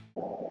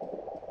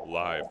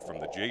Live from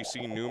the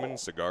J.C. Newman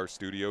Cigar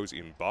Studios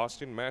in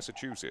Boston,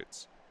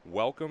 Massachusetts,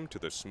 welcome to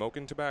the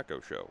Smokin'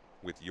 Tabacco Show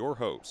with your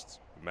hosts,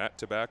 Matt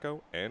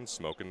Tabacco and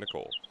Smokin'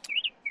 Nicole.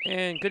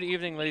 And good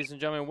evening, ladies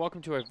and gentlemen.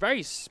 Welcome to a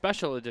very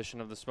special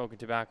edition of the Smokin'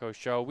 Tabacco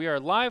Show. We are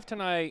live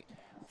tonight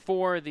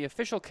for the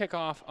official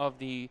kickoff of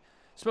the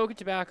Smokin'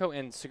 Tobacco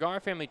and Cigar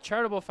Family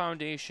Charitable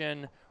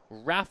Foundation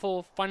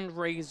Raffle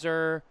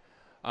fundraiser.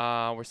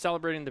 We're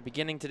celebrating the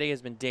beginning. Today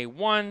has been day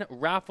one.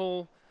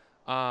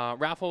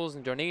 Raffles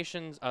and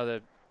donations,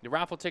 the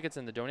raffle tickets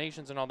and the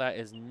donations and all that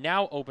is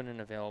now open and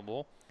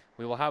available.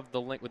 We will have the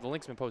link, the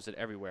link's been posted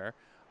everywhere,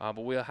 but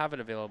we'll have it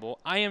available.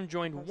 I am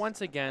joined once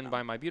again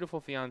by my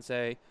beautiful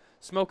fiance,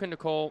 Smokin'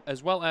 Nicole,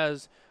 as well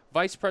as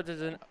Vice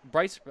President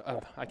I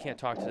can't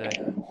talk today.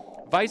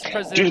 Vice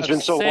President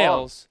of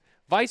Sales,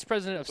 Vice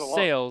President of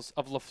Sales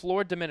of La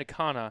Flor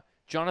Dominicana,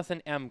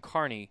 Jonathan M.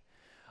 Carney,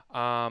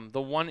 the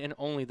one and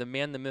only, the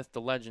man, the myth,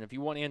 the legend. If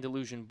you want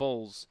Andalusian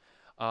bulls,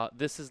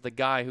 this is the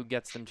guy who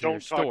gets them to your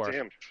store.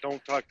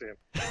 Don't talk to him.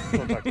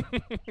 Don't talk to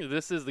him.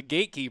 This is the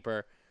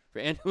gatekeeper for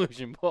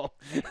Andalusian bull.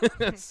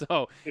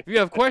 So if you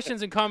have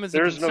questions and comments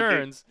and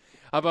concerns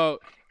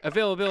about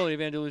availability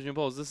of Andalusian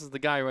bulls, this is the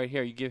guy right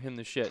here. You give him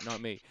the shit,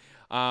 not me.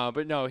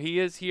 But no, he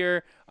is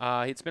here.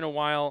 It's been a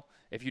while.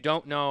 If you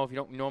don't know, if you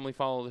don't normally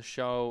follow the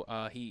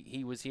show,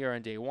 he was here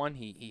on day one.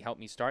 He helped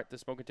me start the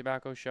Smokin'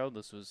 Tobacco Show.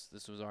 This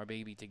was our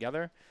baby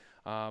together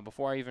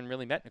before I even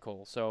really met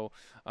Nicole. So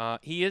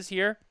he is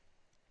here.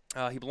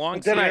 He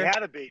belongs here. But then I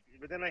had a baby.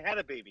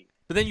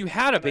 But then you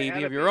had a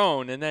baby of your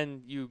own, and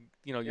then you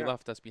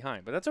left us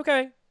behind. But that's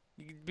okay.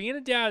 Being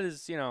a dad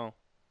is,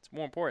 it's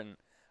more important.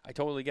 I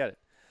totally get it.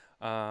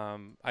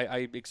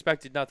 I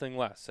expected nothing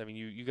less. I mean,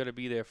 you got to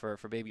be there for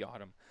baby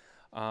Autumn,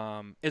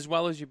 as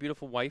well as your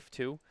beautiful wife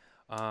too.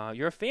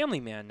 You're a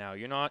family man now.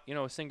 You're not,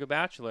 a single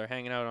bachelor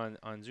hanging out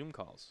on Zoom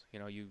calls.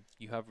 You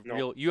have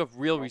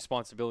real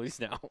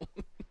responsibilities now.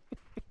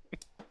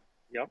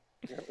 Yep.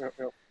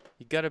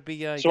 You gotta be.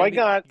 You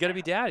gotta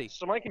be daddy.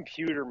 So my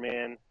computer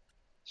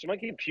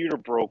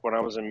broke when I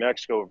was in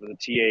Mexico for the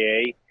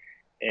TAA,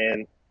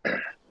 and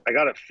I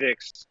got it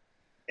fixed.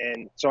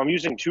 And so I'm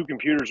using two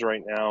computers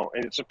right now,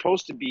 and it's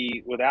supposed to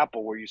be with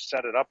Apple where you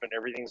set it up and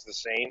everything's the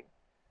same.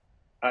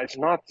 It's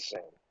not the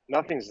same.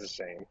 Nothing's the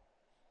same,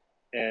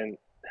 and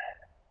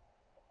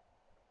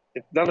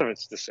none of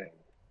it's the same.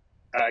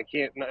 I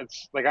can't.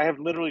 It's like I have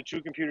literally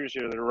two computers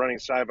here that are running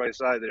side by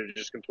side that are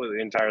just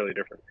completely, entirely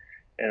different.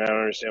 And I don't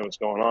understand what's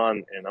going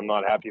on, and I'm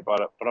not happy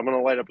about it. But I'm going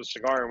to light up a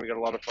cigar, and we got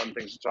a lot of fun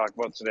things to talk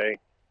about today.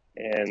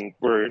 And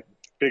we're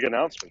big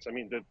announcements. I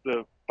mean,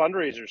 the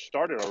fundraiser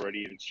started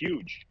already. It's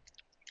huge.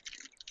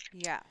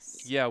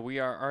 Yes. Yeah, we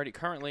are already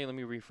currently. Let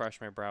me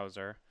refresh my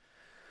browser.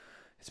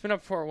 It's been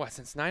up for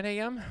since 9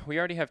 a.m. We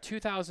already have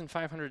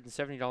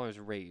 $2,570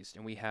 raised,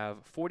 and we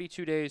have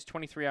 42 days,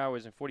 23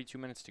 hours, and 42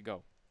 minutes to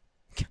go.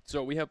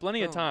 So we have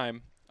plenty of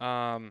time.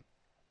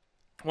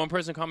 One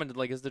person commented,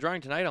 is the drawing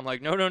tonight? I'm like,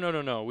 no.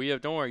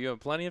 Don't worry. You have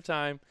plenty of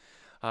time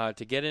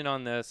to get in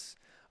on this.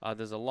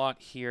 There's a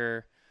lot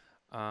here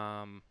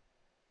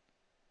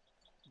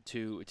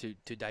to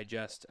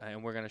digest,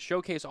 and we're going to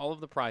showcase all of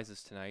the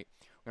prizes tonight.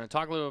 We're going to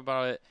talk a little bit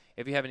about it.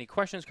 If you have any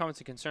questions,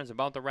 comments, and concerns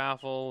about the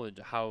raffle, and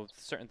how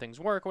certain things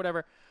work,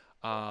 whatever,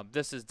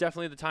 this is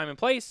definitely the time and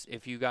place.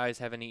 If you guys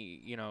have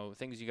any,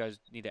 things you guys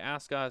need to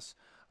ask us,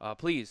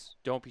 please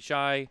don't be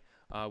shy.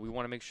 We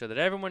want to make sure that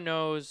everyone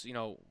knows,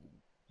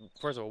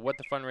 first of all, what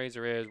the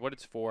fundraiser is, what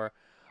it's for,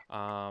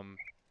 the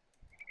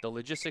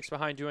logistics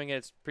behind doing it.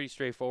 It's pretty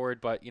straightforward,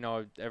 but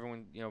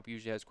everyone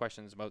usually has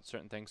questions about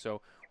certain things,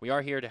 so we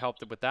are here to help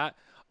them with that.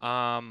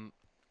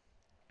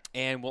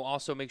 And we'll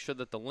also make sure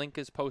that the link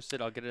is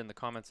posted. I'll get it in the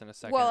comments in a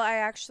second. Well, I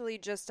actually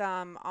just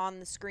on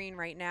the screen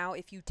right now,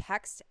 if you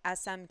text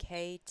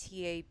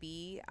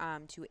SMKTAB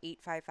to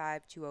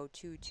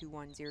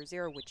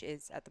 855-202-2100, which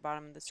is at the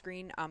bottom of the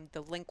screen,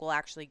 the link will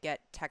actually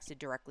get texted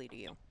directly to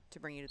you to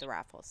bring you to the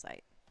raffle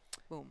site.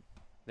 Boom.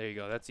 There you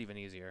go. That's even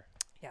easier.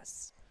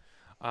 Yes.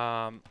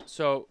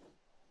 So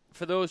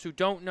for those who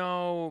don't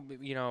know,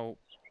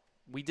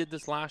 we did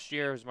this last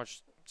year. It was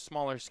much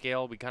smaller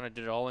scale. We kind of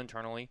did it all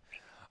internally.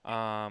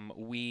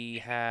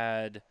 We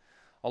had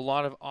a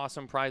lot of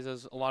awesome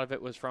prizes. A lot of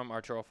it was from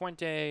Arturo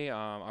Fuente,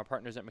 our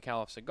partners at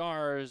McAuliffe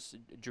Cigars,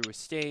 Drew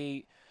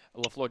Estate,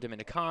 La Flor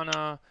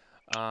Dominicana.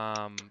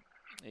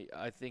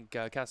 I think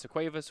Casa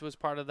Cuevas was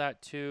part of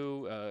that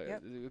too.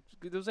 Yep.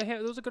 There was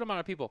a good amount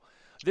of people.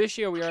 This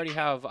year we already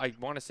have, I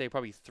want to say,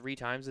 probably 3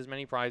 times as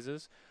many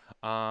prizes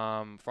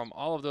from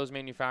all of those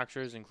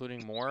manufacturers,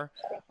 including more.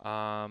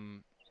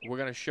 We're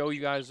going to show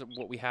you guys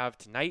what we have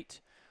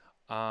tonight.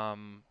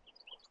 And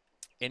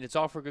it's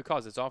all for a good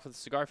cause. It's all for the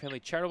Cigar Family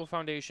Charitable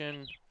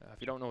Foundation. If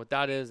you don't know what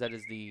that is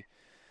it's an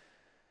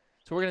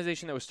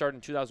organization that was started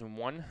in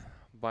 2001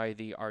 by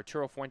the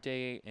Arturo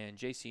Fuente and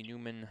J.C.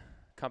 Newman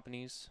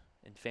companies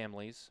and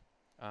families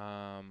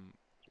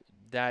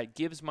that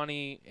gives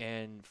money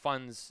and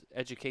funds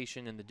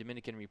education in the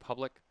Dominican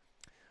Republic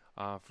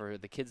for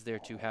the kids there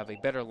to have a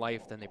better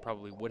life than they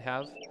probably would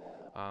have.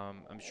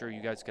 I'm sure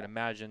you guys can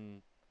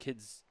imagine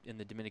kids in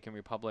the Dominican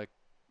Republic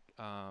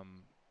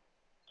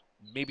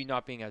maybe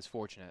not being as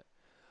fortunate.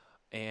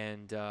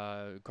 And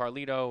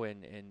Carlito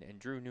and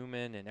Drew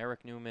Newman and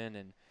Eric Newman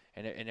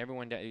and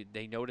everyone,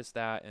 they noticed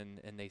that, and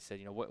they said,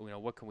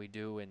 what can we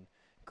do? And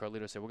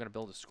Carlito said, we're going to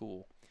build a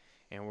school,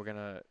 and we're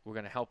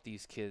gonna help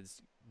these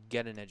kids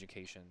get an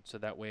education, so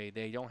that way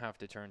they don't have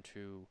to turn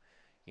to,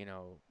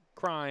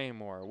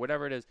 crime or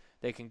whatever it is.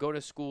 They can go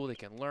to school, they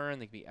can learn,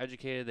 they can be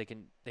educated,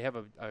 they have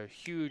a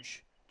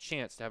huge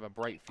chance to have a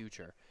bright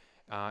future.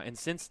 And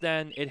since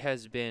then, it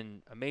has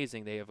been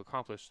amazing. They have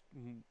accomplished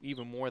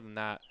even more than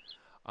that.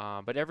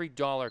 But every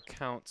dollar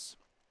counts,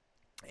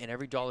 and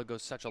every dollar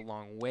goes such a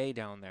long way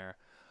down there.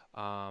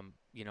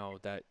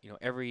 That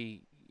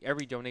every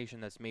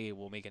donation that's made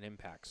will make an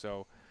impact.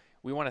 So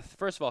we want to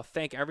first of all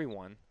thank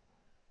everyone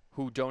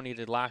who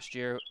donated last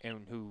year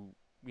and who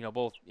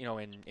both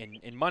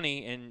in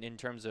money and in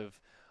terms of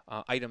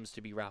items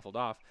to be raffled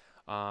off.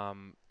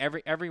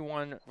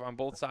 Everyone on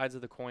both sides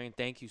of the coin,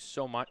 thank you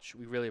so much.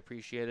 We really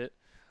appreciate it.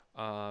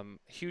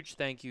 Huge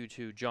thank you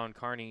to John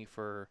Carney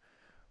for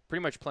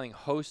pretty much playing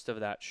host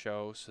of that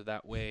show, so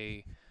that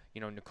way,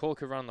 Nicole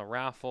could run the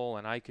raffle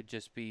and I could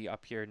just be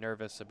up here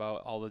nervous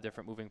about all the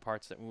different moving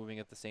parts that were moving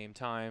at the same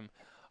time.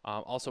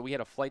 Also, we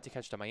had a flight to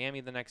catch to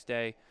Miami the next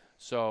day,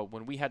 so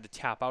when we had to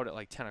tap out at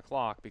like 10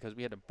 o'clock because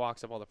we had to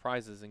box up all the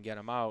prizes and get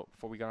them out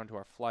before we got onto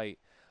our flight,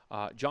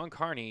 John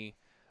Carney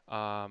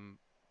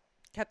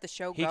kept the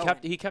show going.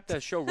 He kept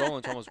that show rolling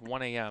until almost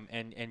 1 a.m.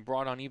 and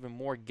brought on even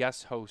more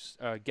guest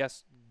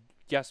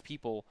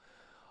people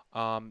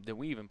than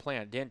we even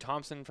planned. Dan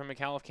Thompson from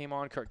McAuliffe came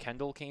on. Kurt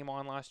Kendall came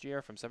on last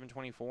year from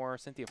 724.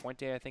 Cynthia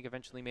Fuente, I think,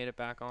 eventually made it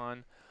back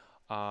on.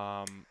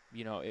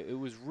 It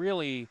was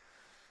really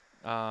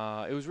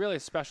a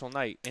special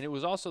night, and it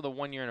was also the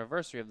 1-year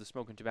anniversary of the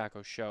Smokin'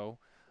 Tabacco show,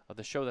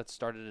 the show that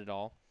started it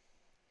all,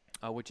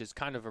 which is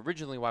kind of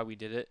originally why we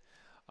did it.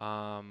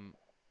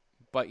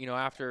 But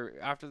after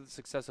the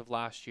success of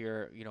last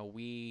year,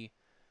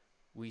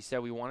 we said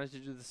we wanted to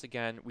do this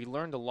again. We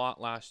learned a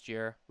lot last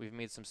year. We've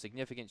made some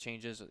significant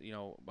changes.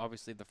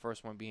 Obviously the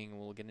first one being, and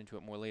we'll get into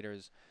it more later,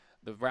 is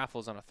the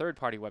raffle's on a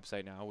third-party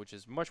website now, which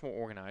is much more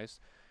organized.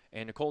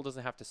 And Nicole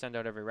doesn't have to send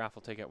out every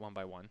raffle ticket one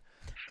by one.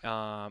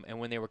 And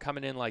when they were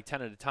coming in like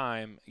 10 at a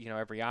time,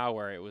 every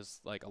hour, it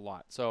was like a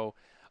lot. So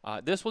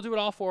this will do it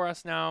all for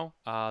us now.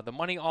 The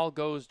money all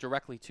goes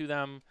directly to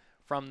them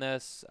from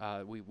this.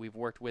 We've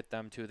worked with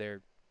them too.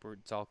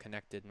 It's all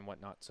connected and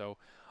whatnot. So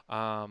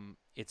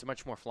it's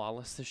much more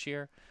flawless this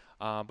year.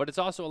 But it's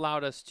also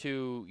allowed us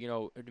to,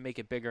 to make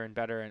it bigger and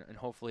better and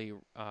hopefully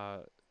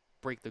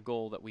break the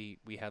goal that we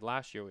had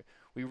last year.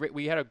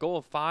 We had a goal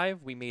of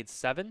 5. We made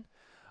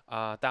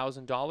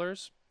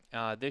 $7,000.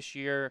 This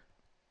year,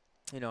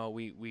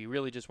 we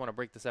really just want to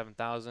break the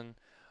 7,000.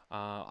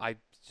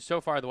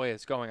 So far the way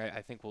it's going,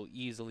 I think we'll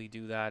easily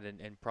do that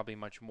and probably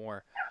much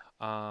more.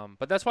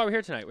 But that's why we're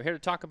here tonight. We're here to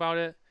talk about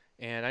it.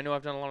 And I know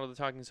I've done a lot of the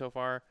talking so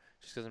far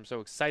just because I'm so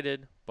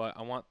excited, but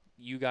I want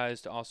you guys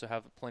to also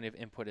have plenty of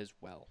input as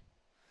well.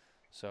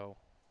 So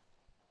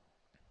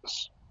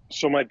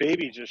my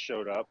baby just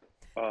showed up.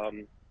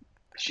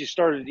 She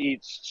started to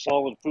eat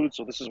solid food,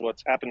 so this is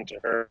what's happened to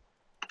her.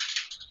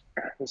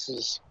 This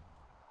is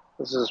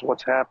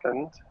what's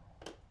happened.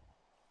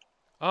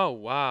 Oh,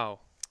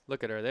 wow.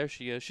 Look at her. There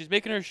she is. She's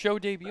making her show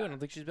debut. I don't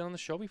think she's been on the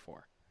show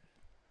before.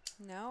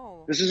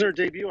 No. This is her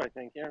debut, I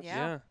think, yes.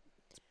 Yeah.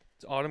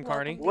 It's Autumn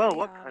Carney. Welcome.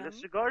 Well, what kind of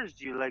cigars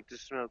do you like to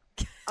smoke?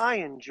 I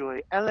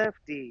enjoy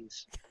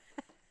LFDs.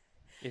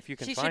 If you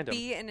can She find should them.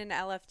 be in an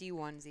LFD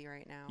onesie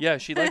right now. Yeah,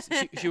 she likes.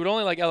 she would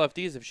only like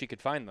LFDs if she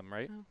could find them,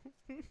 right?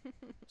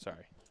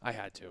 Sorry, I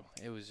had to.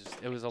 It was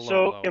a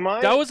low blow. Am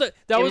I? That was a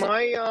that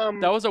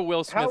was a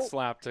Will Smith how-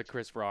 slap to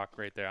Chris Rock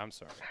right there. I'm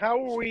sorry.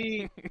 How are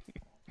we?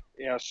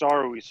 Yeah,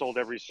 sorry, we sold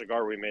every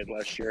cigar we made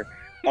last year.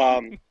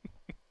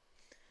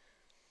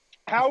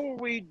 How are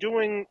we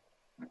doing?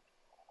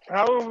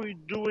 How are we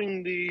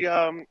doing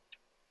the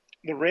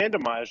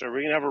randomizer? Are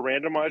we gonna have a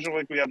randomizer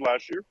like we had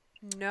last year?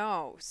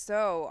 No.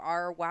 So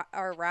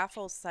our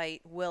raffle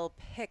site will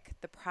pick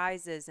the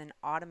prizes and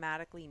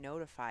automatically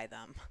notify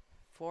them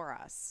for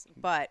us.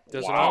 But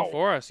Does it all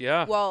for us?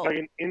 Yeah. well, Like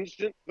an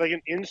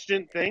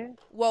instant thing?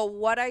 Well,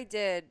 what I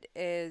did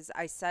is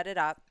I set it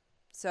up.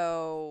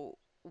 So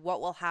what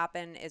will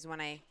happen is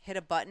when I hit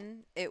a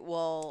button, it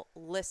will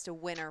list a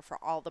winner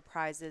for all the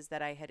prizes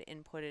that I had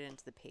inputted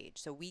into the page.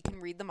 So we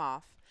can read them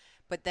off.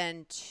 But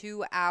then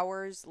 2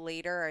 hours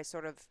later, I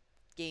sort of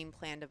game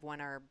planned of when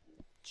our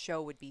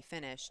show would be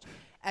finished.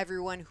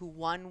 Everyone who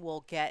won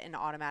will get an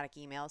automatic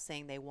email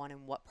saying they won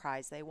and what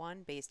prize they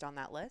won based on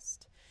that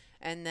list.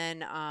 And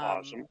then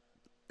Awesome.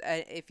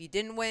 if you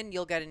didn't win,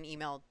 you'll get an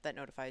email that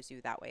notifies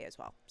you that way as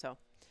well. So,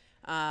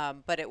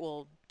 but it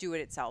will do it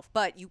itself.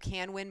 But you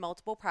can win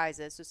multiple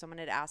prizes. So someone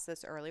had asked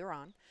this earlier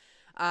on.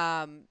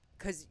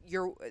 Because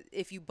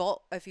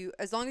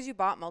as long as you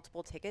bought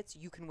multiple tickets,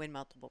 you can win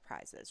multiple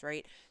prizes,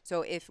 right?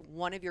 So if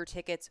one of your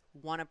tickets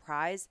won a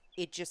prize,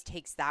 it just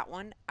takes that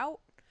one out.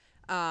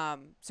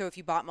 So if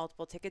you bought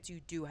multiple tickets, you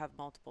do have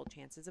multiple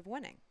chances of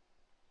winning.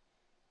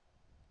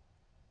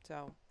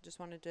 So just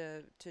wanted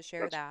to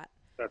share that.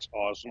 That's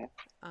awesome.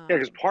 Yeah,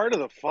 because part of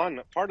the fun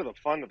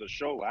of the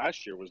show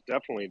last year was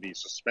definitely the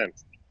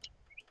suspense.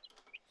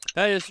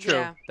 That is true.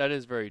 Yeah. That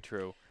is very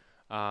true.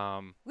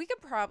 We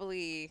could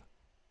probably.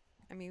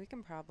 I mean, we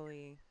can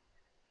probably.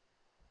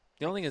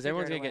 The only thing is figure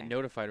everyone's it going to get away.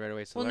 notified right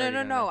away. So Well, they're no,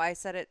 already no, gonna no. know. I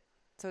said it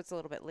so it's a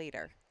little bit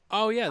later.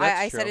 Oh, yeah, that's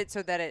I true. said it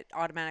so that it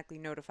automatically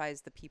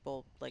notifies the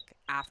people like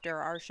after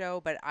our show,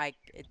 but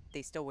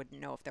they still wouldn't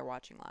know if they're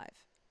watching live.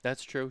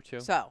 That's true, too.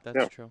 So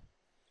That's true.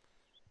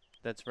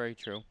 That's very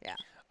true.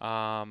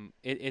 yeah.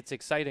 It's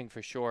exciting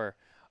for sure.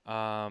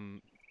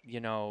 You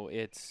know,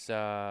 it's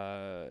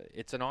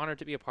an honor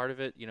to be a part of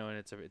it. You know, and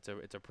it's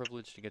a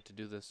privilege to get to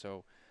do this.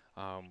 So,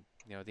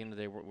 you know, at the end of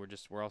the day,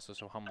 we're also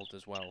so humbled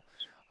as well.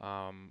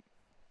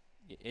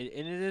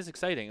 It is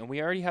exciting, and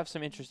we already have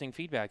some interesting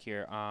feedback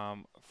here.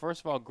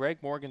 First of all,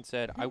 Greg Morgan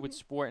said, "I would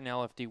sport an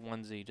LFD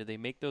onesie. Do they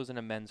make those in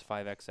a men's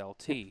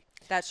 5XLT?"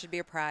 That should be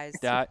a prize.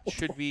 That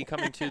should be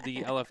coming to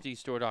the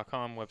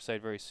LFDstore.com website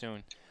very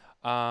soon.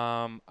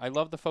 I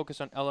love the focus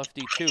on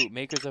LFD too.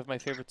 Makers of my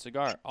favorite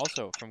cigar,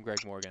 also from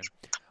Greg Morgan.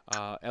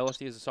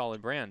 LFD is a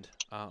solid brand.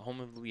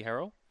 Home of Lee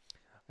Harrow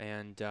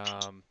and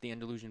the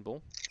Andalusian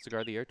Bull,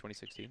 Cigar of the Year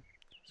 2016.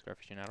 Cigar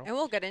aficionado. And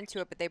we'll get into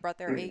it, but they brought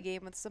their A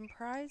game with some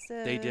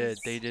prizes. They did.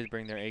 They did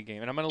bring their A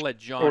game, and I'm gonna let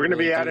John. We're going to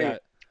really be do adding.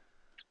 that.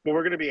 Well,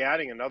 we're going to be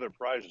adding another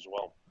prize as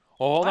well.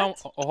 Oh, hold on.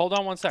 What? Oh, hold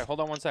on one sec.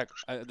 Hold on one sec.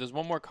 There's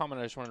one more comment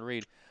I just wanted to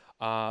read.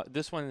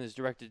 This one is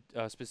directed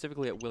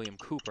specifically at William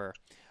Cooper.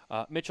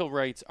 Mitchell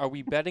writes, "Are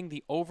we betting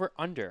the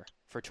over/under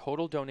for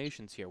total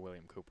donations here,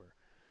 William Cooper?"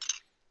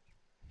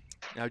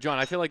 Now, John,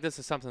 I feel like this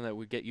is something that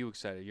would get you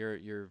excited.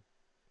 You're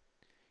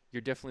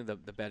definitely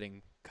the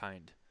betting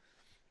kind.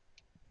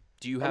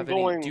 Do you have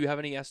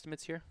any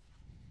estimates here?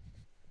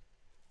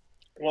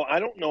 Well, I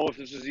don't know if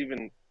this is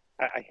even.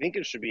 I think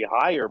it should be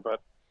higher,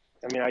 but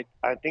I mean,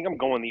 I think I'm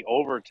going the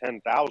over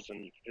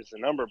 10,000 is the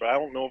number, but I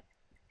don't know.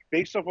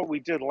 Based off what we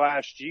did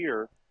last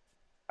year,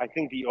 I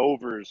think the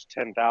over is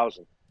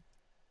 10,000.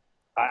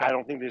 I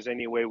don't think there's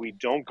any way we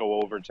don't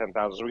go over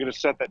 10,000. So we're going to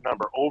set that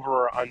number over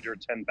or under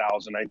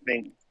 10,000. I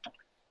think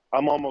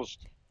I'm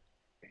almost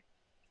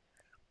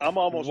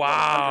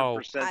Wow.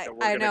 100% that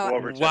we're I going to know. go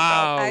over 10,000.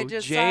 Wow, I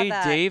just saw Jay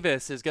that.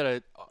 Davis is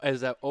an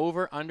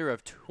over under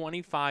of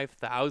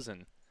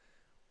 25,000.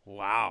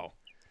 Wow,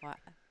 What?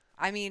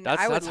 I mean, that's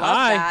I would that's love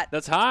high. that.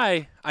 That's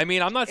high. I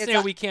mean, I'm not It's saying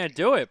a- we can't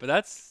do it, but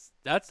that's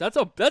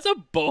a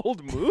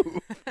bold move.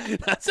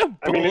 That's a bold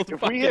I mean, if we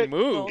fucking hit-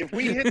 move. If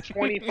we hit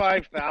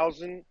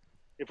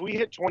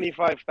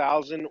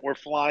 25,000, we're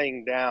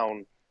flying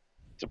down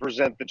to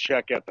present the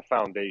check at the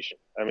foundation.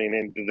 I mean,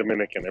 in the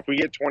Dominican. If we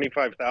get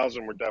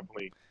 25,000, we're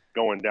definitely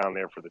going down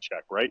there for the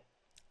check, right?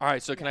 All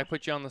right, so can I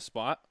put you on the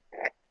spot?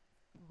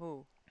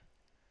 Ooh.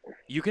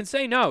 You can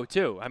say no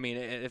too. I mean,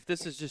 if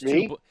this is just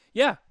Me? too,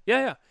 yeah.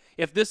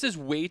 If this is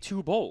way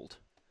too bold,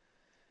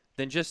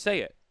 then just say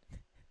it.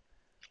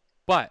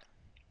 But,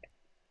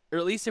 or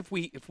at least if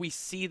we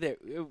see that,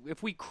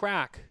 if we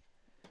crack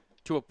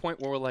to a point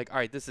where we're like, all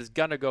right, this is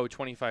gonna go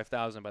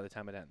 25,000 by the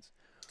time it ends.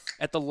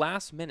 At the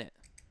last minute,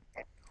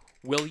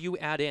 will you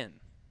add in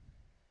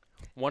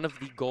one of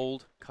the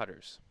gold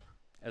cutters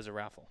as a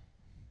raffle?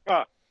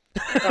 Ah.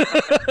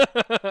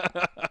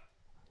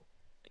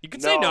 You can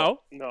say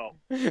no. No.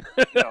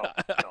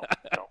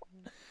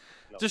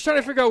 Just trying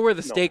to figure out where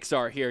the No. stakes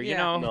are here, you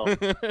Yeah. know?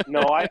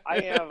 No, I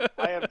have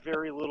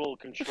very little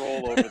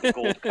control over the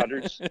gold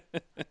cutters.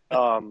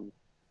 But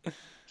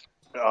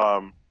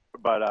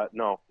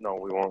no,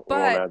 we won't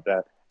add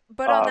that.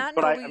 But on that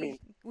but note, I mean-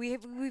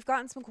 we've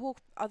gotten some cool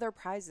other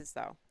prizes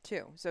though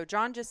too. So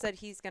John just said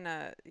he's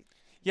gonna.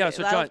 Yeah,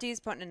 so John, LFD's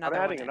putting I'm another.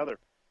 adding one in. another.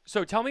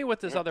 so tell me what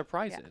this other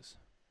prize Yeah. is.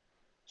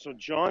 So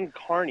John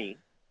Carney,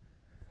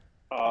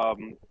 Not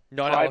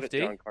Private LFD?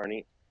 John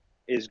Carney,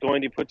 is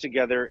going to put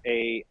together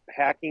a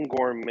Hacking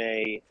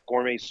Gourmet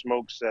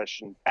smoke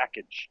session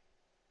package.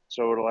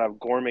 So it'll have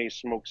gourmet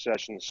smoke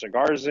session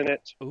cigars in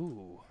it.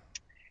 Ooh.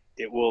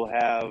 It will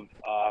have,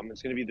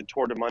 it's going to be the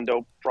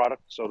Tortamundo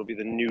product, so it'll be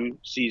the new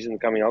season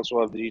coming out. So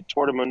we'll have the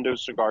Tortamundo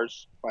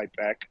cigars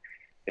 5-pack.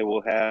 It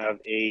will have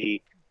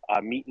a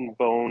meat and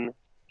bone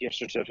gift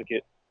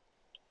certificate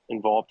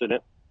involved in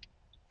it.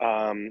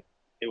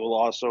 It will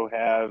also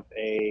have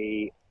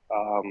a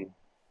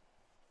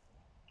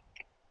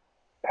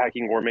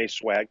Hacking Gourmet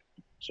swag.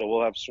 So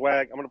we'll have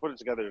swag. I'm going to put it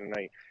together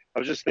tonight. I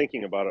was just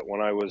thinking about it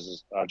when I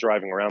was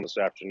driving around this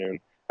afternoon.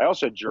 I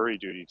also had jury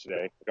duty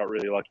today. I got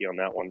really lucky on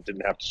that one.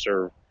 Didn't have to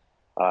serve.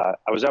 I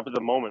was up at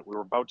the moment. We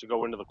were about to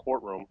go into the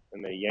courtroom,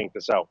 and they yanked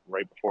us out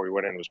right before we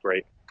went in. It was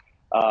great.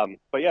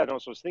 But yeah, no,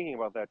 so I was thinking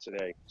about that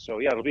today. So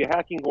yeah, it'll be a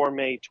Hacking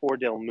Gourmet Tour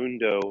del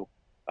Mundo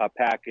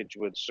package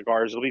with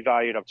cigars. It'll be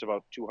valued up to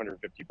about $250.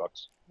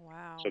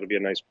 Wow. So it'll be a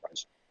nice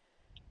price.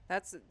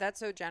 That's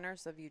so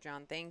generous of you,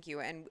 John. Thank you.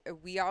 And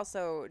we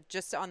also,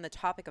 just on the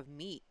topic of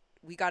meat,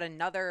 we got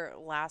another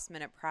last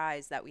minute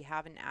prize that we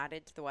haven't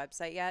added to the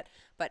website yet.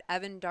 But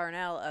Evan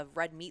Darnell of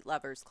Red Meat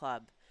Lovers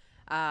Club,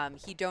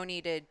 he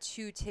donated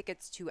 2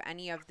 tickets to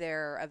any of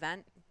their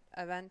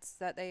events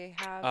that they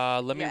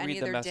have? Let me any read of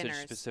the their message dinners.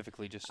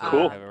 specifically just so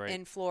Cool. I have it right.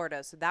 In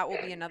Florida, so that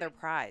will be another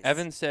prize.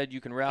 Evan said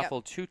you can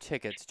raffle 2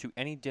 tickets to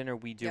any dinner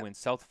we do Yep. in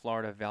South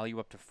Florida, value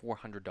up to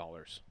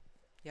 $400.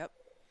 Yep.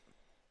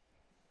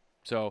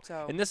 So,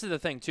 So- and this is the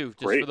thing too,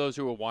 just Great. for those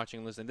who are watching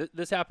and listening.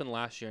 This happened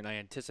last year, and I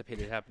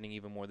anticipated it happening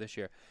even more this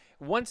year.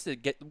 Once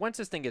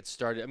this thing gets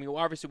started, I mean,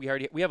 obviously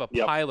we have a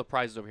Yep. pile of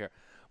prizes over here,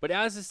 but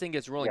as this thing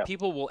gets rolling, Yep.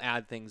 people will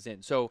add things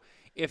in. So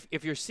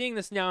if you're seeing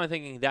this now and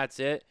thinking that's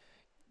it,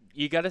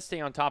 you got to stay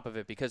on top of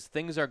it because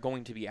things are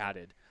going to be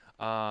added.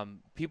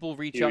 People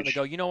reach out and they Huge.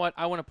 go, you know what,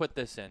 I want to put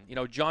this in. You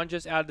know, John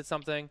just added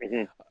something.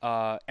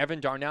 Mhm. Evan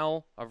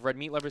Darnell of Red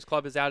Meat Lovers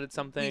Club has added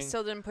something. We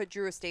still didn't put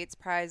Drew Estate's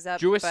prize up.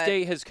 Drew but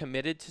Estate has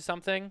committed to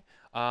something.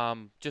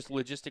 Just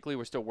logistically,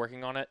 we're still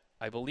working on it.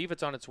 I believe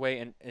it's on its way.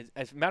 And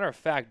as a matter of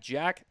fact,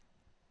 Jack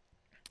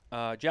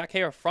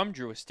Hare from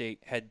Drew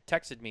Estate had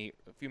texted me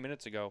a few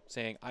minutes ago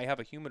saying, I have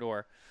a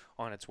humidor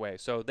on its way.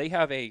 So they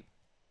have a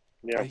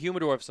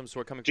humidor of some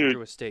sort coming from Dude.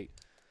 Drew Estate.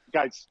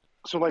 Guys,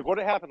 so like what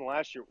happened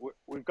last year,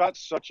 we've got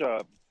such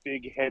a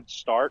big head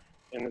start.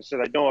 And I said,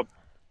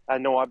 I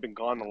know I've been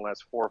gone the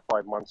last 4 or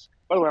 5 months.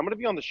 By the way, I'm going to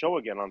be on the show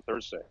again on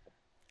Thursday.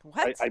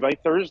 What? My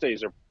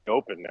Thursdays are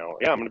open now.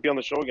 Yeah, I'm going to be on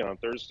the show again on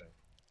Thursday.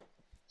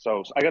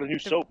 So I got a new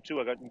soap, too.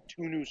 I got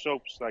 2 new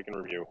soaps that I can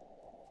review.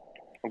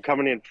 I'm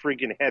coming in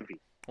freaking heavy.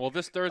 Well,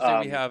 this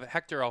Thursday we have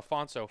Hector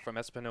Alfonso from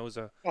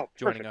Espinoza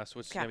joining us,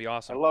 which is going to be I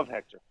awesome. love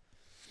Hector.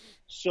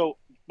 So,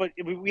 but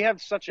we have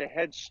such a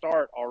head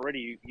start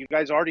already. You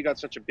guys already got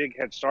such a big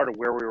head start of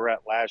where we were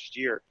at last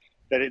year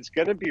that it's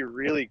going to be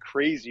really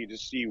crazy to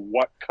see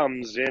what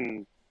comes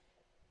in,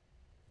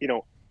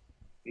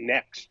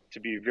 next, to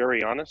be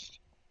very honest,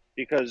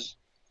 because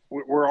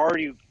we're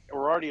already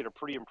at a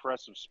pretty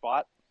impressive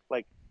spot.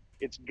 Like,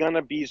 it's going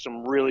to be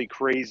some really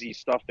crazy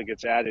stuff that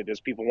gets added as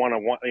people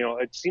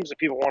it seems that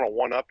people want to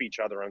one up each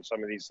other on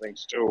some of these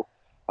things too.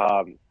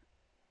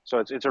 So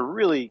it's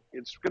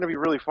going to be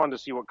really fun to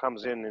see what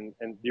comes in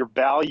and your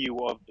value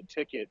of the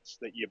tickets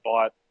that you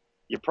bought.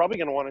 You're probably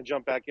going to want to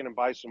jump back in and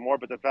buy some more,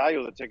 but the value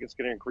of the ticket's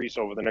going to increase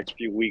over the next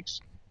few weeks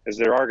as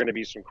there are going to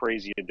be some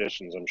crazy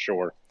additions, I'm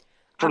sure.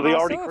 For I'm the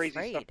also already crazy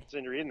afraid. stuff that's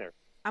in there.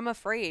 I'm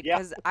afraid Yeah.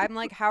 because I'm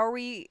like, how are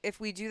we,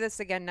 if we do this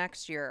again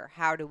next year,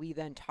 how do we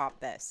then top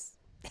this?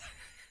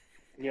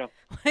 Yeah,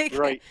 Like,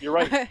 you're right. You're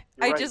right.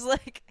 I just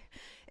like,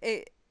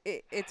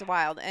 it's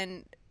wild.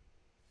 And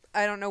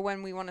I don't know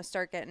when we want to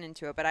start getting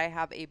into it, but I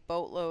have a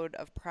boatload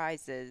of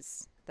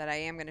prizes that I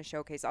am going to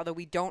showcase, although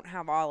we don't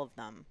have all of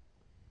them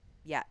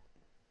yet.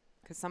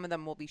 Because some of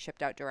them will be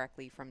shipped out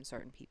directly from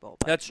certain people.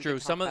 But That's we can true.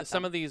 talk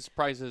Some about of these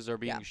prizes are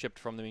being Yeah. shipped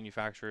from the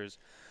manufacturers,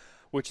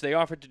 which they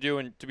offered to do.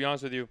 And to be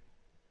honest with you,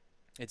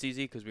 it's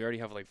easy because we already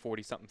have like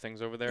 40-something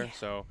things over there. Yeah.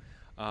 So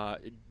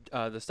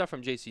the stuff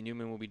from JC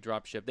Newman will be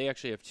drop shipped. They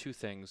actually have 2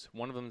 things.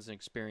 One of them is an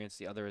experience.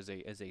 The other is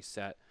a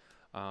set.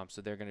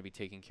 So they're going to be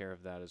taking care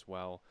of that as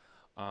well.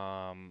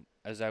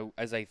 As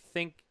I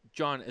think,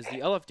 John, is the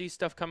LFD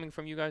stuff coming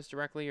from you guys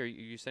directly, or are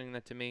you sending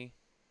that to me?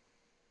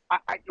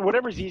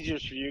 Whatever's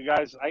easiest for you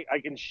guys, I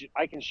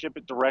can ship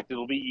it direct.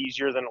 It'll be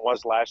easier than it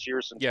was last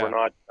year since Yeah.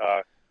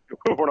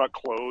 we're not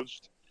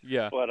closed.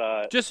 Yeah.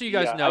 But Just so you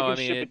guys yeah, know, I I can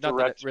mean, ship it not that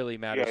it direct. really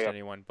matters Yeah. to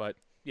anyone, but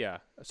yeah.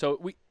 So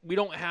we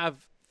don't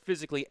have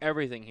physically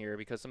everything here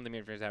because some of the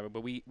manufacturers have it,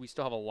 but we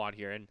still have a lot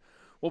here. And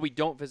what we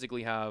don't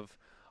physically have,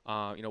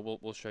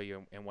 we'll show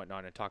you and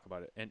whatnot and talk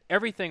about it. And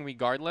everything,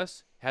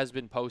 regardless, has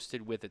been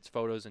posted with its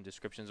photos and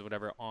descriptions or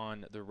whatever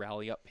on the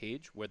Rally Up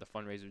page where the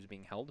fundraiser is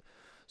being held.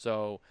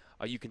 So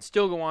you can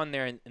still go on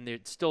there and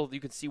you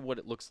can see what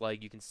it looks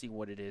like. You can see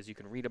what it is. You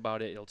can read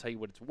about it. It'll tell you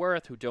what it's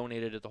worth, who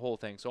donated it, the whole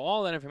thing. So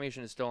all that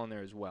information is still on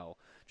there as well,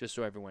 just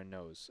so everyone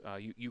knows.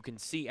 You can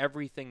see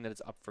everything that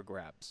is up for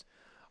grabs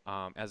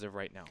as of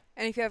right now.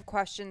 And if you have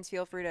questions,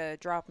 feel free to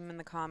drop them in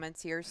the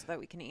comments here so that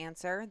we can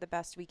answer the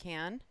best we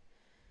can.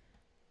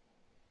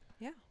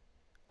 Yeah.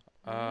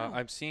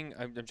 I'm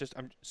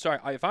sorry.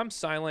 If I'm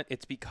silent,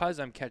 it's because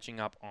I'm catching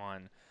up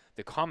on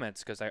the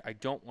comments because I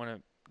don't want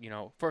to.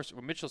 First,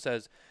 Mitchell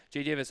says,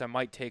 Jay Davis, I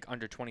might take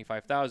under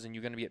 25,000.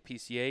 You're going to be at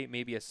PCA,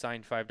 maybe a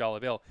signed $5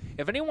 bill.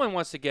 If anyone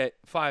wants to get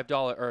 $5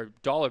 or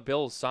dollar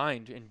bills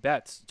signed in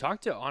bets, talk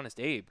to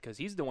Honest Abe because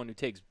he's the one who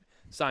takes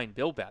signed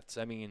bill bets.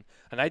 I mean,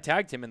 and I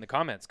tagged him in the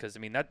comments because, I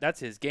mean, that's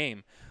his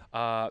game.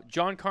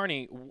 John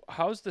Carney,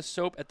 how's the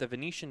soap at the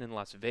Venetian in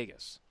Las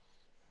Vegas?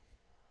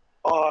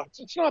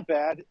 It's not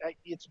bad.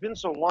 It's been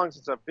so long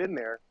since I've been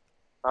there,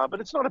 but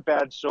it's not a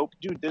bad soap,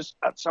 dude. This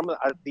some of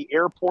the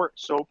airport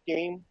soap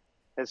game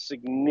has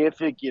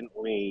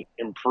significantly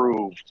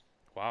improved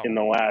in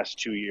the last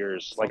 2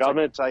 years. Like I'm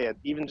going to tell you,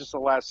 even just the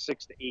last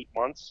 6 to 8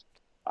 months,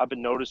 I've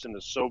been noticing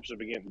the soaps have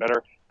been getting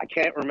better. I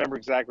can't remember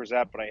exactly where it's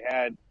at, but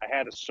I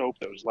had a soap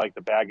that was like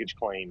the baggage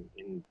claim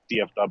in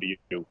DFW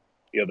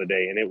the other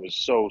day, and it was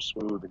so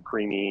smooth and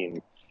creamy.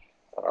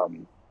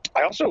 And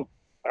I also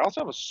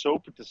have a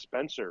soap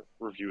dispenser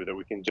review that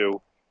we can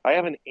do. I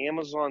have an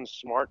Amazon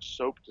Smart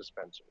Soap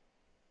Dispenser.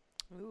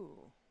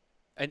 Ooh.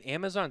 An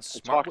Amazon It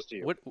Smart talks to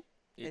you. What?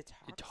 It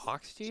It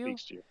talks to you?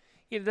 Speaks to you.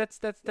 Yeah,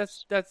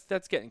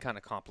 that's getting kind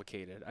of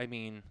complicated. I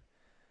mean,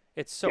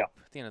 it's soap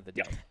at the end of the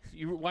day.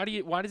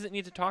 Why does it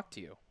need to talk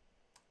to you?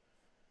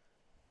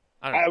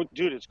 I don't know.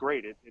 Dude, it's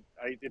great.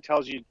 It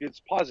tells you it's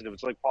positive.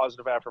 It's like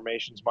positive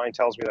affirmations. Mine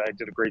tells me that I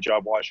did a great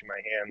job washing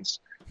my hands.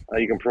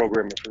 You can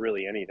program it for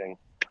really anything.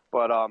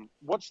 But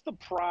what's the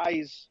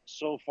prize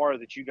so far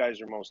that you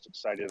guys are most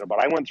excited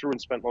about? I went through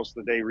and spent most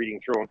of the day reading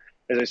through them.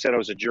 As I said, I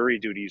was at jury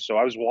duty, so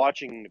I was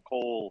watching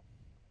Nicole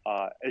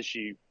as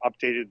she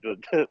updated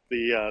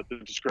the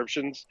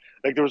descriptions.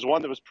 Like there was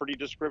one that was pretty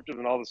descriptive,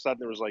 and all of a sudden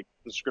there was like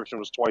the description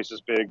was twice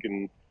as big,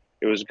 and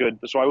it was good.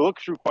 So I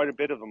looked through quite a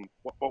bit of them.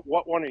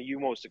 What one are you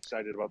most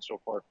excited about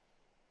so far?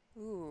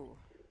 Ooh.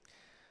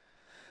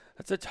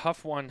 That's a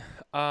tough one.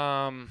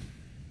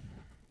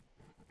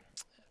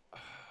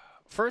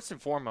 First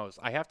and foremost,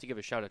 I have to give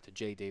a shout out to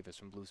Jay Davis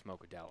from Blue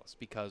Smoke of Dallas,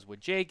 because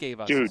what Jay gave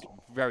us is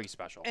very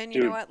special. And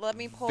you know what? Let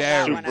me pull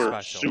Very that one out.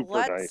 special.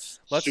 Super nice.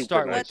 Let's Super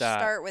start nice. with that.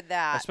 Start with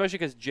that. Especially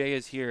because Jay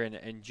is here,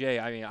 and Jay,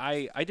 I mean,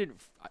 I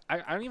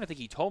don't even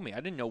think he told me. I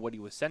didn't know what he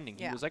was sending.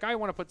 He was like, I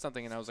want to put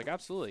something, and I was like,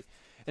 absolutely.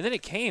 And then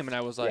it came, and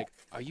I was like,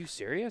 are you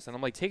serious? And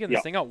I'm like taking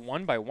this thing out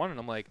one by one, and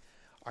I'm like,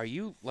 are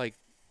you like,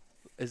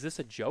 is this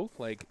a joke?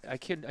 Like, I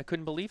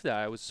couldn't believe that.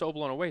 I was so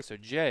blown away. So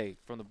Jay,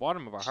 from the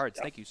bottom of our hearts,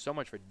 thank you so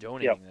much for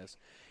donating this.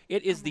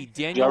 It is the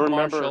Daniel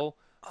Marshall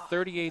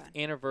 38th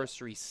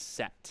anniversary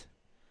set.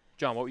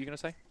 John, what were you going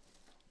to say?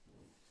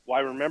 Well,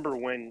 I remember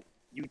when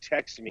you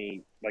texted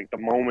me, like the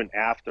moment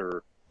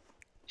after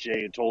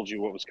Jay had told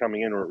you what was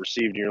coming in or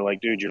received, and you're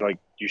like, dude,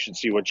 you should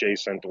see what Jay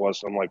sent to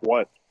us. I'm like,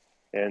 what?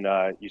 And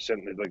you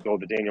sent me like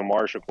the Daniel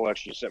Marshall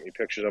collection. You sent me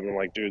pictures of it. I'm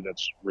like, dude,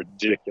 that's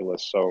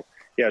ridiculous. So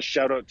yeah,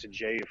 shout out to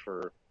Jay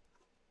for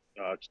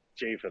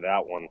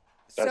that one.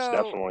 That's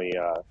definitely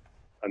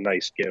a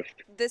nice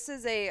gift. This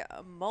is a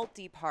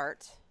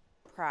multi-part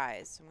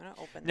prize. I'm going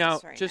to open Now,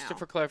 this right just now.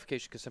 for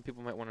clarification, because some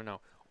people might want to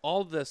know,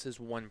 all of this is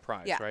one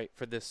prize, right,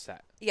 for this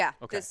set? Yeah,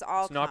 okay. this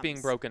all It's not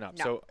being broken up.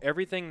 No. So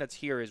everything that's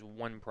here is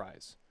one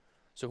prize.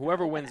 So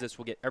whoever wins this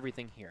will get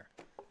everything here.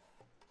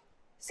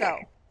 So,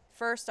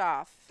 first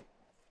off,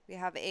 we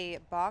have a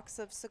box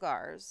of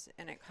cigars,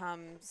 and it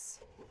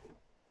comes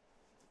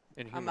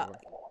In humidor.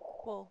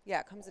 well, yeah,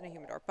 it comes in a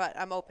humidor, but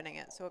I'm opening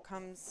it. So it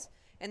comes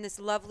in this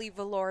lovely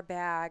velour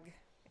bag.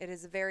 It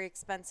is a very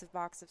expensive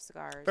box of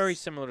cigars. Very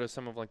similar to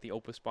some of like the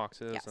Opus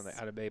boxes and the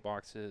Atabay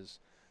boxes.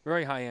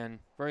 Very high end,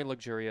 very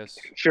luxurious.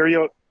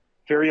 Ferio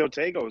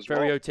Tego as well.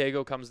 Ferio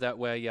Tego comes that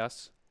way,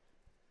 yes.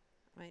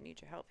 I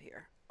need your help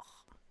here. Ugh.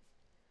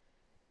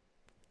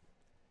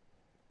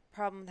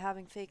 Problem with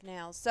having fake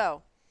nails.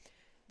 So,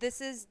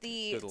 this is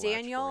the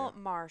Daniel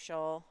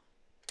Marshall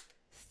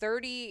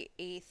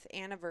 38th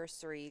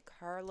anniversary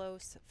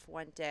Carlos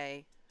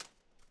Fuente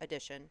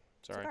edition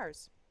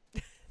cigars.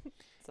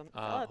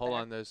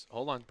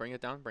 Hold on, bring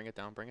it down.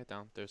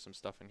 There's some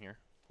stuff in here.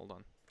 Hold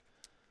on.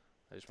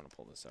 I just want to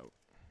pull this out.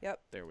 Yep.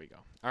 There we go.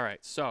 All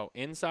right. So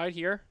inside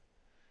here,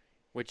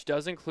 which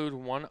does include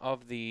one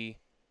of the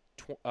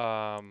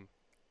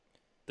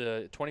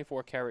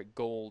 24 karat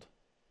gold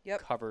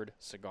covered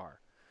cigar.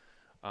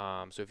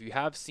 So if you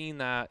have seen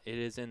that, it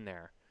is in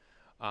there.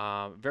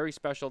 Very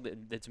special.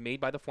 It's made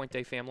by the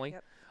Fuente family.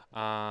 Yep.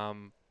 I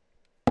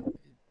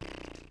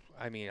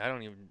mean, I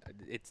don't even.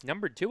 It's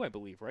numbered too, I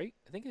believe, right?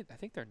 I think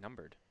they're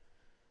numbered.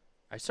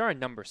 I saw a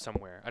number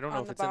somewhere. I don't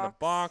know if it's in the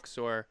box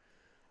or.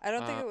 I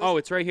don't think it was. Oh,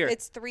 it's right here.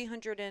 It's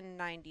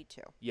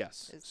 392.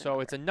 Yes. So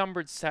it's a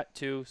numbered set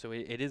too. So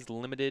it is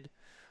limited.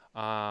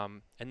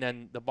 And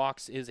then the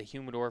box is a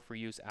humidor for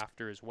use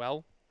after as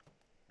well.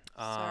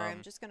 Sorry,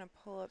 I'm just gonna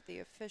pull up the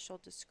official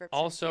description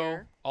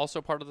here.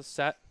 Also part of the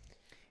set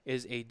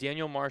is a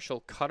Daniel Marshall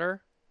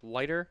cutter,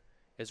 lighter,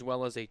 as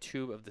well as a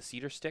tube of the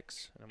cedar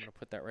sticks. And I'm gonna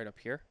put that right up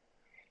here.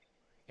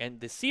 And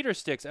the cedar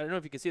sticks, I don't know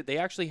if you can see it. They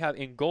actually have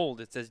in gold.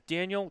 It says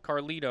Daniel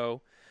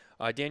Carlito.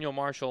 Daniel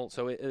Marshall.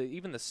 So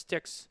even the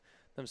sticks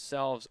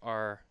themselves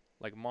are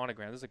like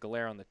monogrammed. There's a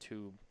glare on the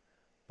tube,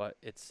 but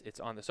it's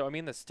on the. So I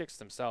mean the sticks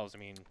themselves. I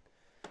mean,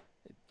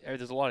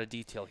 there's a lot of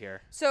detail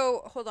here.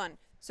 So hold on.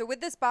 So with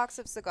this box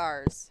of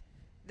cigars,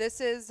 this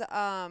is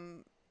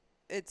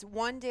it's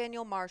one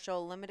Daniel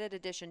Marshall limited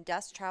edition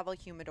desk travel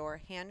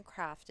humidor,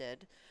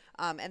 handcrafted.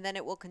 And then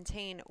it will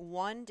contain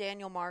one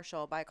Daniel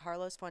Marshall by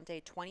Carlos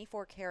Fuente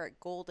 24 karat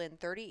golden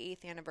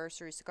 38th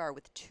anniversary cigar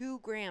with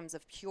 2 grams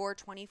of pure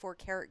 24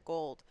 karat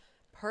gold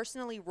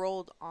personally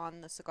rolled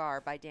on the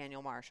cigar by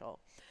Daniel Marshall.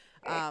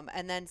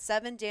 And then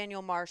 7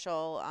 Daniel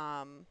Marshall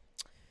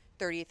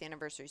 30th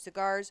anniversary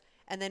cigars.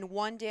 And then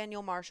 1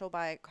 Daniel Marshall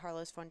by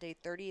Carlos Fuente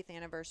 30th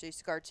anniversary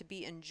cigar to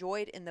be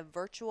enjoyed in the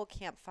virtual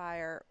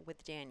campfire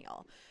with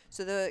Daniel.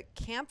 So the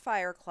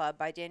Campfire Club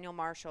by Daniel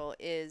Marshall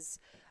is...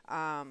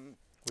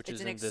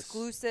 it's an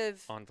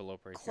exclusive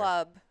envelope right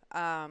club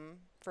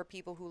for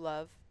people who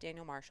love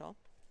Daniel Marshall,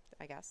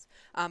 I guess.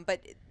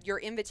 But your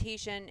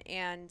invitation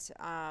and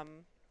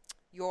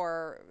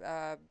your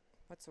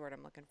what's the word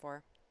I'm looking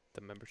for? The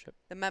membership.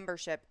 The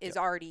membership is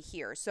already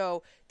here.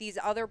 So these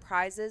other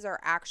prizes are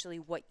actually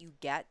what you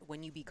get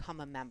when you become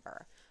a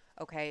member.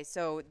 Okay,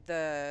 so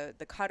the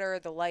cutter,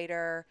 the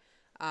lighter,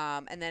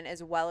 And then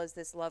as well as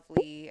this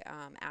lovely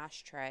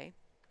ashtray.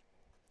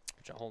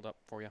 Which I'll hold up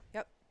for you.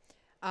 Yep.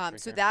 Right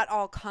So there. that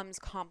all comes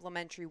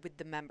complimentary with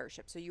the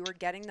membership. So you are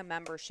getting the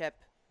membership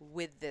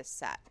with this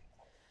set,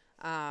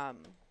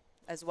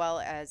 as well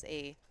as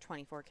a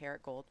 24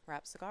 karat gold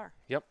wrap cigar.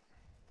 Yep.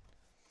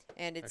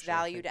 And it's Actually, I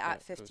valued think at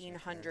that goes in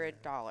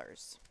 $1,500.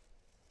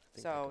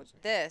 that So goes in.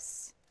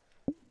 this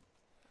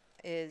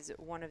is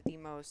one of the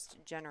most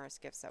generous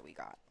gifts that we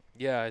got.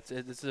 Yeah, it's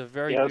a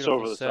very Yeah, it's beautiful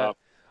over the set. top.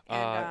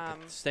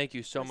 And, Thank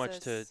you so what's much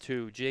this?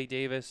 to Jay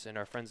Davis and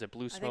our friends at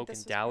Blue think Smoke this in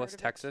was part Dallas, of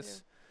it, Texas.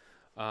 too.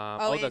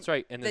 Oh, that's and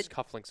right. And the there's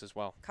cufflinks as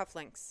well.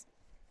 cufflinks.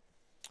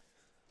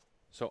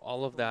 So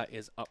all of that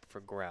is up for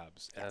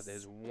grabs. Yes.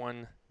 There's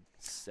one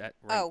set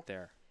right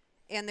there.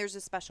 And there's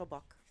a special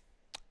book.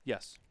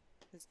 Yes.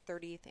 His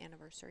 30th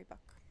anniversary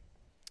book.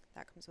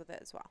 That comes with it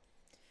as well.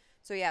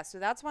 So yeah, so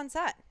that's one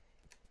set.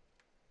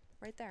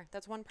 Right there.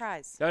 That's one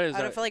prize. That is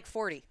out of like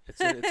 40. It's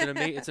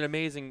an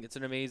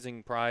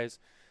amazing prize.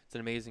 It's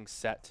an amazing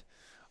set.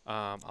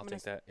 I'll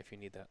take that if you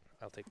need that.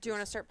 I'll take. Do you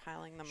want to this. start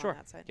piling them Sure. on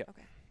that side? Yep.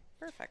 Okay.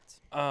 Perfect.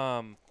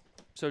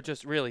 So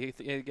just really,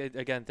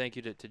 again, thank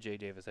you to Jay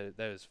Davis. That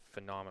is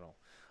phenomenal.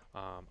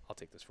 I'll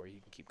take this for you.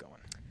 You can keep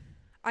going.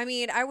 I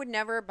mean, I would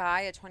never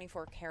buy a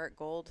 24 karat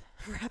gold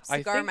wrap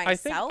cigar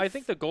myself. I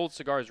think the gold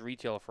cigars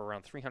retail for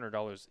around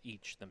 $300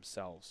 each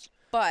themselves.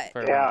 but If I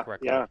remember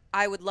correctly. Yeah.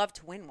 I would love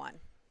to win one.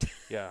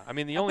 Yeah, I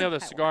mean the only other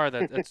cigar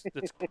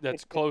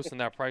that's close in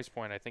that price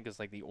point I think is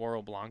like the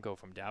Oro Blanco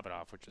from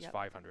Davidoff, which is Yep.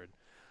 $500.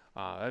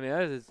 I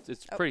mean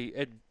it's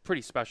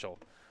pretty special.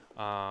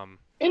 And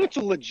it's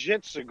a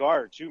legit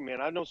cigar too, man.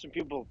 I know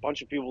a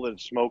bunch of people that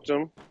have smoked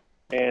them,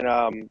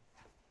 and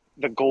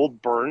the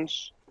gold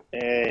burns,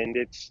 and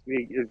it's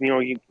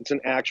it's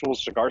an actual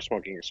cigar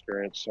smoking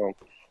experience. So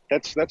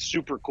that's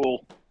super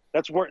cool.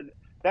 That's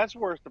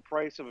worth the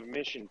price of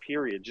admission.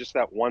 Period. Just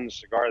that one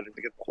cigar.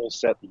 They get the whole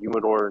set, the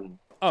humidor, and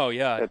Oh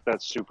yeah.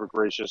 that's super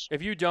gracious.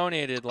 If you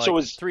donated like So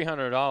is-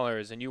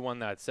 $300 and you won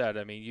that set,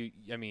 I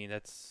mean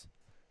that's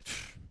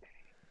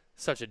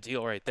such a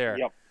deal right there.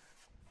 Yep.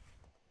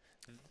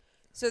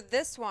 So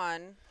this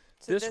one,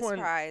 This one-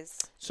 prize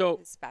So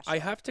is special. I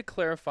have to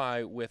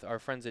clarify with our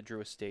friends at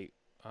Drew Estate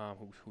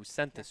who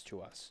sent this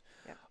to us.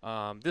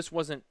 Yep. This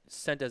wasn't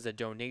sent as a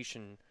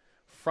donation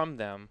from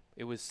them.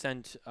 It was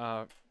sent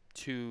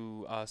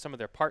to some of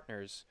their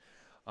partners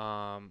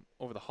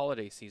over the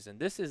holiday season.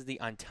 This is the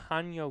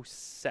Antonio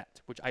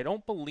set, which I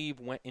don't believe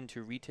went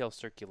into retail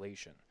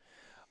circulation.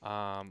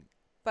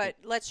 But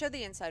let's show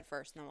the inside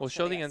first, and then We'll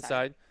show the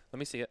inside. Let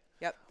me see it.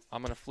 Yep.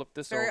 I'm going to flip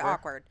this Very over.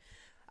 awkward.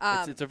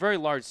 It's a very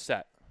large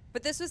set.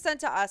 But this was sent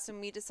to us,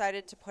 and we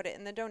decided to put it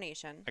in the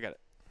donation. I got it.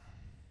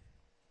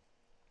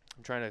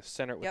 I'm trying to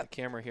center it with Yep. the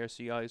camera here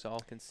so you guys all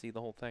can see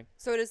the whole thing.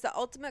 So it is the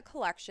Ultimate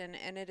Collection,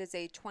 and it is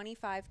a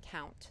 25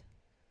 count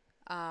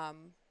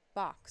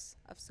box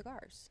of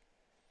cigars.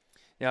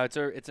 Yeah,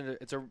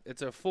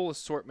 it's a full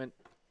assortment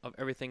of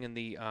everything in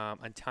the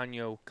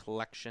Antonio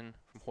collection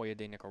from Hoya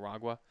de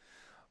Nicaragua.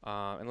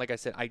 And like I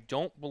said, I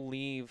don't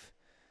believe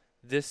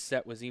this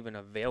set was even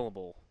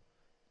available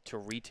to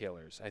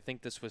retailers. I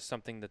think this was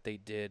something that they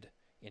did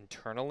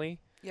internally.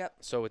 Yep.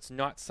 So it's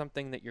not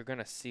something that you're going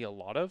to see a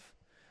lot of.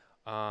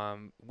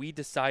 We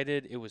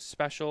decided it was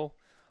special.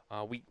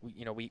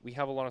 We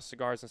have a lot of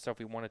cigars and stuff.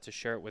 We wanted to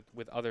share it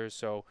with others,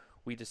 so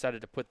we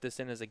decided to put this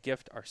in as a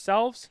gift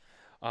ourselves.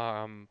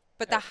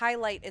 But the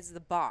highlight is the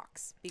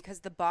box, because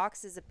the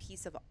box is a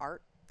piece of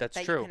art That's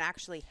that true. you can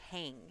actually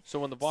hang. So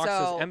when the box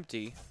So- is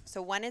empty,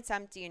 So when it's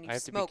empty and I you've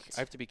have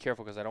smoked, to be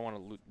careful because I don't want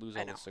to lose I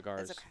all know, the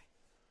cigars. it's okay.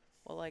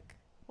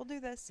 We'll do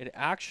this. It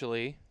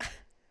actually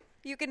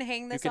You can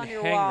hang you this can on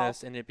your hang wall.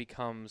 this and it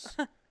becomes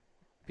a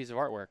piece of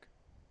artwork,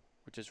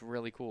 which is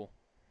really cool.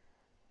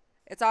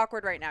 It's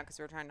awkward right now because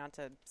we're trying not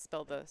to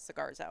spill the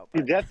cigars out.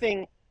 Dude, But that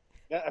thing,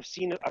 I've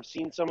seen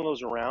some of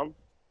those around.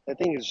 That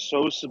thing is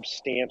so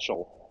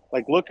substantial.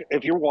 Like, look,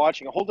 if you're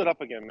watching, hold it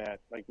up again, Matt.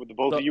 Like, with the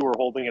both of you were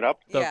holding it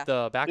up. yeah.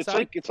 The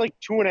backside. It's like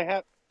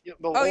 2.5. It's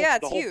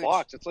the whole huge.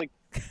 box. It's like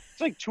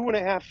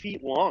 2.5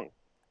 feet long.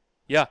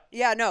 Yeah,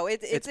 Yeah, no,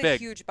 it's a big.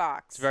 huge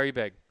box. it's very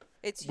big.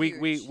 It's We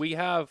huge. we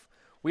have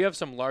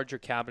some larger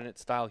cabinet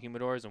style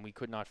humidors and we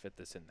could not fit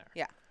this in there.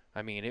 Yeah.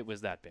 I mean, it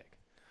was that big.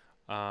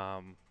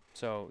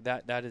 So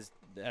that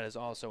is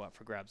also up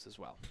for grabs as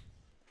well.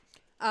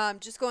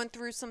 Just going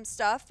through some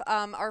stuff.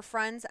 Our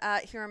friends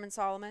at Hiram and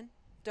Solomon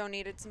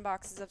donated some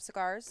boxes of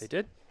cigars. They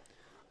did.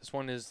 This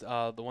one is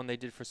the one they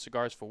did for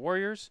Cigars for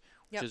Warriors,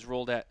 which Yep. is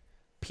rolled at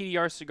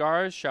PDR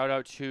Cigars. Shout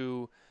out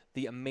to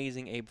the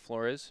amazing Abe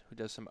Flores, who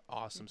does some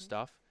awesome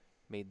stuff.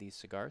 Made these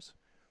cigars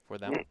for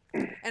them.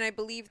 And I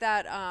believe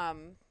that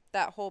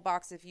that whole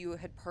box, if you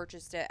had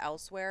purchased it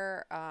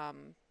elsewhere,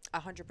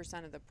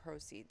 100% of the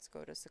proceeds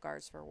go to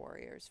Cigars for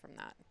Warriors from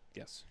that.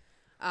 Yes.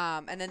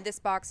 And then this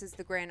box is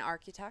the Grand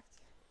Architect.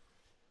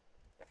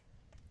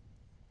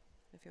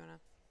 If you want to.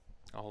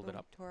 I'll hold it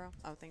up. Toro.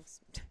 Oh, thanks.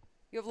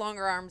 You have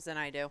longer arms than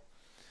I do.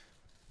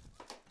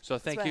 So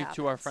thank what you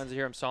to our happens. friends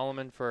here in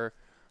Solomon for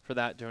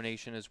that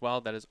donation as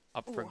well. That is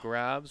up for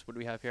grabs. What do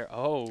we have here?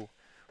 Oh,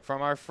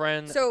 From our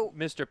friend So-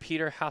 Mr.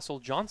 Peter Hassel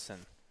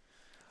Johnson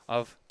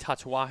of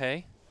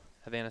Tatuaje,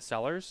 Havana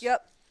Cellars.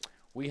 Yep.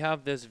 We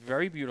have this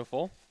very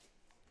beautiful,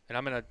 and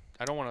I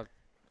don't want to,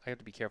 I have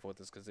to be careful with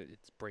this because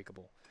it's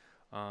breakable.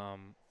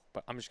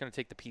 But I'm just going to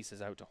take the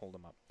pieces out to hold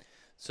them up.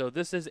 So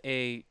this is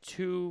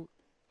it's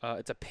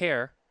a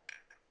pear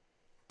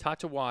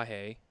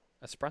Tatuaje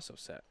espresso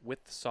set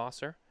with the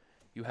saucer.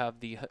 You have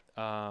the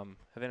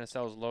Havana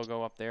Cellars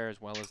logo up there as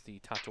well as the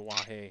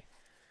Tatuaje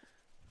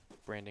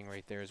branding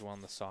right there as well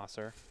on the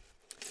saucer.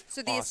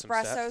 So the Awesome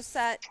espresso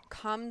set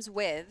comes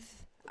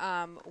with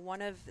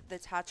one of the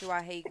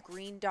Tatuaje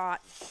green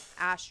dot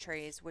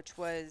ashtrays, which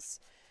was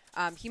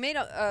he made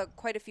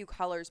quite a few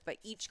colors, but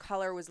each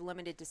color was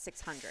limited to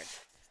 600.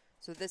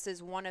 So this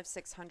is one of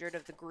 600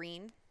 of the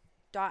green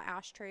dot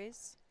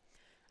ashtrays.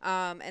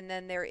 And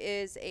then there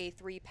is a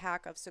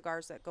 3-pack of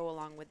cigars that go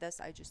along with this.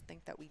 I just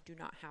think that we do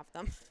not have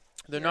them.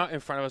 They're here. not in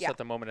front of us Yeah. at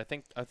the moment. I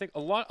think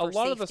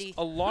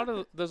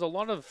there's a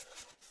lot of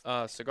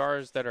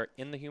cigars that are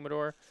in the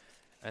humidor,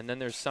 and then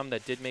there's some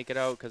that did make it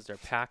out because they're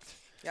packed.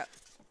 Yep.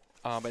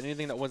 But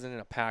anything that wasn't in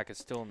a pack is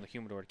still in the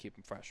humidor to keep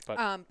them fresh.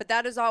 But But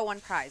that is all one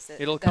prize.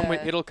 it'll come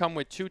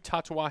with 2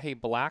 Tatuaje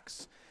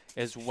blacks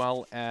as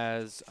well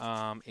as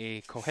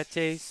a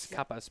Cohetes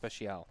Capa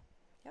Especial.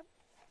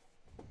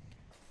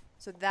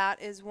 So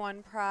that is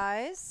one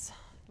prize.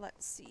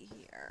 Let's see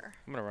here.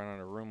 I'm gonna run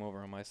out of room over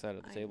on my side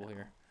of the table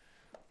here.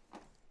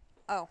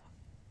 Oh,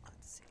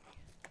 let's see.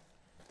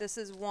 This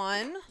is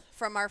one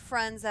from our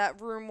friends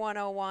at Room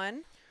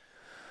 101.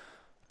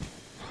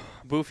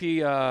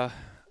 Boofy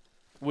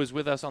was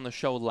with us on the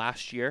show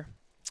last year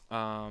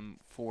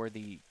for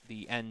the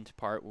end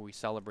part where we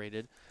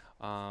celebrated.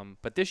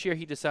 But this year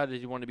he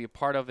decided he wanted to be a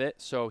part of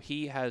it, so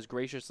he has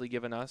graciously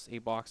given us a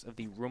box of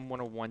the Room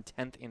 101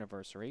 10th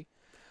anniversary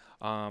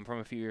from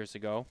a few years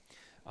ago.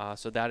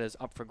 So that is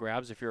up for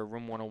grabs if you're a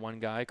Room 101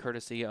 guy,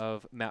 courtesy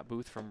of Matt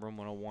Booth from Room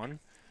 101.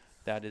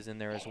 That is in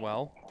there as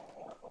well.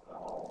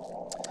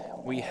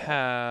 We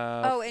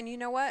have... Oh, and you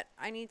know what?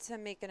 I need to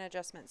make an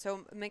adjustment.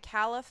 So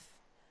McAuliffe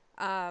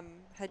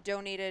had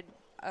donated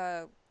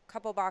a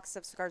couple boxes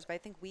of cigars, but I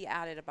think we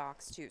added a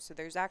box too. So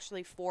there's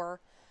actually 4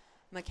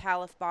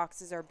 McAuliffe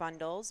boxes or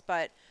bundles,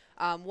 but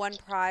one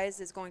prize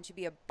is going to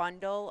be a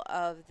bundle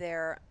of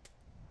their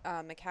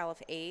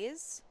McAuliffe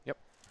A's. Yep.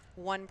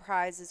 One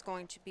prize is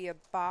going to be a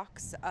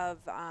box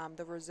of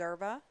the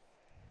Reserva.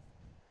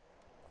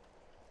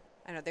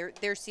 I know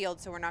they're sealed,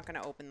 so we're not going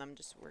to open them.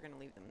 We're going to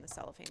leave them in the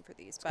cellophane for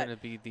these. It's going to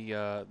be the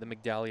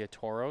Migdalia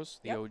Toros,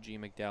 the Yep. OG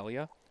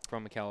Migdalia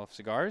from McAuliffe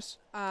Cigars.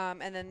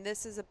 And then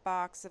this is a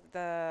box of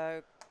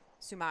the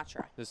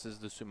Sumatra. This is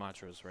the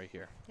Sumatras right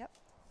here.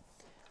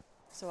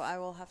 So I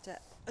will have to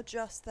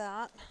adjust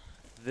that.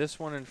 This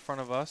one in front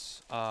of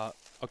us.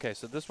 Okay,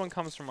 so this one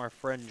comes from our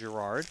friend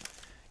Gerard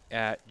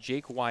at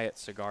Jake Wyatt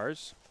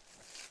Cigars.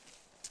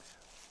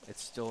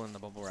 It's still in the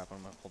bubble wrap.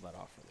 I'm going to pull that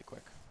off really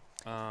quick.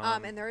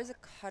 And there is a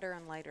cutter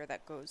and lighter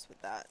that goes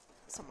with that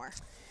somewhere.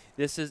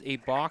 This is a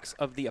box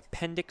of the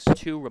Appendix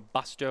 2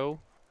 Robusto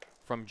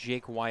from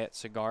Jake Wyatt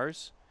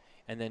Cigars.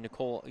 And then,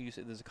 Nicole, you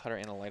said there's a cutter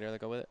and a lighter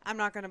that go with it? I'm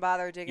not going to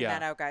bother digging Yeah.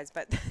 that out, guys,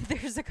 but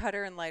there's a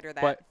cutter and lighter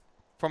that. But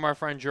from our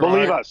friend Gerard.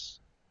 Believe us.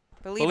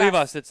 Believe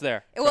us, it's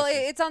there. Well, Trust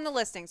me. it's on the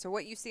listing, so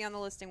what you see on the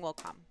listing will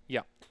come.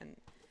 Yeah. And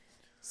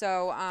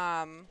so,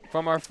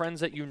 From our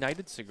friends at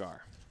United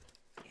Cigar.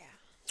 yeah.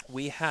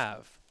 We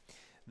have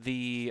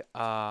the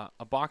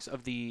a box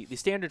of the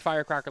standard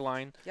firecracker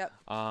line. Yep.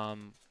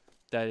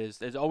 That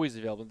is always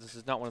available. This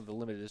is not one of the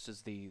limited. This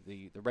is the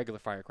regular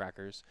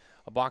firecrackers.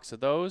 A box of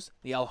those.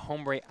 The El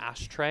Hombre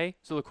ashtray.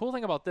 So the cool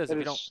thing about this,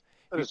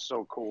 That is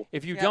so cool.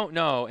 if you Yep. don't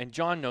know, and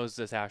John knows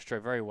this ashtray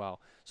very well.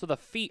 So the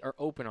feet are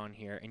open on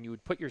here, and you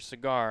would put your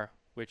cigar,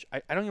 which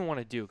I don't even want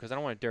to do because I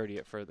don't want to dirty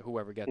it for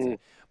whoever gets it.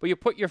 But you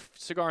put your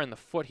cigar in the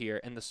foot here,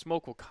 and the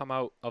smoke will come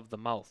out of the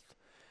mouth.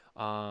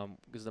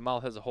 Because the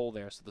mouth has a hole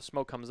there, so the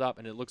smoke comes up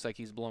and it looks like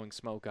he's blowing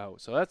smoke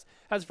out. So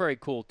that's very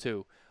cool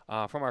too.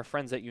 From our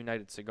friends at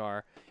United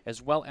Cigar,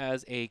 as well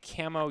as a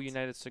camo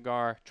United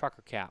Cigar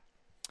trucker cap.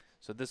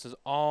 So this is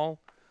all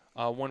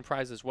one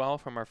prize as well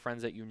from our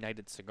friends at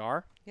United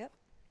Cigar. Yep.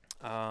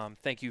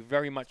 Thank you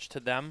very much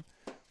to them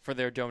for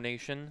their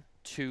donation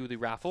to the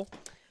raffle.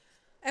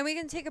 And we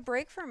can take a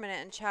break for a minute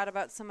and chat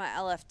about some of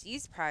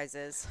LFD's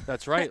prizes.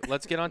 That's right.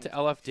 Let's get on to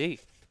LFD.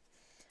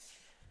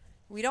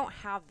 We don't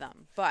have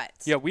them, but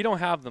Yeah, we don't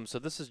have them, so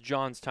this is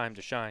John's time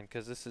to shine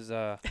because this is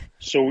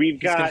So we've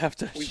He's gonna got have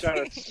to- we've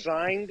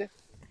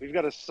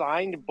got a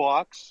signed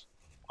box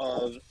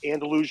of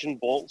Andalusian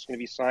Bolt. It's going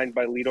to be signed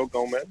by Lito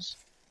Gomez.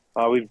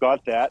 We've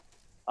got that.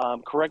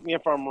 Correct me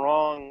if I'm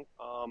wrong,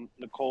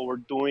 Nicole. We're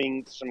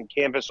doing some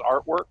canvas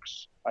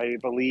artworks. I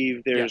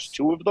believe there's Yes.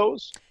 2 of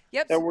those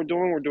yep. that we're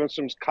doing. We're doing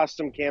some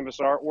custom canvas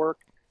artwork.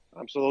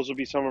 So those will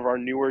be some of our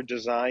newer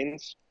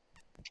designs.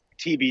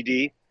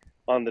 TBD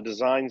on the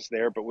designs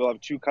there, but we'll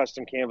have 2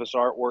 custom canvas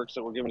artworks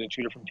that we're giving to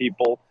 2 different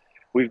people.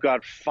 We've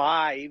got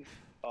 5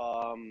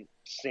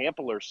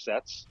 sampler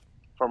sets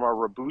from our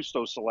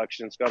Robusto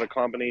selection. It's got a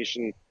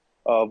combination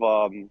of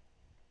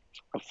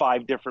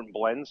 5 different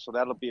blends, so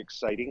that'll be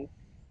exciting.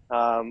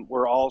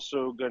 We're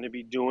also going to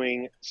be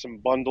doing some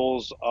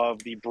bundles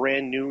of the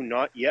brand new,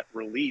 not yet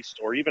released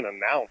or even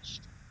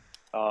announced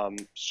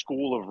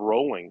School of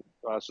Rolling.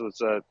 So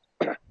it's a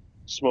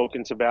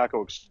Smokin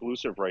Tobacco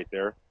exclusive right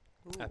there.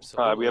 Ooh.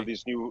 Absolutely. We have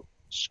these new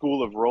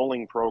School of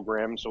Rolling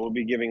programs, so we'll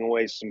be giving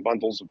away some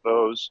bundles of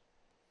those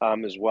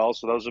as well.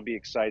 So those will be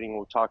exciting.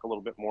 We'll talk a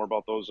little bit more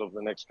about those over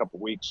the next couple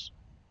of weeks.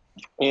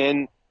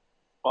 And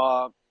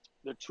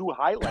the 2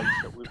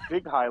 highlights that were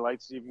big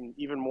highlights,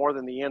 even more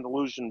than the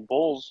Andalusian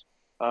Bulls.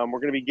 We're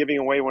going to be giving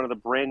away one of the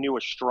brand new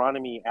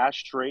astronomy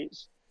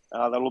ashtrays.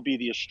 That'll be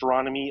the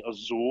Astronomy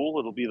Azul.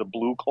 It'll be the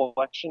blue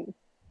collection.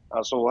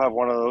 So we'll have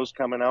one of those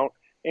coming out.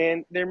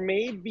 And there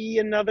may be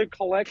another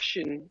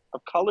collection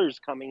of colors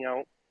coming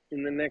out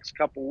in the next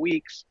couple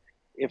weeks.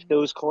 If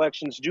those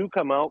collections do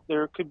come out,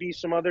 there could be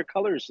some other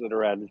colors that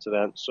are added to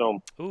that. So,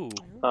 Ooh.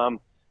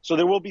 so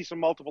there will be some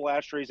multiple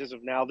ashtrays. As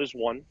of now, there's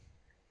one.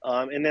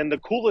 And then the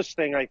coolest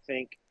thing, I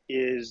think,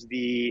 is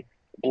the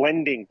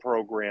blending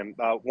program.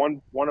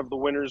 One of the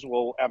winners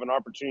will have an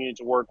opportunity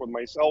to work with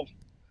myself,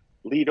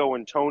 Lido,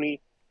 and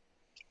Tony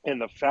in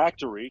the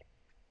factory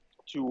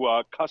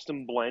to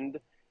custom blend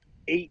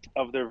 8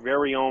 of their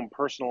very own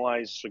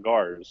personalized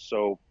cigars.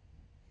 So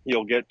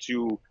you'll get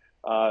to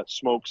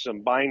smoke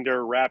some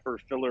binder, wrapper,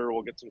 filler.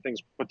 We'll get some things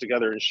put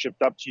together and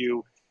shipped up to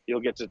you. You'll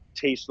get to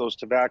taste those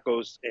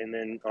tobaccos, and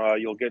then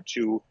you'll get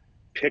to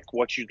pick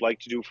what you'd like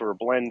to do for a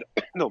blend.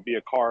 There'll be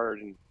a card,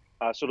 and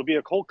so it'll be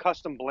a whole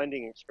custom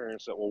blending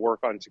experience that we'll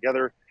work on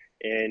together,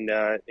 and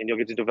you'll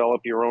get to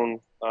develop your own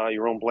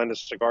blend of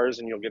cigars,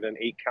 and you'll get an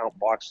 8-count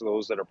box of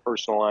those that are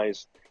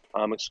personalized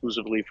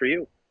exclusively for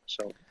you.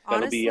 So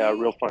that'll be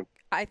Honestly, real fun.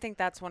 I think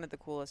that's one of the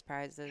coolest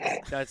prizes.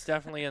 That's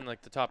definitely in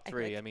like the top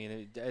 3. think. I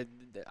mean,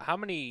 how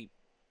many?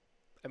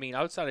 I mean,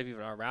 outside of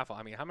even our raffle,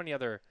 I mean, how many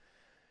other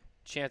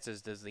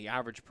chances does the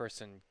average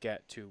person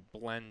get to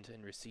blend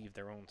and receive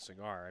their own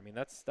cigar? I mean,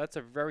 that's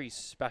a very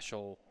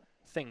special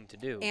thing to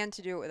do. And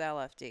to do it with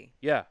LFD.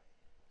 Yeah,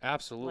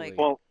 absolutely.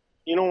 Well,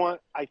 you know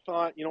what? I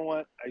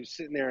was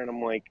sitting there and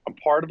I'm like, I'm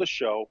part of the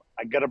show.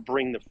 I got to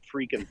bring the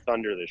freaking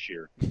thunder this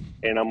year.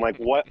 And I'm like,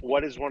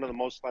 what is one of the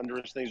most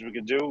thunderous things we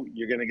could do?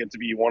 You're going to get to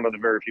be one of the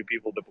very few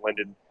people that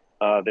blended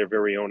their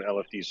very own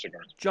LFD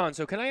cigars. John,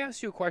 so can I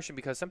ask you a question?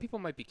 Because some people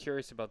might be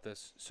curious about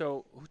this.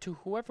 So to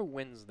whoever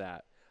wins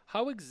that,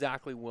 how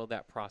exactly will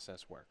that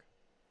process work?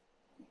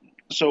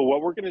 So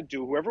what we're going to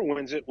do, whoever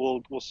wins it,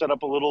 we'll set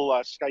up a little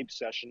Skype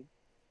session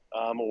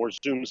or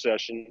Zoom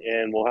session,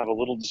 and we'll have a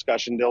little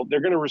discussion.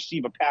 They're going to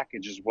receive a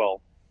package as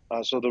well.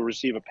 So they'll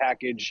receive a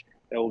package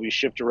that will be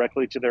shipped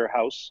directly to their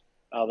house.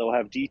 They'll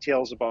have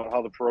details about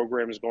how the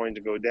program is going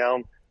to go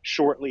down.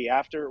 Shortly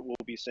after, we'll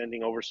be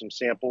sending over some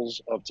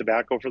samples of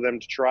tobacco for them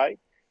to try.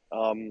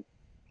 And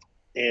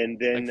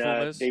then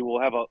Like they will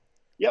have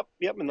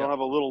they'll have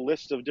a little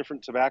list of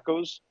different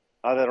tobaccos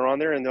that are on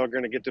there, and they're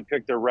going to get to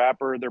pick their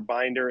wrapper, their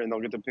binder, and they'll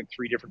get to pick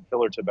 3 different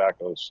filler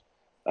tobaccos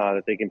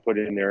that they can put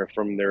in there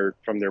from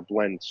their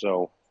blend.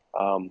 So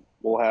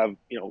we'll have,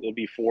 there'll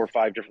be 4 or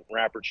 5 different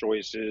wrapper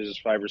choices,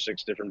 5 or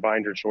 6 different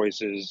binder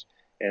choices,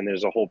 and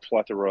there's a whole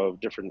plethora of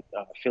different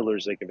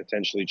fillers they can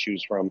potentially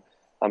choose from.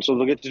 So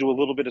they'll get to do a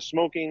little bit of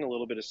smoking, a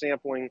little bit of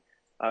sampling,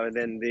 and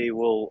then they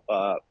will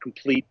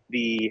complete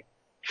the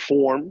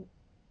form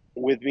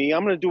with me.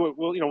 I'm going to do it.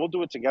 We'll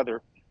do it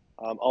together.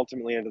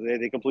 Ultimately, at the end of the day,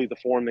 they complete the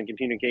form and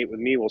communicate with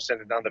me. We'll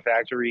send it down to the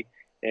factory,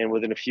 and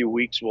within a few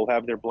weeks, we'll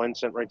have their blend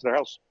sent right to their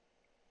house.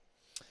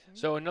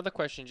 So another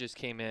question just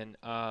came in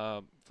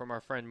from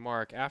our friend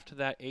Mark. After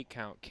that 8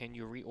 count, can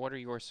you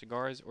reorder your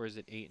cigars, or is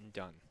it 8 and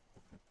done?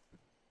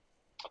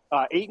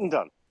 8 and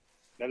done.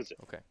 That is it.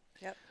 Okay.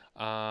 Yep.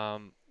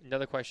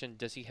 Another question: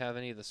 does he have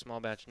any of the small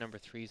batch number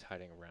 3s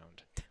hiding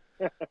around?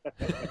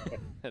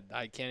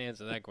 I can't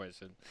answer that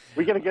question.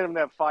 We got to get him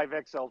that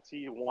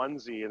 5XLT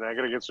onesie, and I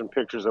got to get some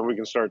pictures, and we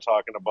can start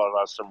talking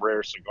about some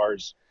rare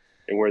cigars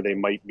and where they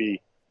might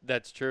be.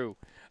 That's true.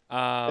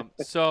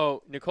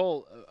 So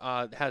Nicole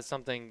has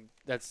something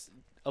that's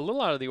a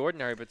little out of the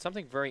ordinary, but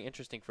something very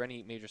interesting for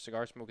any major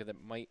cigar smoker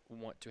that might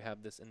want to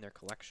have this in their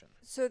collection.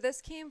 So this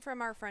came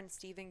from our friend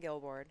Stephen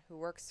Gilbord, who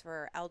works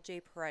for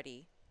LJ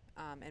Peretti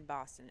in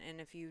Boston.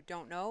 And if you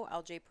don't know,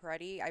 LJ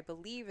Peretti, I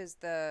believe, is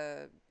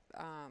the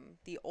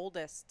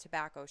oldest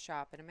tobacco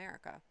shop in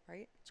America,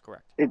 right? That's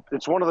correct.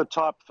 It's one of the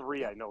top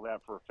 3. I know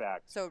that for a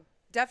fact. So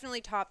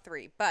definitely top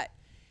 3. But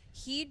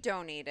he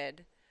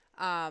donated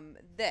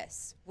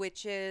this,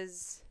 which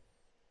is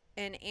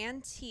an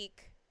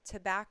antique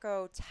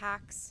tobacco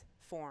tax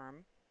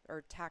form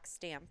or tax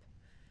stamp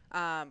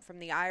from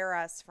the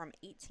IRS from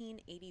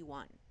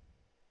 1881.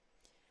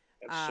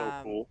 That's so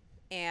cool.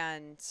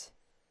 And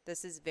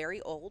this is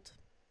very old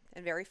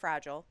and very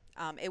fragile.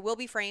 It will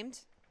be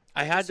framed.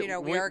 I had to.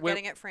 We are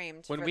getting it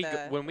framed. When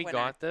we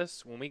got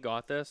this,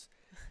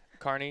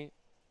 Carney,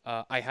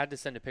 I had to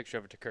send a picture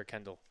of it to Kurt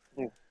Kendall.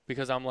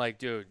 Because I'm like,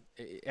 dude,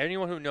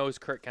 anyone who knows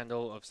Kurt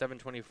Kendall of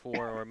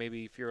 724, or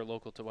maybe if you're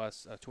local to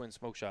us, Twin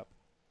Smoke Shop,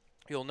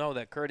 you'll know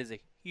that Kurt is a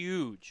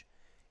huge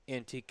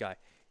antique guy.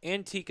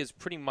 antique is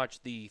pretty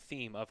much the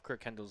theme of Kurt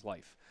Kendall's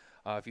life.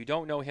 If you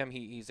don't know him,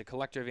 he's a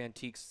collector of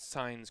antiques,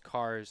 signs,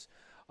 cars.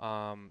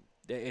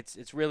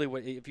 It's really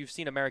what, if you've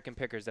seen American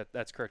Pickers,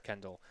 that's Kurt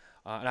Kendall.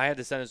 And I had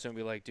to send this to him and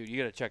be like, dude,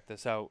 you got to check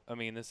this out. I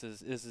mean, this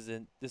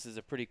is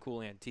a pretty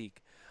cool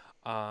antique.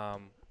 It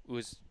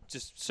was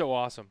just so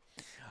awesome.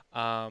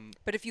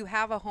 But if you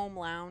have a home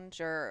lounge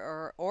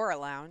or a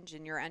lounge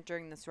and you're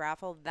entering this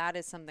raffle, that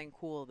is something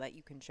cool that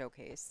you can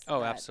showcase.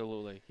 Oh,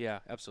 absolutely. Yeah,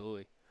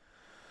 absolutely.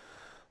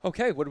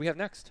 Okay, what do we have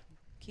next?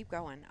 Keep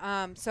going.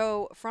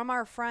 So from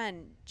our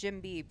friend Jim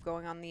Beebe,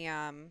 going on the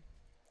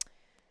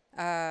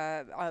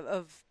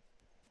of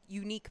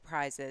unique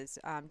prizes.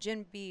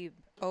 Jim Beebe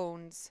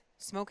owns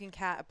Smokin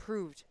Cat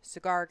approved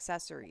cigar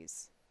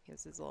accessories. He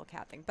has his little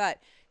cat thing, but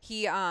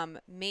he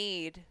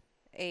made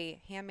a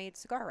handmade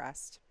cigar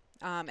rest,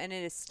 and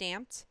it is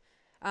stamped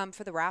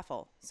for the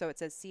raffle. So it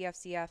says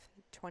CFCF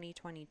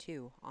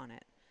 2022 on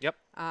it. Yep.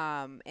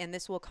 And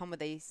this will come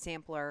with a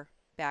sampler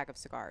bag of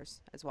cigars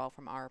as well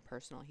from our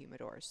personal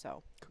humidors.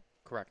 So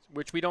correct.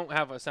 Which we don't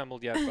have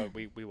assembled yet, but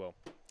we will.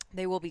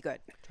 They will be good.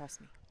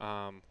 Trust me.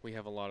 We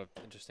have a lot of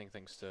interesting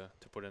things to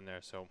put in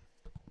there. So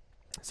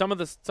some of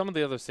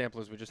the other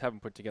samplers we just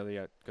haven't put together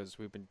yet because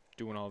we've been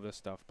doing all this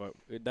stuff. But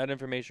that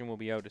information will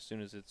be out as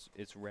soon as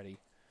it's ready.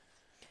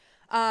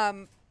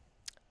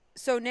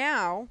 So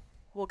now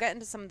we'll get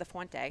into some of the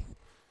Fuente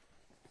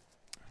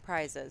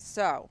prizes.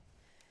 So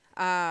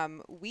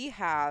we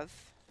have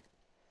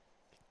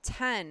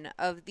 10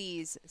 of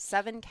these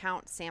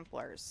 7-count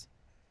samplers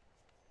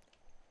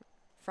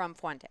from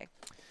Fuente.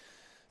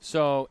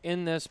 So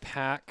in this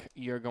pack,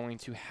 you're going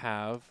to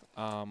have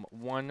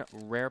one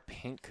Rare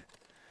Pink,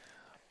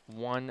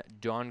 one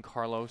Don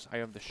Carlos. I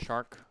have the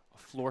Shark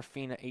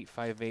Florfina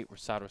 858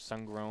 Rosado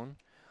Sungrown,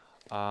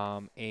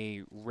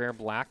 a Rare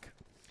Black,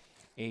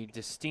 a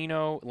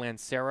Destino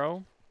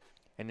Lancero,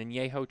 an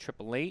Añejo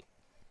 888,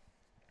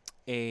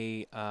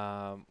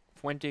 a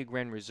Fuente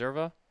Gran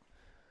Reserva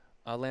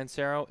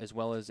Lancero, as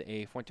well as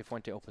a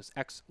Fuente Opus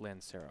X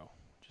Lancero,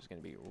 which is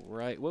going to be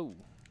right. Whoa,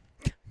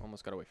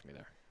 almost got away from me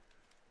there.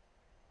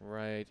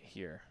 Right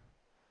here.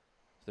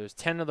 So there's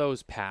 10 of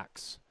those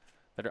packs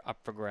that are up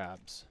for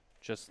grabs,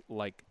 just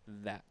like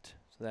that.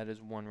 So that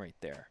is one right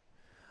there.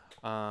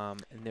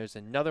 And there's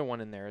another one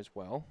in there as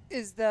well.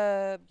 Is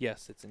the...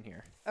 Yes, it's in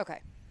here. Okay.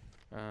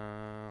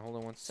 Hold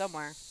on one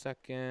Somewhere.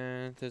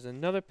 second. There's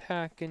another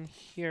pack in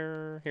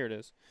here. Here it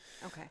is.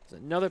 Okay.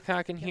 There's another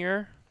pack in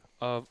here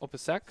of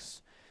Opus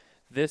X.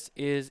 This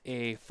is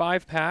a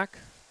 5-pack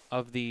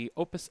of the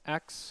Opus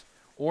X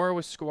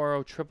Oro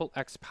Triple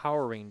X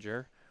Power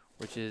Ranger,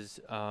 which is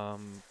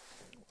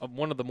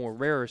one of the more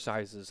rarer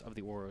sizes of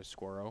the Oro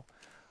Squirro.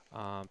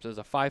 So there's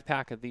a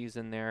 5-pack of these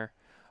in there.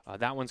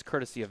 That one's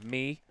courtesy of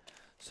me.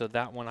 So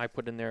that one I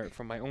put in there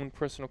from my own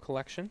personal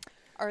collection.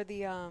 Are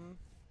the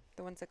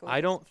ones that go...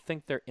 I don't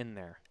think they're in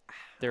there.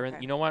 They're okay.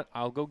 in. You know what?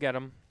 I'll go get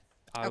them.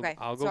 Okay.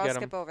 I'll go so get I'll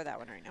them. skip over that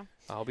one right now.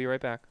 I'll be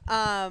right back.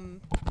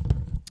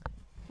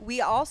 We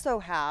also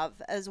have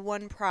as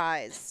one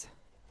prize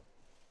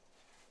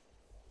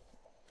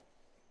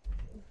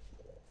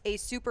a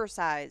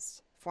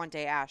supersized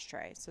Fuente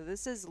ashtray. So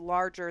this is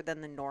larger than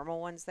the normal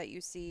ones that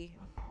you see.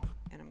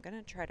 And I'm going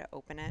to try to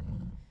open it.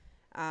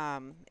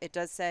 It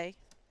does say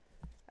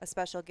a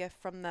special gift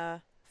from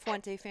the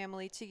Fuente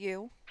family to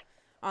you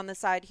on the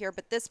side here.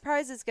 But this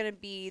prize is going to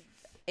be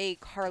a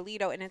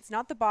Carlito. And it's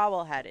not the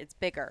bobblehead. It's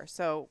bigger.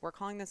 So we're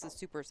calling this a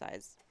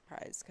supersized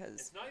prize because...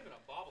 It's not even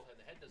a bobblehead.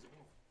 The head doesn't move.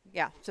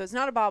 Yeah. So it's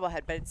not a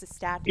bobblehead, but it's a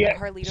statue. Yeah.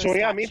 Carlito So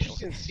yeah, I'm statue.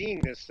 interested in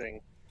seeing this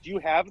thing. Do you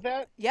have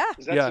that? Yeah.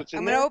 Is that Yeah. what's in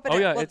I'm there? going to open Oh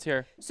it. yeah, Look, it's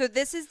here. so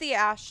this is the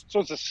ash.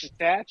 So it's a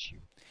statue.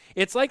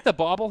 It's like the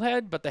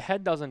bobblehead, but the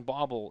head doesn't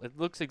bobble. It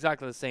looks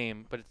exactly the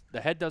same, but the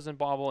head doesn't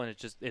bobble, and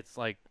it's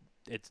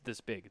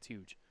this big. It's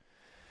huge.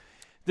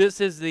 This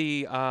is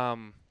the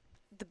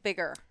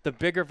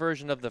bigger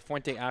version of the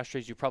Fuente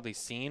ashtrays you've probably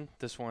seen.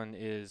 This one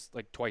is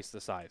like twice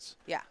the size.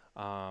 Yeah.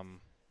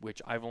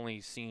 Which I've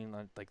only seen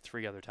like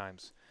 3 other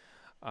times.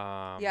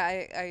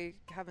 Yeah, I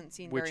haven't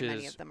seen very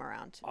many of them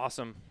around.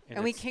 Awesome.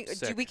 And we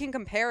can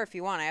compare if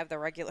you want. I have the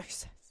regular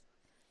size.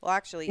 Well,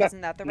 actually,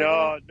 isn't that the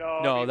regular?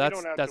 No, that's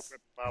we don't have that's to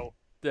whip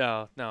them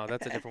out. no,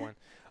 that's a different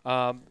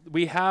one.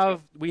 We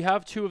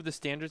have 2 of the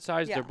standard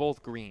size. Yeah. They're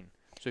both green.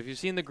 So if you've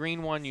seen the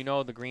green one, you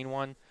know the green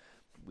one.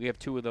 We have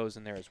 2 of those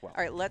in there as well.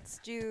 All right, let's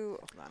do.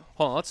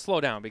 Hold on, let's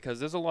slow down because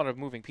there's a lot of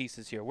moving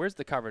pieces here. Where's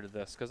the cover to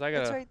this? Because I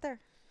got. It's right there.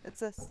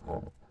 It's this.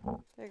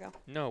 There you go.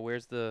 No,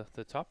 where's the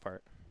top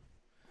part?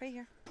 Right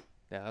here.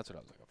 Yeah, that's what I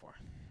was looking for.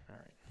 All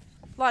right.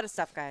 A lot of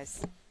stuff,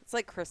 guys. It's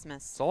like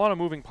Christmas. It's a lot of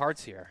moving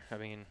parts here. I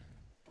mean,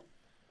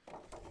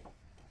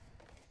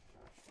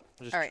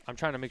 all right. I'm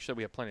trying to make sure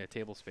we have plenty of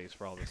table space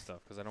for all this stuff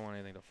because I don't want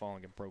anything to fall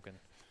and get broken.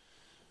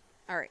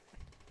 All right.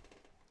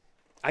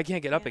 I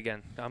can't get up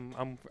again.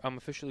 I'm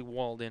officially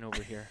walled in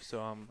over here.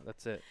 So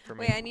that's it for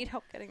me. Wait, I need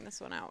help getting this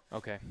one out.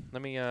 Okay.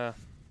 Let me the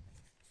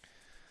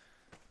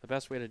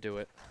best way to do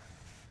it.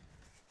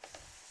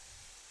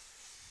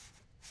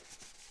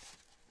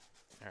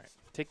 All right.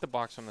 take the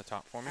box from the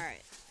top for me. All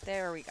right,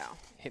 there we go.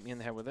 Hit me in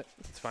the head with it.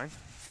 It's fine.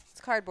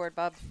 It's cardboard,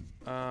 bub.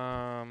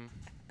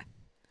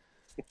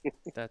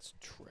 That's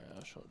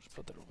trash. I'll just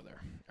put that over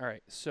there. All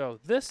right, so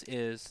this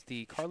is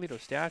the Carlito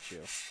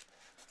statue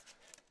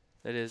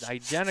that is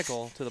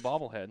identical to the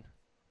bobblehead,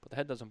 but the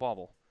head doesn't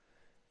bobble.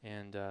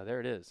 And there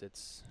it is.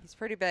 He's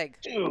pretty big.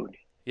 Dude,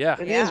 Yeah.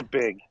 it Yeah. is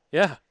big.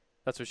 Yeah,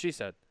 that's what she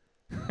said.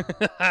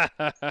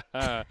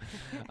 But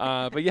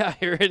yeah,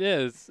 here it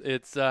is.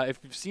 It's if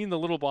you've seen the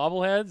little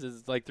bobbleheads,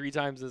 it's like 3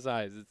 times the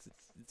size.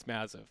 It's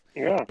massive.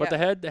 Yeah. But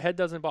Yeah. the head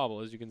doesn't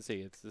bobble, as you can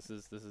see. This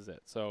is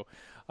it. So,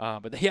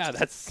 but yeah,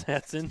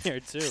 that's in there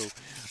too.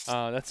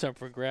 That's up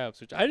for grabs,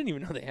 which I didn't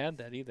even know they had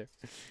that either.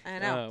 I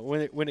know.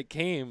 When it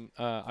came,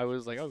 I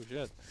was like, oh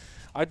shit.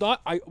 I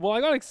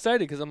got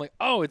excited because I'm like,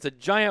 oh, it's a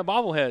giant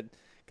bobblehead.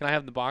 Can I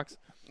have the box?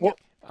 Well,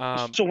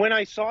 Um, so when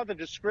I saw the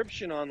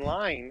description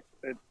online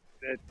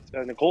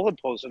that Nicole had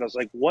posted, I was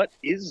like, what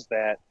is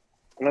that?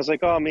 And I was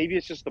like, oh, maybe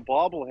it's just the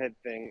bobblehead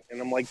thing.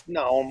 And I'm like,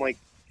 no. I'm like,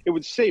 it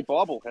would say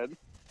bobblehead.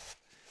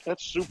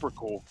 That's super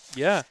cool.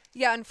 yeah.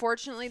 Yeah,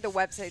 unfortunately, the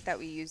website that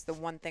we use, the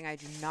one thing I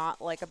do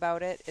not like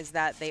about it is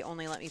that they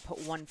only let me put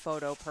 1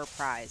 photo per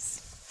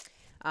prize.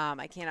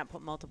 I cannot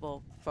put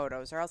multiple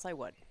photos, or else I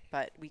would.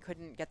 But we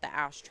couldn't get the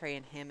ashtray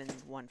and him in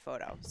 1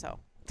 photo, so.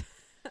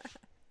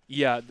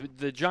 Yeah,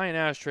 the giant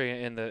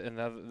ashtray and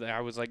the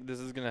I was like, this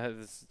is gonna have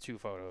 2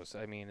 photos.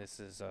 I mean, this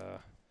is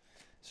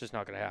it's just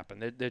not gonna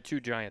happen. They're 2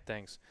 giant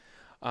things.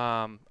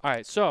 All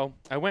right, so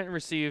I went and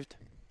received.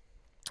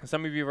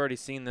 Some of you have already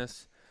seen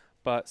this,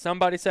 but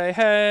somebody say,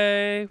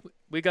 hey,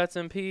 we got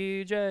some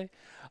PJ.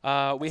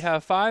 We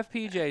have 5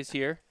 PJs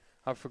here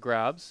up for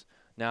grabs.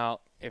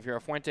 Now, if you're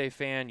a Fuente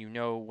fan, you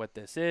know what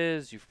this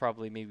is. You've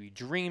probably maybe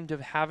dreamed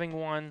of having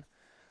one.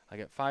 I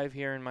got 5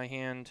 here in my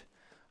hand.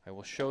 I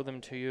will show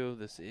them to you.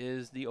 This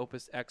is the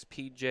Opus X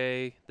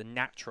PJ, the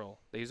natural.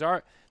 These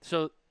are,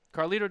 so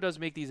Carlito does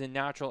make these in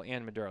natural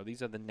and Maduro.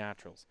 These are the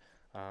naturals,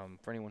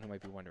 for anyone who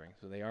might be wondering.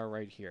 So they are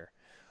right here.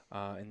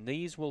 And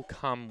these will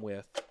come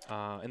with,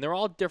 and they're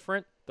all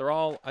different.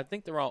 I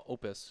think they're all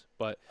Opus,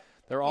 but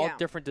they're all Yeah.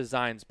 different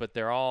designs, but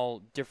they're all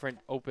different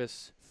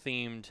Opus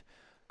themed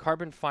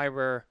carbon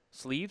fiber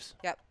sleeves.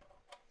 Yep.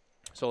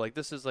 So like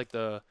this is like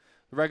the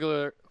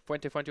regular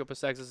Fuente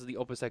Opus X. This is the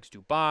Opus X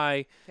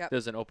Dubai. Yep.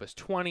 There's an Opus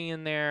 20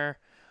 in there.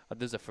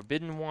 There's a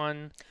Forbidden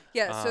one.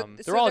 Yeah, so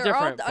They're all they're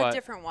different, all but a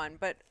different one,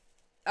 but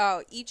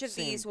each of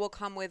same. these will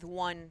come with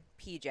 1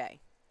 PJ.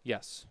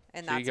 Yes.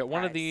 And so you that's get a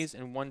 1 of prize. these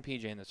and 1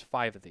 PJ, and there's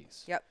 5 of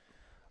these. Yep.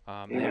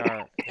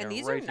 They're And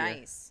these right are here.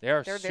 nice. They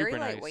are They're super very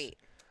nice. lightweight.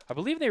 I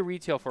believe they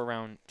retail for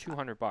around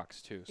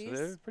 $200 too. So These?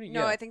 they're pretty.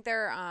 No, yeah. I think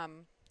they're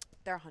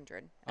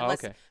 100. Oh,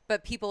 okay.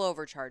 But people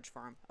overcharge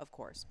for them, of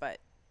course. But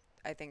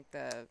I think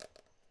the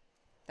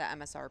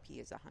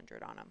MSRP is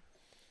 100 on them.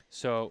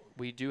 So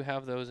we do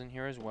have those in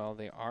here as well.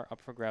 They are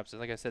up for grabs.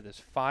 Like I said, there's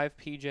 5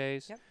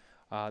 PJs.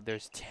 Yep.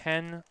 There's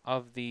 10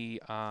 of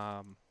the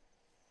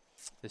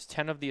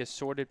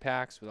assorted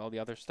packs with all the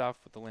other stuff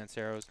with the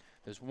Lanceros.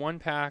 There's 1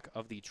 pack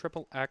of the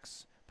Triple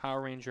X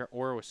Power Ranger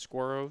Oro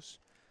Squirros.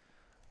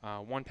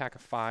 1 pack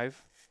of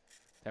 5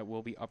 that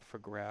will be up for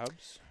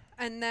grabs.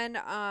 And then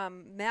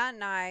Matt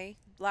and I,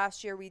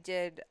 last year we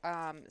did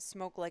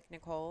Smoke Like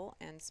Nicole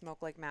and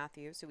Smoke Like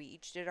Matthew. So we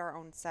each did our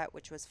own set,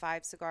 which was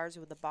 5 cigars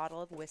with a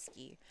bottle of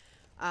whiskey.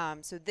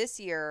 So this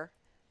year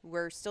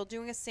we're still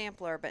doing a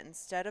sampler, but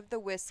instead of the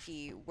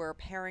whiskey, we're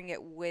pairing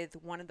it with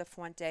one of the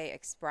Fuente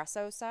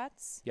Espresso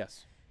sets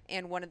Yes.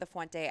 and one of the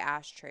Fuente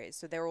ashtrays.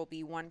 So there will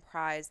be 1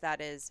 prize that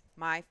is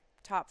my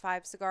top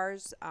 5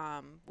 cigars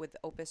with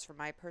Opus from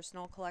my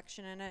personal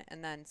collection in it,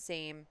 and then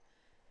same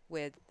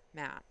with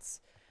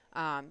Matt's.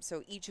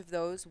 So each of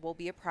those will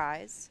be a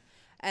prize.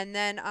 And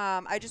then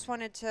I just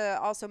wanted to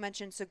also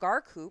mention Cigar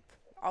Coop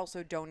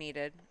also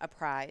donated a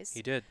prize.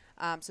 He did.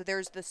 So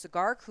there's the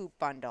Cigar Coop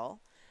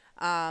bundle.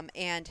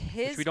 And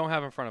his Which we don't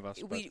have in front of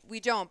us. we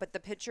don't, but the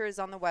picture is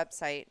on the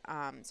website.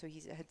 So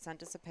he had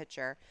sent us a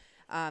picture.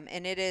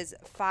 And it is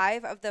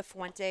 5 of the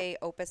Fuente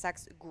Opus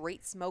X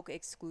Great Smoke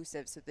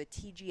exclusives. So the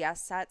TGS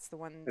sets, the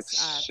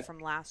ones from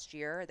last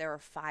year, there are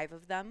 5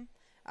 of them,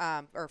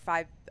 or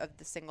 5 of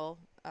the single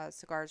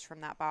cigars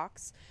from that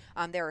box.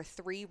 There are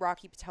 3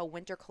 Rocky Patel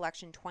Winter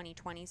Collection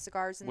 2020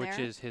 cigars in there. which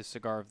is his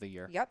cigar of the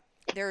year. Yep.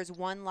 There is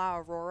 1 La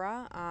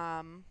Aurora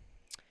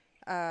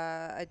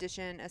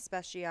edition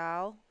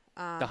especial.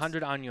 The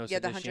 100 Años yeah,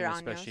 the edition 100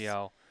 Años.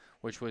 especial,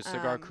 which was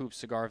Cigar Coop's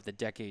cigar of the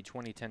decade,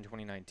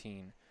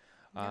 2010-2019.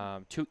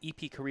 2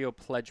 EP Carrillo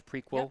Pledge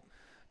prequel,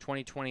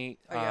 2020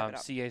 Oh, you have it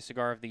up. CA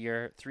Cigar of the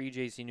Year, 3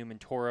 JC Newman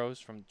Toros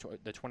from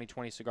the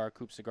 2020 Cigar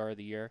Coop Cigar of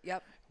the Year,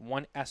 Yep.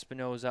 1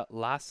 Espinosa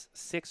Las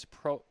 6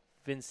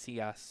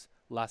 Provincias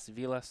Las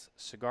Villas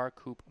Cigar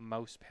Coop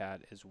mouse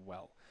pad as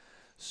well.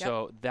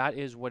 So that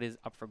is what is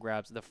up for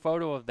grabs. The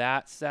photo of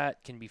that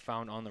set can be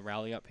found on the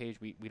Rally Up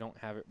page. We don't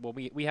have it. Well,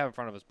 we have it in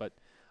front of us, but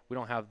we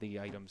don't have the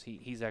items.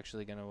 He's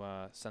actually going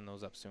to send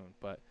those up soon.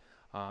 But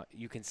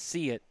you can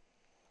see it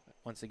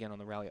once again on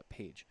the Rally Up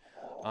page.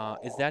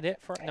 Is that it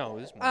for? No,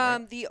 there's more.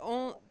 Right?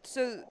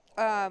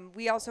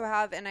 We also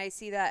have, and I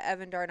see that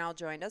Evan Darnell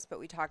joined us, but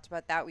we talked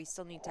about that. We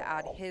still need to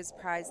add his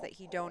prize that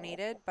he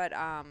donated, but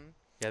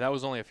Yeah, that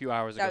was only a few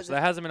hours ago, so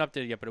that hasn't been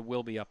updated yet, but it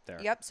will be up there.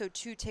 Yep. So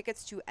 2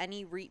 tickets to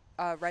any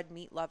Red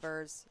Meat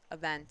Lovers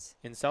event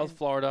in South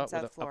Florida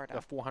with a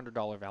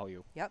 $400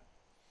 value. Yep.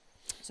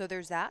 So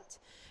there's that.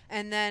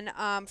 And then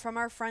from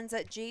our friends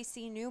at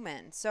JC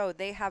Newman. So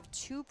they have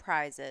 2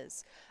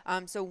 prizes.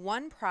 So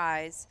one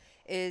prize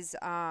is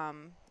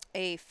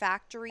a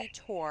factory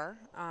tour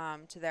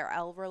to their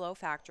El Reloj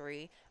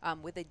factory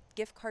with a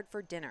gift card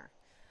for dinner.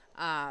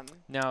 Now,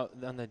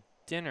 on the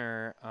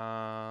dinner,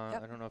 I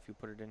don't know if you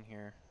put it in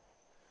here.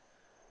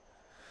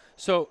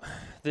 So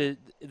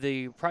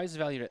the prize is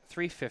valued at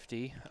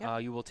 $350.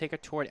 Yep. You will take a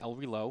tour at El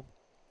Reloj.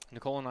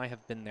 Nicole and I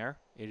have been there.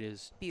 It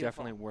is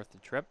definitely worth the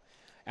trip.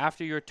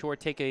 After your tour,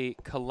 take a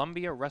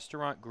Columbia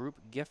Restaurant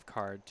Group gift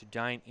card to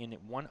dine in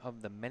at one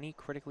of the many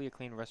critically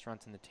acclaimed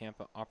restaurants in the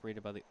Tampa,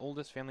 operated by the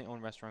oldest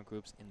family-owned restaurant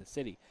groups in the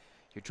city.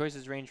 Your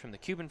choices range from the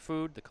Cuban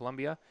food, the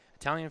Columbia,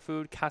 Italian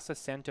food, Casa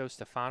Santo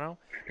Stefano,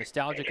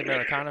 nostalgic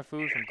Americana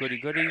food from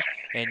Goody Goody,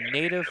 and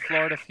native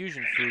Florida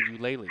fusion food,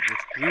 Ulele,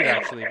 which we've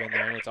actually been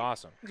there, and it's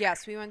awesome.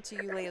 Yes, we went to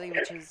Ulele,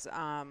 which is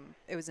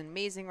it was an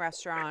amazing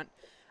restaurant.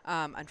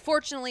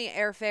 Unfortunately,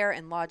 airfare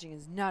and lodging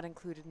is not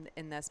included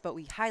in this, but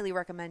we highly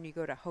recommend you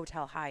go to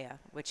Hotel Haya,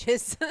 which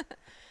is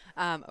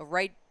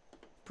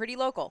pretty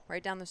local,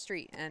 right down the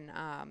street, and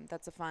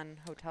that's a fun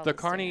hotel. The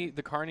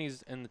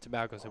Carnies and the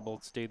Tabaccos have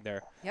both stayed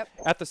there. Yep.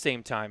 At the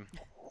same time.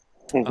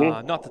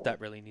 Not that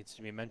really needs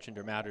to be mentioned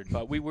or mattered,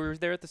 but we were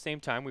there at the same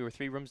time. We were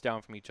 3 rooms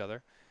down from each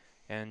other,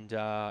 and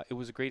it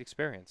was a great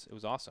experience. It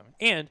was awesome.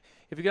 And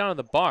if you get out of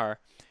the bar,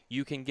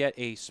 you can get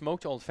a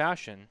smoked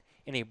old-fashioned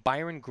in a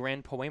Byron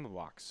Grand Poema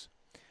box,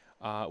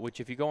 which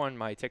if you go on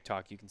my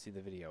TikTok, you can see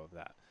the video of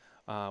that,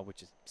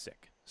 which is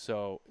sick.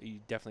 So you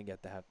definitely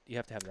you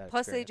have to have that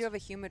Plus, experience. they do have a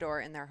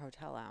humidor in their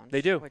hotel lounge.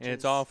 They do, and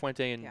it's all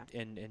Fuente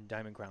and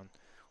Diamond Crown,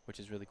 which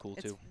is really cool,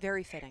 it's too.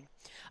 Very fitting.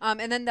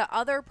 And then the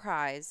other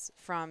prize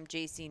from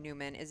JC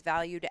Newman is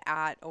valued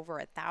at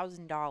over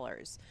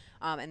 $1,000,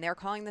 and they're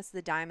calling this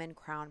the Diamond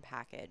Crown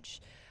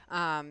package.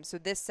 So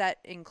this set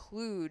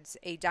includes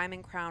a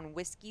Diamond Crown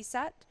whiskey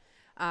set,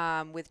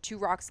 with 2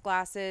 rocks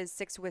glasses,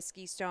 6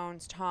 whiskey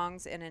stones,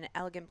 tongs, and an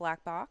elegant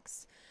black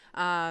box.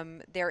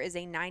 There is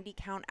a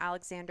 90-count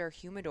Alexander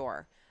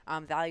humidor,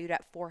 valued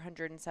at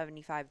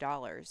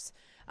 $475.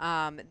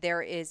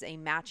 There is a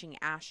matching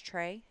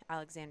ashtray,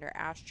 Alexander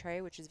ashtray,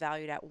 which is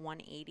valued at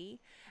 $180.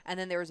 And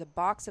then there is a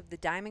box of the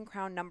Diamond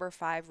Crown No.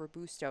 5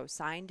 Robusto,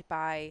 signed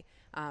by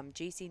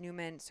JC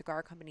Newman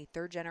Cigar Company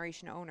 3rd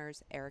generation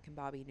owners, Eric and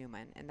Bobby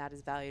Newman, and that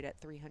is valued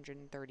at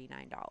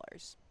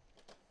 $339.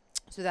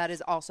 So that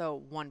is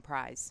also one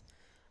prize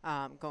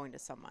going to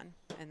someone,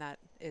 and that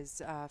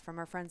is from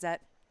our friends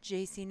at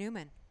JC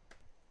Newman.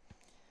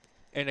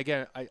 And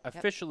again,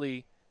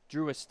 officially,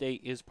 Drew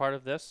Estate is part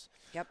of this.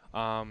 Yep.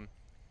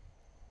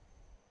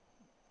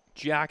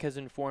 Jack has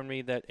informed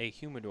me that a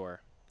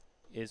humidor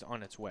is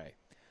on its way.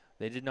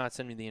 They did not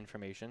send me the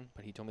information,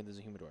 but he told me there's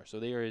a humidor. So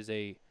there is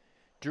a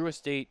Drew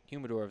Estate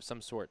humidor of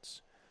some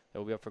sorts that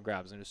will be up for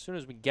grabs. And as soon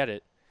as we get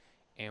it,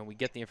 and we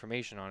get the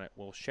information on it,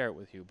 we'll share it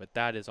with you. But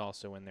that is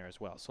also in there as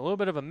well. So a little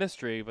bit of a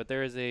mystery, but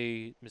there is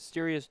a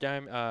mysterious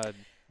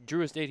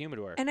Drew Estate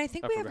humidor. And I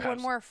think we have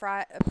one more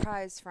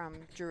prize from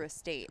Drew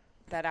Estate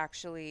that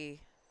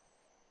actually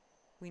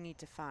we need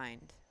to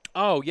find.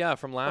 Oh, yeah,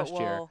 from last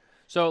year.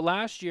 So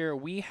last year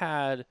we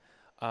had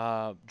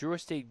Drew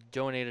Estate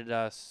donated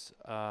us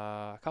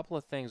a couple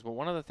of things, but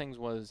one of the things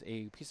was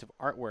a piece of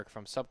artwork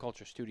from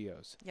Subculture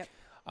Studios. Yep.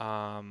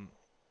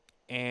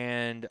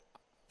 And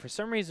for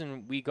some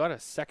reason, we got a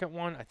second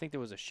one. I think there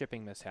was a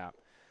shipping mishap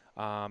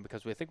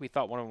because we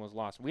thought one of them was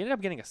lost. We ended up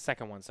getting a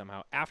second one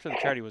somehow after the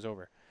charity was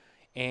over.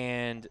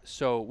 And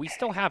so we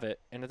still have it,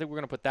 and I think we're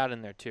going to put that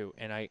in there too.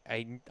 And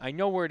I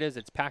know where it is.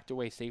 It's packed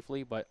away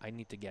safely, but I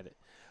need to get it.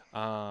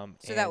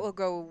 So that will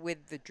go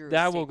with the Drew Estate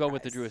That will go prize.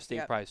 with the Drew Estate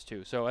Yep. prize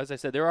too. So as I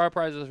said, there are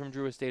prizes from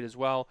Drew Estate as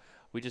well.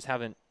 We just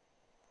haven't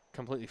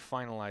completely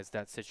finalized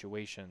that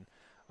situation.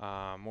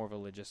 More of a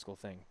logistical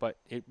thing, but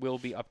it will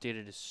be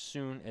updated as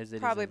soon as it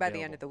Probably is by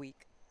the end of the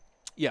week.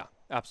 Yeah,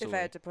 absolutely. If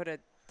I had to put a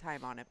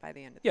time on it, by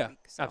the end of the week.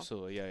 So.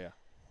 Absolutely. Yeah.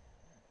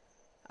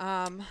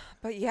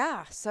 But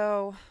yeah,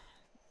 so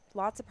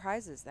lots of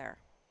prizes there.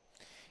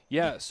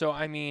 Yeah. So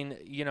I mean,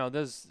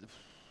 there's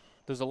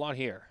a lot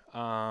here.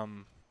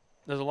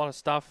 There's a lot of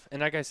stuff,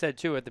 and like I said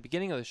too at the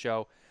beginning of the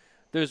show,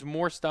 there's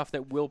more stuff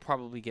that will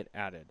probably get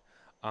added.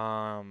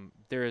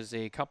 There's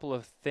a couple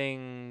of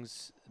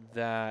things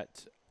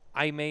that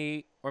I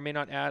may or may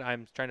not add.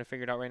 I'm trying to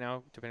figure it out right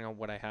now, depending on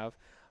what I have.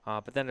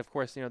 But then, of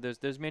course,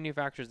 there's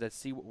manufacturers that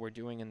see what we're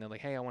doing, and they're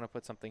like, hey, I want to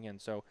put something in.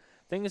 So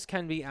things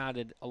can be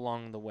added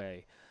along the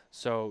way.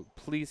 So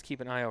please keep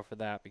an eye out for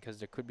that, because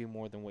there could be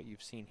more than what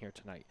you've seen here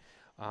tonight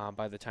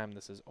by the time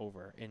this is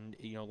over. And,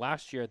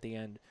 last year at the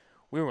end,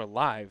 we were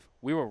live.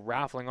 We were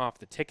raffling off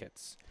the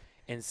tickets.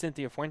 And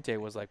Cynthia Fuente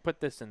was like,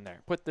 put this in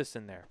there, put this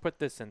in there, put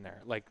this in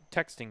there, like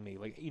texting me,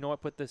 like, you know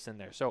what, put this in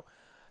there. So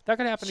that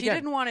could happen She again.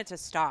 didn't want it to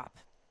stop.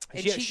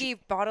 And she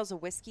gave bottles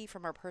of whiskey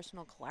from her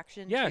personal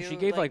collection. Yeah, too. she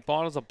gave like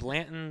bottles of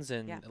Blanton's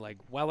and Yeah. like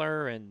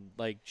Weller, and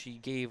like she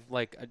gave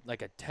like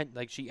a 10,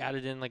 like she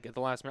added in like at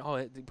the last minute. Oh,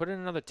 they put in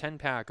another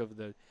 10-pack of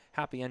the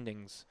happy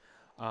endings,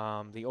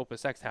 the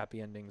Opus X happy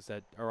endings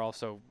that are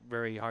also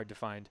very hard to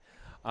find.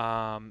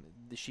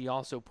 She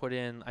also put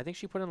in, I think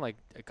she put in like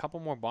a couple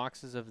more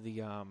boxes of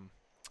the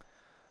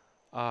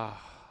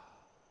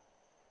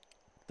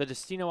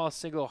Destino El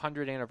Siglo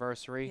 100th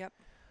anniversary. Yep.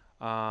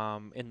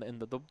 In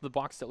the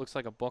box that looks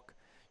like a book.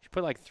 She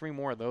put like 3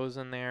 more of those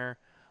in there.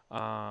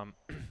 Yeah,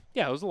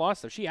 it was a lot of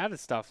stuff. She added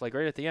stuff like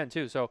right at the end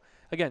too. So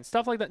again,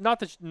 stuff like that.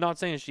 Not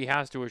saying she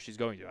has to or she's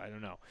going to. I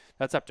don't know.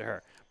 That's up to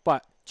her.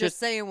 But Just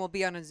saying, we'll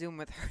be on a Zoom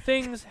with her.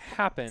 things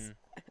happen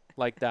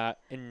like that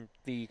in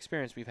the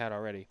experience we've had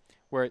already,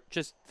 where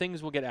just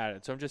things will get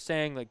added. So I'm just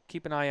saying, like,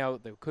 keep an eye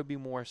out. There could be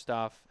more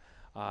stuff.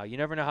 You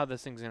never know how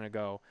this thing's gonna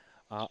go.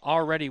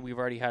 We've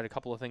already had a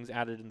couple of things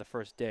added in the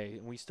first day,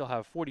 and we still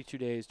have 42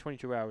 days,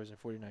 22 hours, and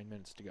 49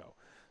 minutes to go.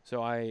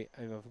 So I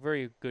have a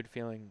very good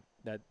feeling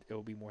that there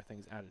will be more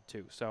things added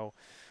too. So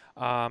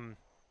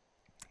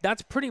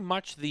that's pretty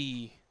much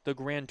the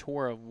grand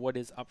tour of what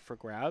is up for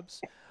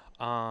grabs.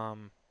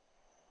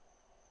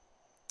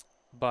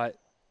 But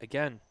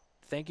again,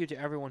 thank you to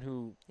everyone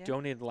who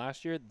donated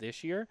last year,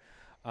 this year.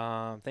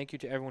 Thank you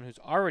to everyone who's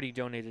already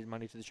donated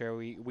money to the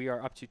charity. We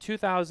are up to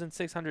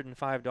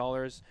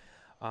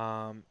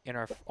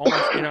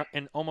 $2,605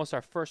 in almost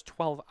our first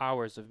 12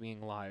 hours of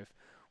being live.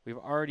 We've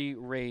already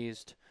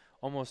raised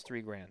almost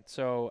 $3,000.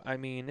 So I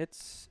mean,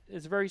 it's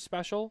very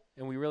special,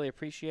 and we really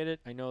appreciate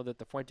it. I know that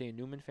the Fuente and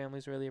Newman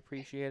families really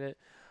appreciate it.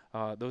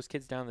 Those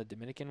kids down in the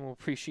Dominican will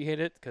appreciate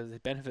it because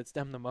it benefits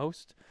them the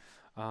most.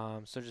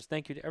 So just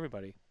thank you to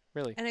everybody,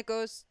 really. And it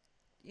goes,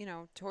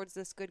 towards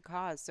this good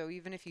cause. So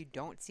even if you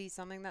don't see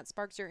something that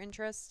sparks your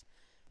interest,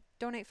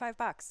 donate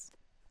 $5.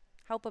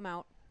 Help them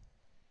out.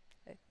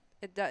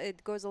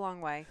 It goes a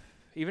long way.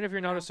 Even if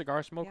you're not a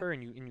cigar smoker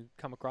and you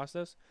come across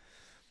this,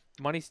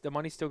 the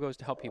money still goes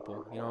to help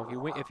people.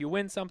 If you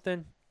win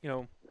something,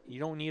 you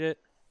don't need it,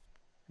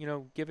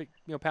 give it,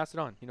 pass it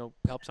on.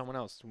 Help someone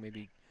else who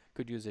maybe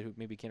could use it, who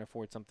maybe can't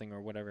afford something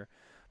or whatever.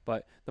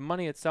 But the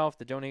money itself,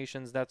 the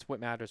donations, that's what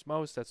matters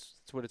most. That's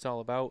what it's all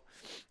about.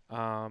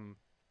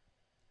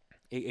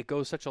 It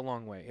goes such a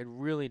long way. It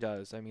really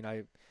does. I mean,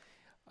 I've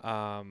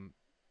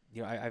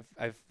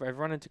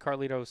run into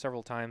Carlito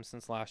several times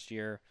since last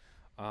year.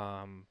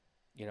 And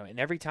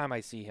every time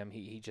I see him,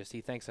 he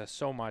thanks us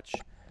so much.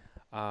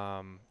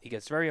 He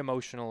gets very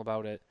emotional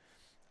about it.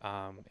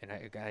 And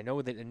I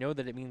know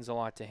that it means a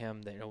lot to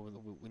him. That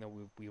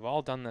we've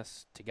all done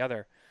this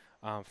together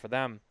for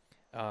them.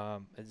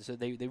 So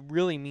they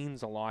really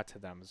means a lot to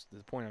them. Is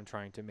the point I'm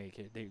trying to make.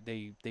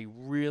 They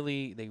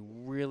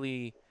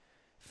really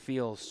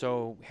feel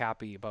so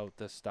happy about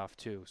this stuff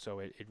too. So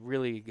it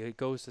really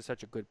goes to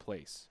such a good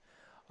place.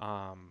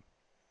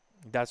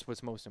 That's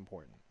what's most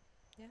important.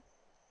 Yeah.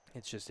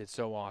 It's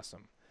so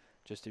awesome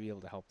just to be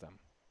able to help them.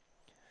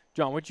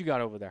 John, what you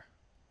got over there?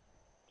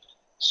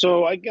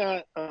 So I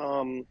got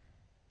a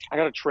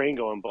train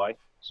going by.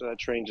 So that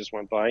train just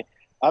went by.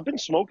 I've been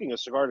smoking a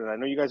cigar tonight. I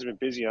know you guys have been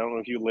busy. I don't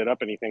know if you lit up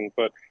anything,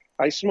 but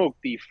I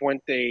smoked the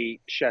Fuente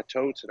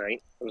Chateau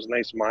tonight. It was a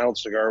nice mild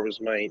cigar. It was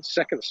my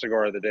second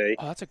cigar of the day.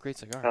 Oh, that's a great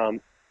cigar.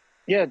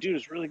 Yeah, dude,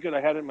 it's really good.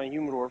 I had it in my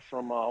humidor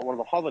from one of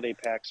the holiday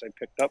packs I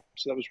picked up,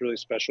 so that was really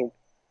special.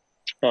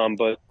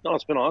 But no,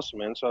 it's been awesome,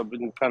 man. So I've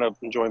been kind of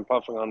enjoying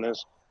puffing on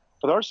this.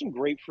 But there are some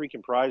great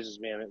freaking prizes,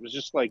 man. It was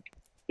just like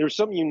there's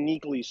something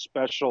uniquely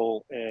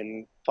special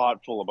and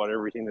thoughtful about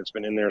everything that's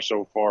been in there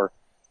so far.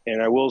 And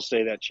I will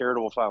say that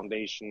charitable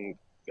foundation,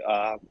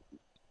 the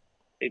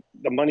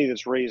money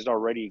that's raised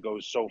already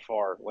goes so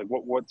far. Like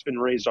what's been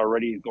raised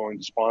already is going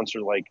to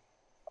sponsor like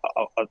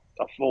a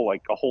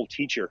whole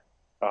teacher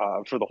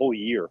for the whole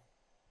year.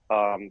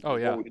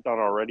 What we've done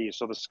already.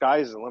 So the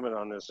sky's the limit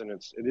on this, and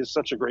it is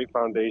such a great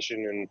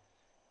foundation.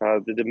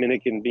 And the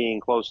Dominican being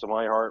close to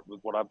my heart with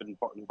what I've been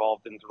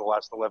involved in for the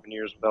last 11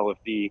 years with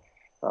LFD,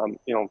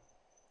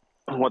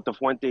 what the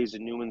Fuentes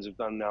and Newmans have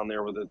done down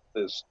there with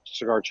this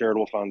Cigar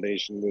Charitable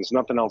Foundation, there's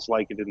nothing else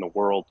like it in the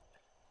world,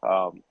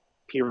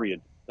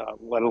 period,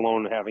 let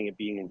alone having it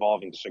being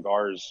involving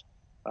cigars,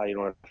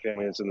 a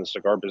family that's in the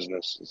cigar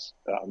business.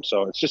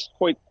 So it's just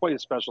quite a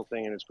special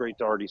thing, and it's great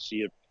to already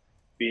see it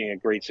being a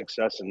great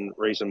success and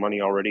raising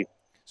money already.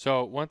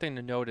 So one thing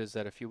to note is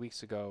that a few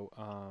weeks ago,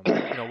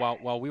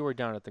 while we were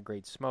down at the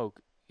Great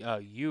Smoke,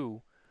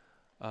 you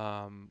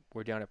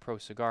were down at Pro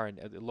Cigar, and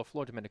La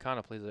Flor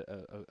Dominicana plays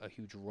a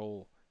huge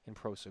role in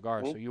Pro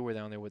Cigar. Mm-hmm. So you were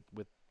down there with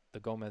the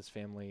Gomez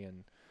family,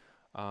 and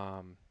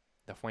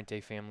the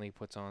Fuente family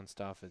puts on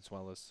stuff, as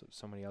well as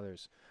so many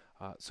others.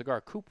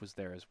 Cigar Coop was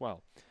there as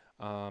well.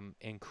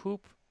 And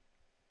Coop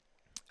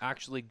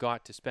actually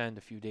got to spend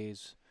a few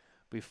days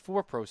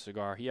before Pro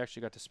Cigar. He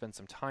actually got to spend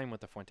some time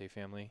with the Fuente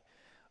family,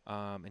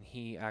 and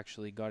he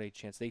actually got a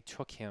chance. They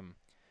took him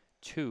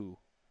to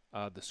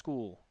the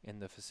school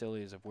and the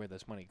facilities of where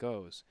this money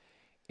goes.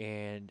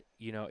 And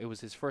it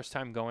was his first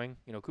time going.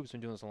 Coop's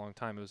been doing this a long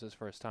time. It was his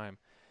first time,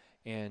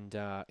 and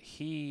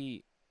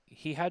he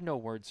had no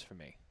words for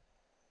me.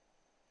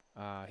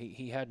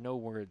 He had no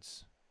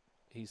words.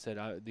 He said,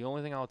 the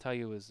only thing I'll tell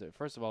you is that,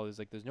 first of all,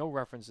 there's no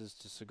references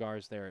to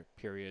cigars there,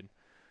 period.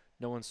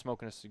 No one's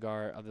smoking a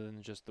cigar other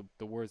than just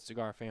the word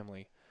cigar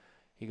family.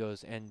 He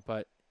goes,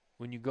 but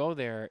when you go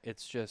there,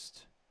 it's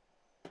just,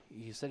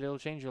 he said, it'll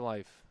change your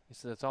life. He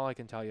said, that's all I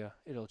can tell you.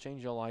 It'll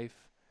change your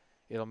life.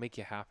 It'll make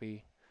you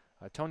happy.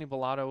 Tony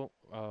Bellato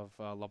of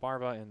La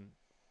Barba and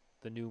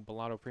the new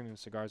Bellato Premium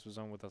Cigars was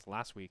on with us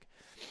last week.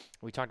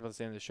 We talked about this at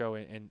the end of the show,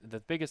 and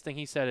the biggest thing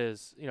he said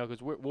is,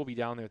 because we'll be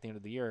down there at the end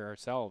of the year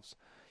ourselves,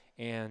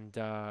 and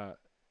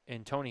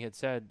Tony had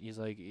said, he's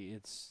like,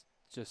 it's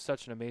just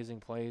such an amazing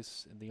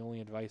place, and the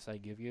only advice I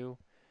give you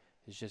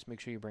is just make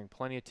sure you bring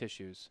plenty of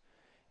tissues.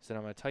 He said,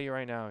 I'm going to tell you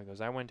right now, he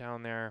goes, I went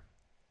down there,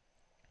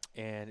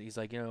 and he's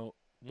like,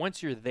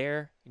 once you're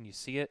there and you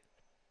see it,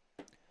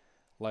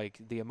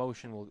 the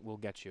emotion will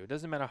get you. It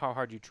doesn't matter how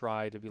hard you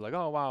try to be like,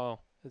 oh,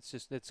 wow,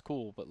 it's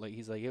cool. But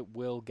he's like, it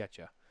will get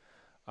you.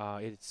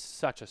 It's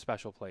such a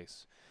special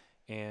place.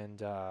 And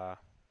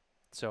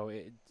so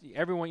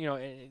everyone,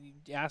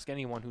 ask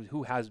anyone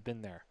who has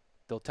been there.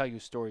 They'll tell you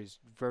stories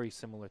very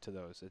similar to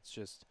those. It's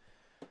just,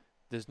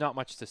 there's not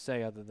much to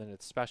say other than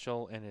it's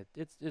special and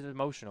it's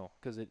emotional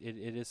because it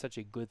is such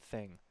a good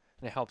thing.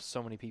 And it helps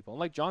so many people. And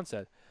like John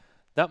said,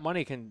 that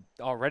money can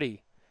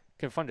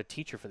fund a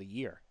teacher for the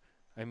year.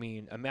 I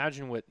mean,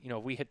 imagine what,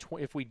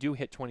 if we do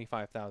hit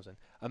 25,000,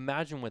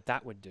 imagine what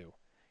that would do.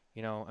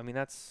 I mean,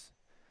 that's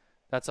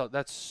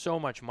so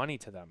much money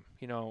to them.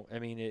 I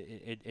mean,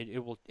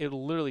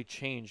 it'll literally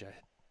change a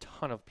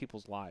ton of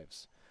people's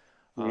lives.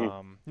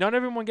 Mm-hmm. Not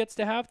everyone gets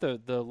to have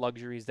the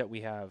luxuries that we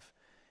have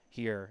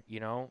here. You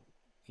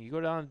go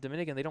down to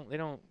Dominican, they don't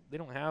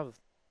have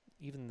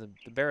even the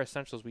bare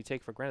essentials we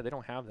take for granted. They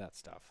don't have that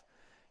stuff.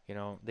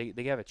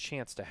 They have a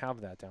chance to have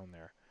that down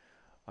there.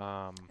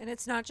 And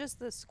it's not just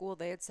the school.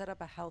 They had set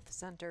up a health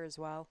center as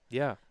well.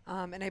 Yeah.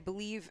 And I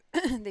believe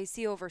they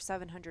see over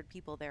 700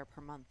 people there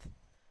per month.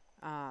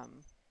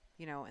 And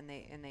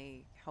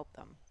they help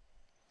them.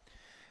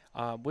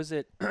 Was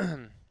it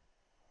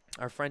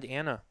our friend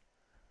Anna?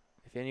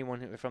 If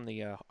anyone from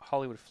the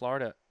Hollywood,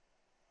 Florida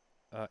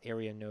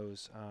area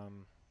knows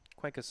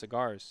Cuenca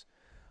Cigars,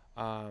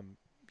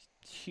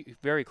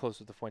 very close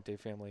with the Fuente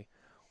family.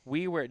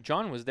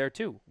 John was there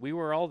too. We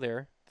were all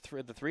there.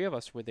 The three of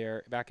us were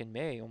there back in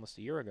May, almost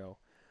a year ago,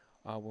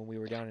 when we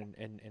were down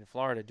in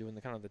Florida doing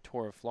the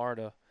tour of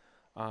Florida.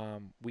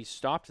 We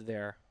stopped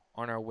there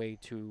on our way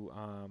to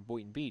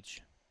Boynton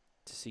Beach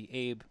to see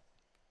Abe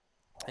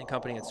and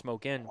company at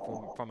Smokin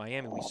from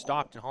Miami. We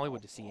stopped in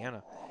Hollywood to see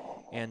Anna,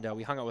 and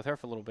we hung out with her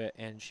for a little bit,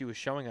 and she was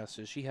showing us,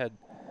 so she had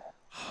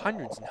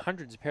hundreds and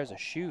hundreds of pairs of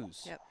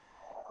shoes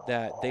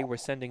that they were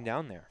sending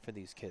down there for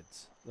these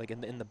kids.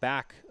 In the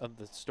back of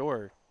the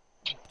store,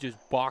 just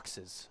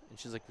boxes, and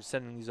she's like, we're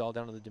sending these all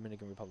down to the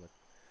Dominican Republic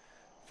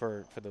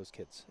for those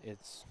kids.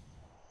 It's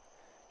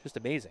just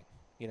amazing,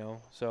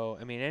 So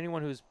I mean,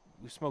 anyone who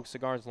smokes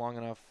cigars long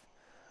enough,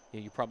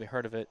 you probably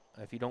heard of it.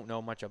 If you don't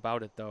know much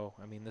about it, though,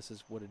 I mean, this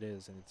is what it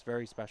is, and it's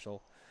very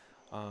special.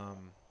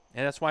 And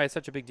that's why it's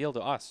such a big deal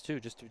to us too,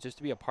 just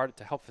to be a part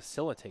to help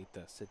facilitate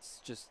this.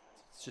 It's just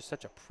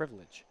such a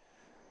privilege.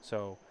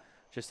 So,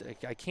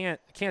 I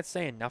can't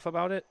say enough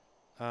about it.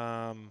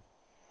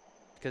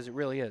 Because it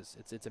really is.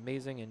 It's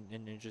amazing,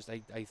 and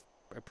I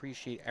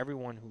appreciate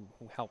everyone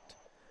who helped.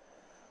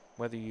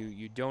 Whether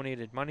you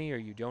donated money or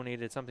you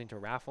donated something to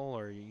Raffle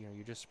or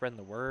you're just spreading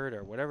the word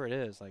or whatever it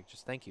is,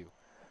 just thank you,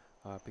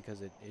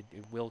 because it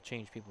will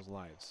change people's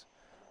lives.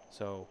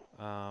 So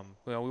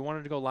we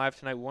wanted to go live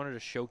tonight. We wanted to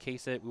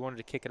showcase it. We wanted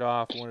to kick it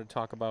off. We wanted to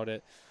talk about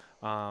it.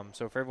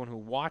 So for everyone who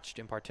watched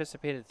and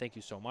participated, thank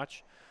you so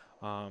much.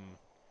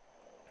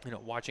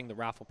 Watching the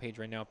Raffle page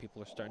right now,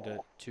 people are starting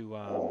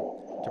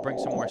to bring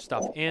some more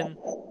stuff in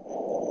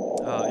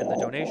the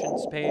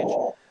donations page.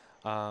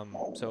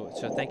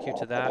 So thank you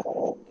to that.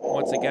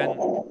 Once again,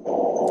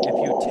 if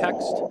you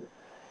text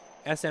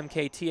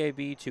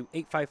SMKTAB to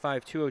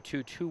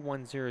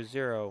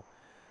 855-202-2100,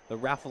 the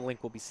Raffle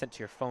link will be sent to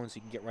your phone so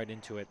you can get right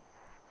into it.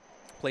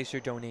 Place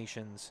your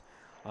donations,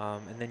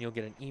 and then you'll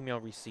get an email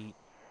receipt.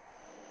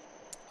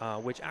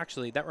 Which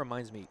actually, that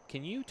reminds me,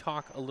 can you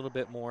talk a little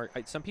bit more?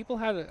 Some people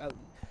had a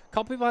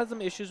couple people had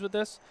some issues with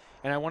this,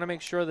 and I want to make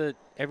sure that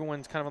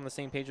everyone's kind of on the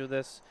same page with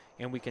this,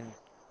 and we can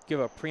give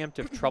a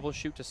preemptive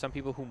troubleshoot to some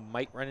people who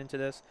might run into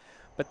this.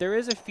 But there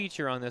is a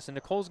feature on this, and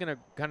Nicole's going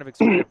to kind of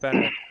explain it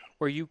better,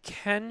 where you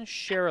can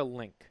share a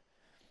link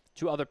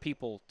to other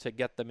people to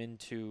get them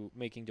into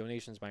making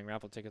donations, buying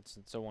raffle tickets,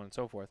 and so on and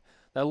so forth.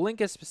 The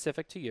link is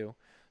specific to you.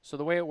 So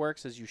the way it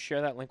works is you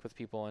share that link with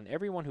people, and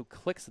everyone who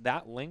clicks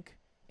that link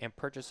and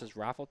purchases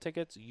raffle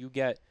tickets, you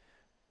get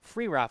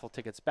free raffle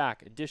tickets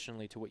back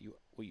additionally to what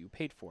you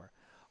paid for.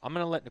 I'm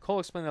going to let Nicole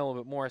explain that a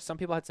little bit more. Some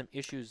people had some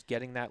issues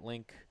getting that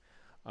link.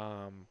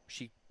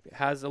 She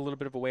has a little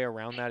bit of a way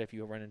around that if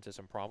you run into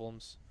some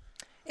problems.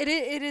 It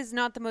is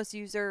not the most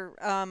user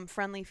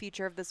friendly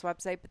feature of this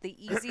website, but the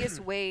easiest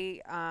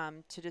way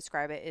to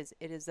describe it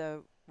is a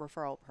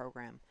referral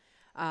program.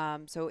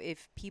 So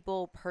if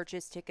people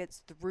purchase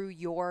tickets through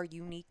your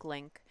unique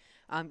link,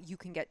 you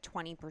can get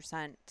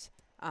 20%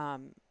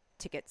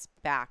 tickets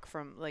back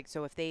from, like,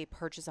 so if they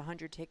purchase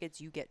 100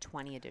 tickets, you get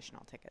 20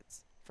 additional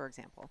tickets, for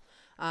example.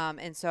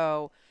 And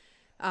so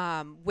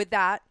with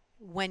that,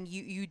 when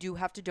you do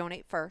have to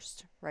donate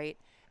first, right?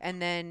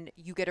 And then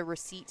you get a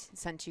receipt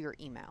sent to your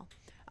email.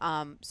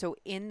 So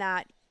in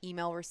that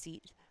email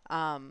receipt,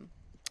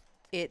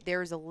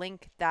 there's a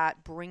link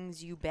that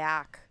brings you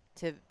back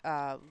to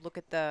look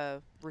at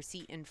the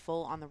receipt in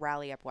full on the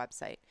Rally Up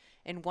website.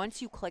 And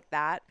once you click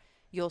that,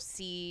 you'll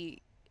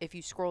see, if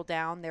you scroll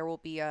down, there will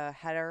be a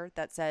header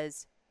that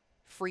says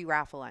free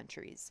raffle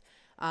entries.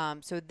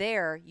 So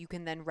there you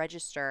can then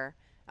register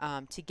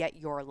to get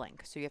your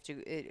link. So you have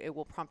to, it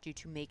will prompt you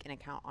to make an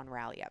account on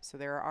Rally Up. So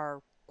there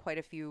are quite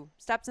a few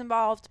steps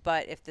involved,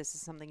 but if this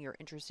is something you're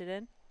interested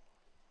in,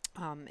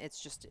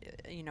 it's just,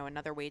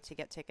 another way to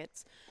get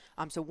tickets.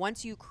 So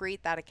once you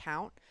create that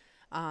account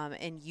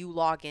and you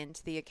log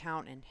into the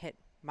account and hit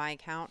my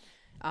account,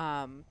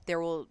 there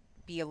will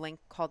be a link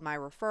called My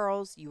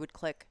Referrals. You would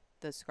click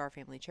the Cigar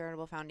Family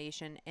Charitable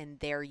Foundation, and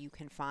there you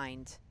can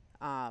find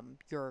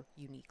your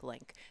unique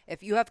link.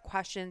 If you have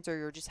questions or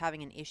you're just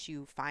having an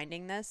issue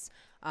finding this,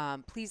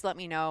 please let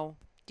me know.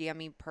 DM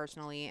me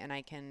personally, and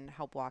I can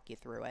help walk you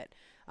through it.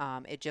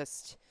 It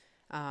just...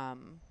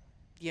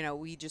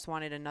 we just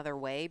wanted another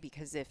way,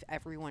 because if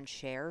everyone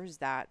shares,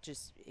 that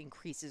just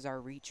increases our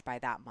reach by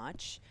that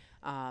much.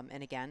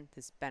 And again,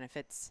 this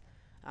benefits,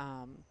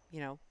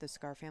 the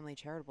Cigar Family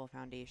Charitable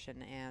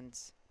Foundation, and,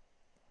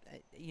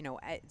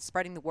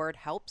 spreading the word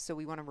helps. So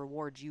we want to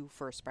reward you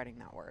for spreading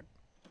that word.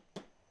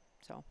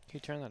 So Can you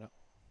turn that up?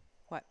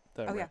 what?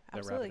 The yeah,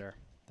 absolutely. Rapid Air.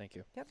 Thank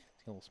you. Yep.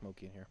 It's a little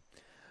smoky in here.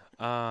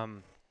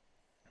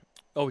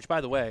 Which,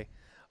 by the way,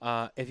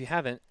 if you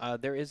haven't,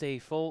 there is a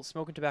full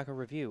Smokin Tabacco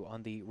review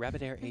on the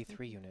Rapid Air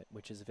A3 unit,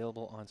 which is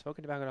available on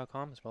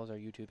smokintobacco.com as well as our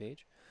YouTube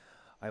page.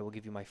 I will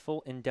give you my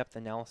full in-depth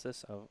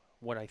analysis of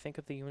what I think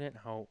of the unit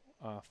and how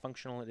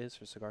functional it is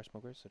for cigar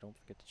smokers, so don't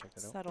forget to check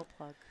that out. Subtle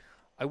plug.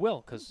 I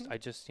will, because I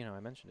just, I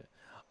mentioned it.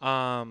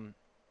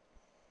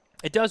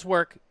 It does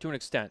work to an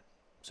extent,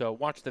 so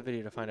watch the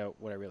video to find out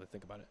what I really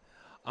think about it.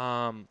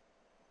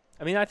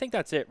 I think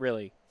that's it,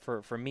 really,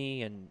 for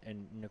me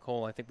and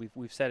Nicole. I think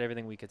we've said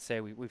everything we could say.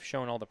 We've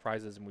shown all the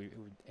prizes and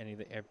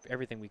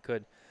everything we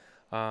could.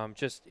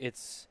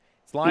 It's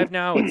live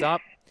now. It's up.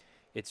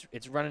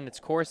 It's running its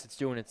course. It's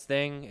doing its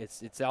thing.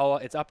 It's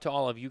up to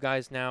all of you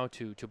guys now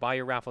to buy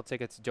your raffle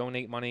tickets,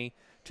 donate money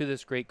to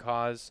this great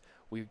cause.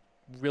 We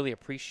really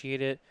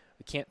appreciate it.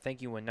 We can't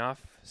thank you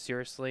enough,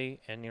 seriously.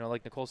 And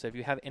like Nicole said, if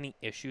you have any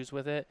issues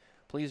with it,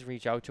 please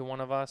reach out to one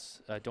of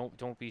us.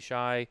 Don't be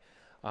shy.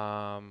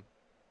 I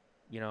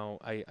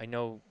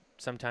know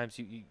sometimes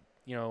you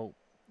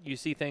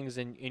see things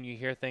and you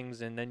hear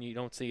things and then you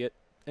don't see it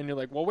and you're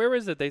like, well, where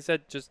is it? They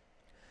said just.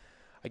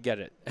 I get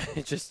it.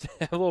 Just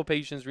have a little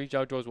patience. Reach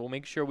out to us. We'll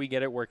make sure we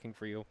get it working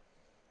for you.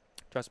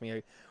 Trust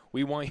me,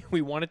 we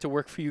want it to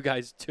work for you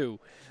guys too.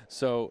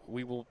 So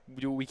we will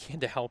do what we can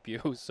to help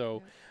you.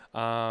 So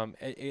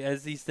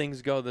as these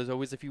things go, there's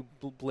always a few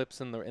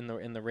blips in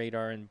the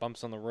radar and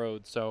bumps on the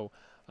road. So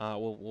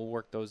we'll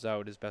work those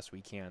out as best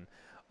we can.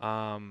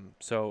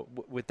 So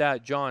with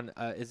that, John,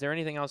 is there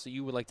anything else that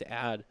you would like to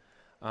add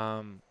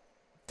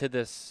to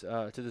this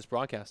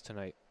broadcast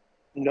tonight?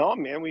 No,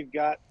 man, we've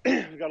got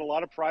a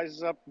lot of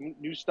prizes up,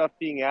 new stuff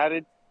being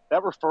added.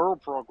 That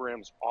referral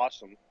program's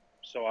awesome.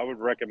 So I would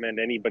recommend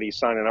anybody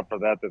signing up for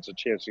that. That's a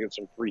chance to get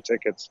some free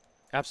tickets.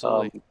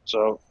 Absolutely.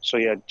 So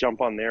yeah,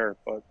 jump on there.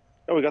 But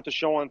we got the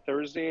show on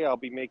Thursday. I'll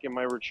be making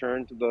my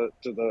return to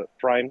the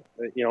prime,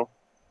 the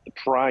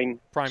prime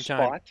spot.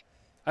 Time.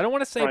 I don't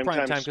want to say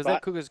prime time because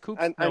that Coop's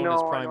known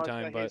as prime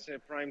time, but say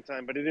prime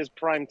time, but it is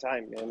prime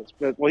time, man.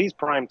 He's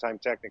prime time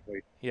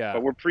technically. Yeah.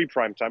 But we're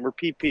pre-prime time. We're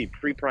PP,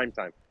 pre-prime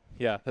time.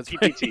 Yeah, that's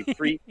PPT, right.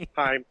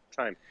 pre-prime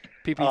time.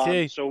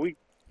 PPT. So we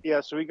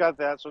got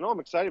that. So no, I'm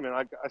excited, man.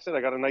 I said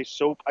I got a nice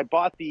soap. I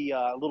bought the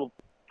little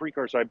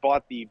precursor. I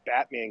bought the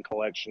Batman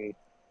collection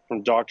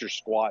from Dr.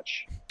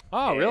 Squatch.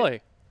 Oh,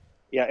 really?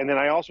 Yeah, and then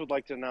I also would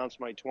like to announce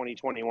my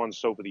 2021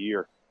 soap of the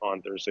year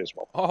on Thursday as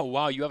well. Oh,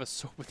 wow, you have a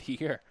soap of the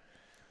year.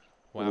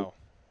 Wow.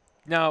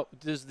 Mm-hmm. Now,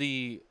 does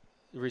the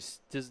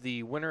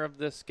winner of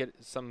this get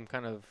some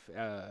kind of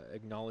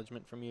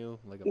acknowledgement from you?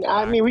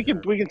 I mean,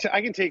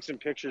 I can take some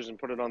pictures and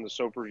put it on the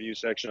soap review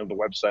section of the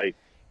website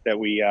that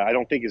we I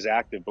don't think is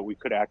active, but we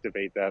could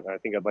activate that. I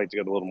think I'd like to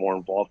get a little more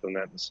involved in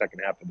that in the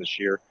second half of this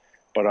year.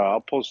 But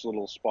I'll post a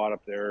little spot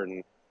up there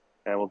and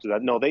we'll do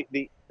that. No,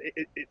 they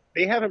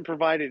haven't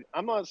provided.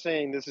 I'm not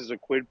saying this is a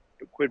quid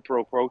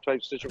pro quo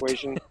type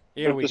situation.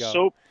 Here we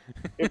go.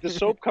 If the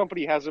soap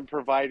company hasn't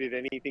provided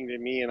anything to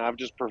me and I've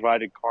just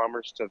provided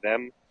commerce to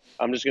them,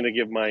 I'm just going to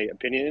give my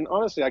opinion. And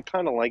honestly, I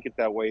kind of like it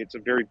that way. It's a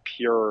very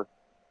pure,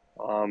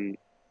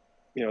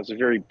 it's a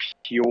very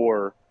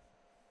pure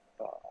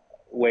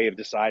way of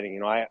deciding. You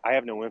know, I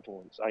have no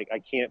influence. I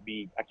can't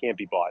be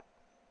bought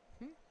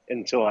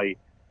until I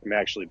am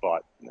actually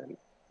bought, and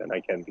then I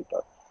can be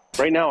bought.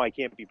 Right now, I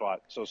can't be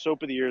bought. So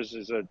soap of the year is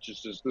this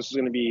is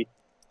going to be.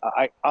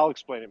 I'll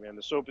explain it, man.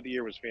 The soap of the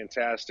year was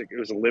fantastic. It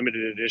was a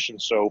limited edition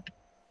soap.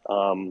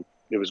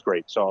 It was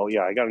great. So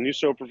yeah, I got a new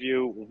soap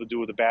review. We'll do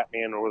with the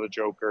Batman or the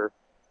Joker,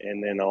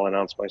 and then I'll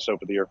announce my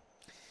soap of the year.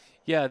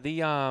 Yeah,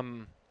 the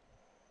other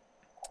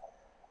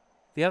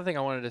thing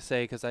I wanted to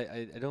say, because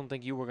I don't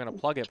think you were going to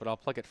plug it, but I'll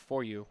plug it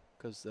for you,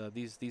 because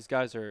these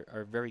guys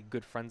are very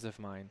good friends of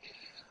mine.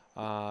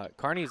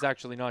 Carney is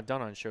actually not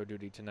done on show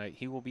duty tonight.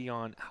 He will be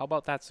on How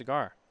About That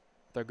Cigar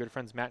with our good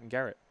friends Matt and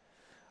Garrett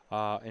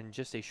in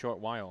just a short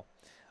while,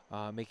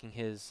 making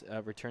his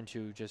return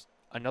to just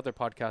another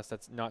podcast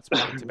that's not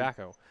Smoking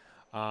Tobacco.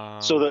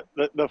 So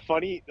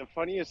the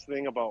funniest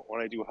thing about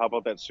when I do How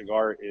About That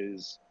Cigar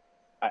is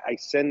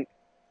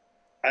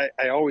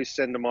I always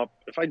send them up.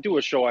 If I do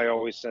a show, I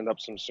always send up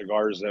some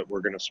cigars that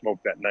we're going to smoke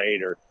that night,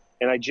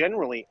 and I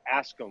generally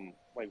ask them,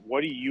 like,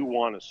 what do you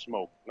want to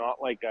smoke?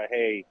 Not like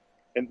hey,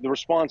 and the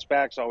response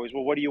back's always,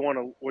 well, what do you want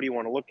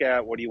to look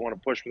at? What do you want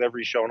to push with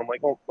every show? And I'm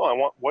like, well,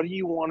 no, what do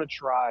you want to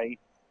try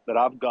that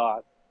I've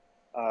got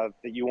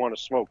that you want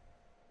to smoke?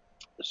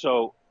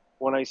 So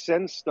when I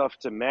send stuff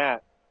to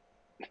Matt,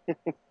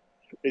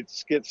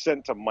 it gets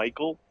sent to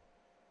Michael.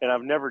 And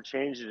I've never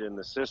changed it in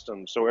the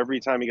system. So every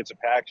time he gets a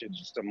package, it's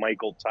just a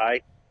Michael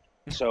tie.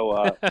 So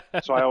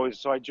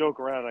I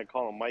joke around and I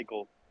call him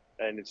Michael,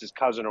 and it's his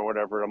cousin or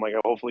whatever. I'm like,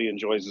 hopefully he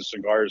enjoys the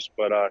cigars.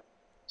 But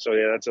so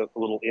yeah, that's a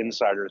little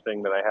insider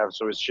thing that I have.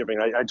 So his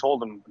shipping, I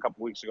told him a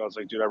couple weeks ago, I was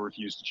like, dude, I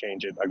refuse to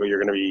change it. I go,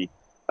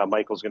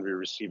 Michael's going to be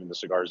receiving the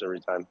cigars every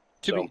time.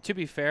 To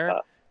be fair,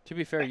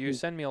 you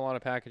send me a lot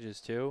of packages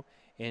too,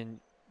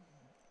 and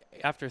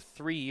after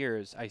 3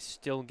 years, I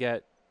still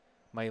get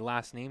my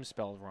last name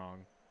spelled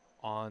wrong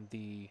on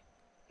the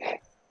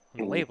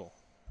label.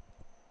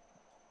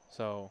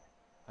 So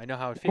I know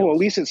how it feels. Well, at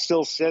least it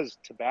still says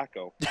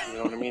tobacco. You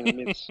know what I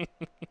mean? It's,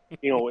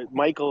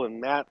 Michael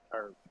and Matt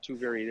are two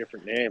very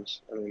different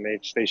names. I mean,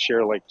 they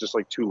share just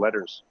 2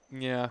 letters.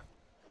 Yeah.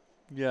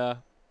 I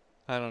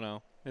don't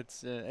know.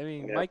 It's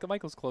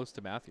Michael's close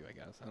to Matthew, I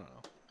guess. I don't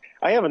know.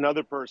 I have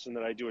another person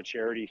that I do a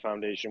charity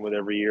foundation with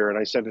every year, and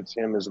I sent it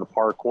to him as the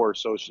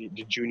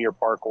Junior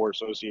Parkour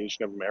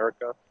Association of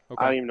America.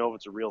 Okay. I don't even know if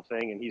it's a real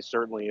thing, and he's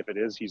certainly, if it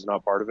is, he's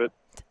not part of it.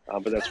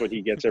 But that's what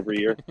he gets every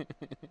year.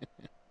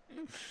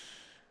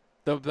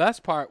 The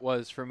best part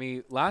was, for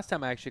me, last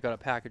time I actually got a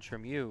package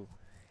from you,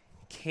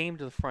 came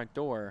to the front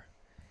door,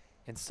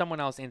 and someone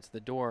else answered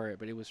the door,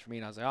 but it was for me,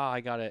 and I was like, oh,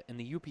 I got it. And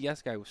the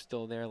UPS guy was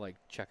still there,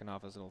 checking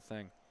off his little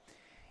thing.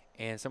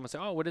 And someone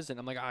said, oh, what is it?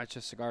 And I'm like, it's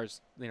just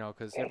cigars,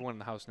 because everyone in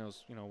the house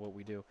knows, what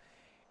we do.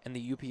 And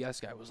the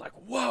UPS guy was like,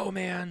 whoa,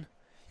 man,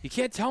 you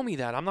can't tell me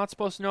that. I'm not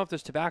supposed to know if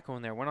there's tobacco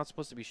in there. We're not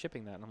supposed to be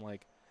shipping that. And I'm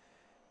like,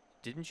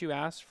 didn't you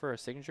ask for a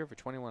signature for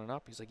 21 and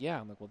up? He's like, yeah.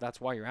 I'm like, well, that's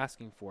why you're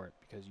asking for it,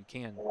 because you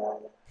can.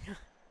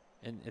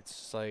 And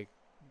it's like,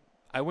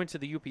 I went to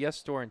the UPS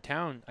store in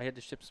town. I had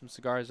to ship some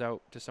cigars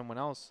out to someone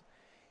else.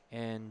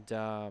 And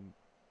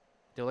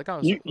they're like,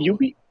 oh,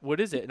 what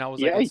is it? And I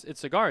was like, it's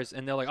cigars.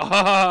 And they're like,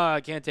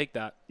 I can't take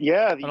that.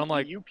 Yeah, and I'm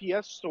like, the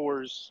UPS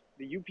stores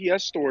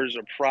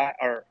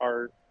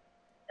are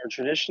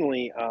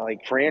traditionally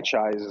like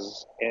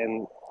franchises,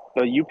 and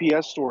the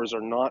UPS stores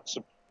are not.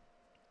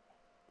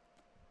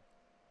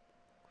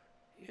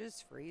 You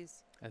just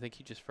freeze. I think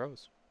he just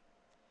froze.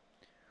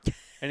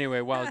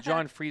 Anyway, while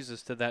John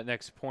freezes to that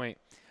next point,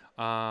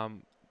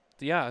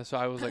 yeah, so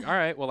I was like, all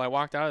right, well, I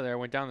walked out of there,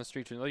 went down the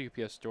street to another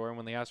UPS store, and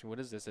when they asked me, what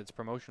is this? It's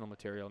promotional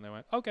material. And they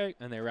went, okay,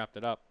 and they wrapped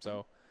it up.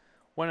 So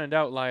when in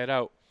doubt, lie it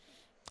out.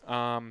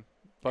 But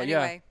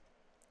anyway,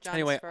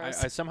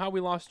 I somehow we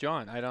lost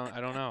John. I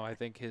don't know. I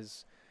think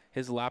his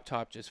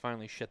laptop just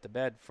finally shit the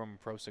bed from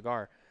Pro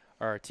Cigar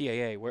or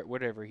TAA,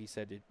 whatever he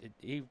said.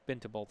 He'd been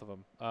to both of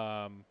them.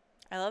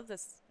 I love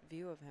this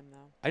view of him,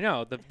 though. I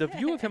know. The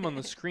view of him on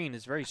the screen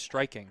is very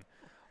striking.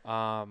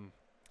 And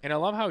I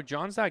love how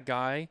John's that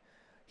guy.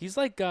 He's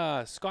like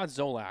Scott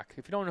Zolak.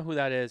 If you don't know who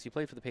that is, he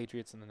played for the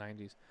Patriots in the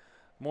 90s.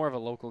 More of a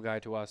local guy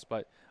to us.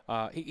 But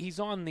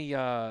he's on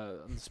the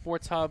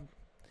Sports Hub,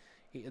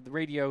 the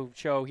radio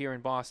show here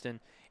in Boston.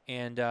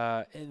 And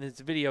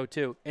it's video,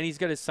 too. And he's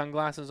got his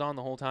sunglasses on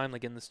the whole time,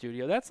 in the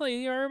studio. That's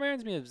it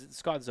reminds me of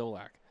Scott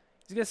Zolak.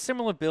 He's got a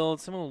similar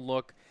build, similar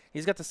look.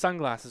 He's got the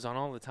sunglasses on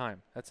all the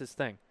time. That's his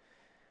thing.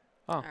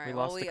 Oh, all right, we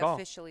lost the call.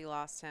 We officially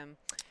lost him.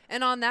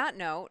 And on that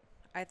note,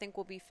 I think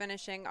we'll be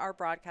finishing our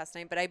broadcast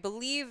night, but I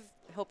believe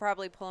he'll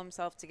probably pull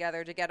himself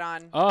together to get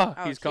on. Oh,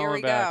 he's here calling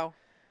we back. Go.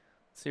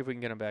 Let's see if we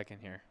can get him back in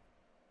here.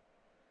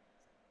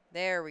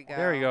 There we go.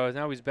 There he goes.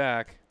 Now he's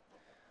back.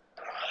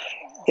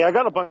 Yeah, I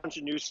got a bunch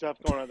of new stuff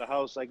going on at the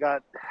house. I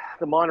got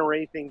the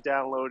Monterey thing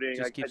downloading.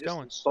 Just keeps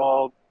going.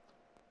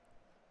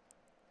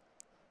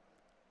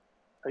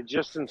 I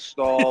just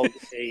installed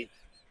a.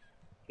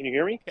 Can you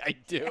hear me? I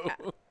do.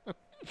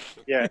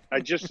 Yeah, I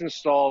just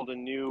installed a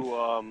new.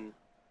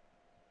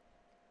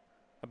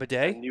 A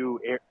bidet? A new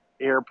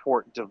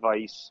airport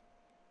device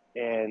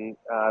and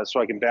so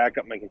I can back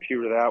up my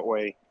computer that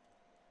way.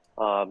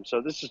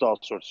 So this is all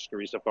sorts of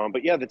screwy stuff going on.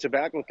 But yeah, the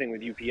tobacco thing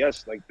with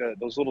UPS, like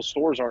those little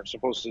stores aren't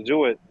supposed to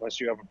do it unless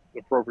you have an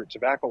appropriate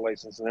tobacco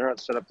license, and they're not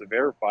set up to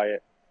verify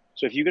it.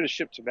 So if you're going to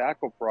ship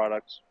tobacco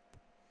products,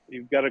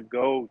 you've got to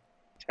go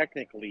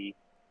technically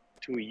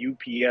to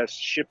a UPS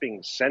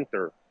shipping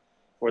center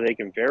where they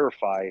can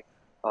verify.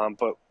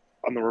 But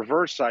on the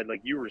reverse side,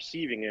 like you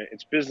receiving it,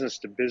 it's business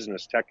to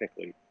business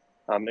technically.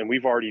 And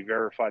we've already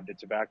verified the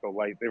tobacco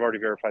they've already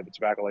verified the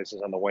tobacco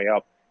license on the way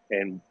up,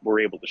 and we're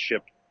able to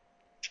ship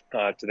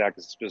to that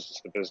because it's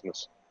business to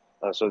business.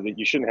 So that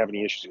you shouldn't have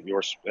any issues with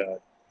yours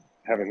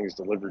having things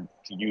delivered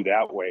to you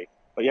that way.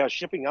 But yeah,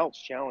 shipping out's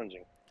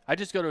challenging. I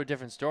just go to a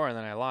different store and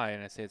then I lie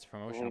and I say it's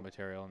promotional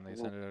material and they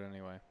send it out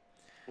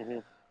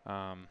anyway.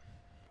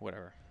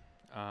 Whatever.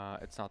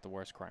 It's not the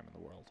worst crime in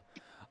the world.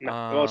 No,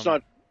 well, it's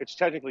not. It's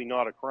technically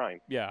not a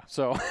crime. Yeah,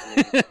 so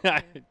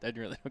I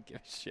really don't give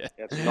a shit.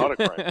 It's not a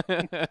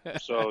crime,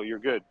 so you're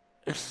good.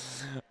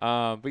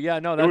 But yeah,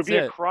 no, that's it. Would be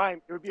a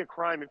crime. It would be a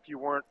crime if you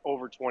weren't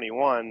over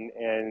 21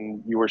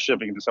 and you were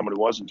shipping to someone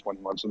who wasn't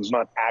 21. So there's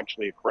not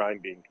actually a crime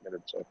being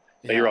committed. So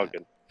yeah, you're all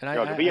good. And you're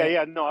all good. But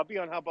yeah, no, I'll be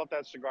on. How about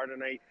that cigar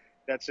tonight?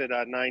 That's at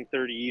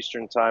 9:30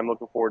 Eastern time.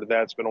 Looking forward to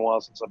that. It's been a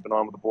while since I've been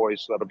on with the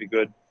boys, so that'll be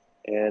good.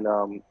 And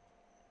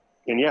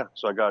yeah,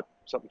 so I got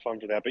something fun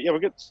for that. But yeah,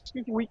 it's a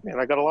good week, man.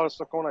 I got a lot of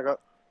stuff going. I got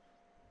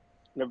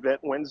an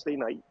event Wednesday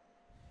night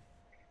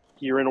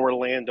here in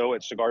Orlando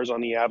at Cigars on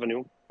the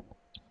Avenue.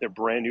 Their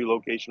brand new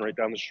location right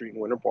down the street in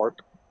Winter Park.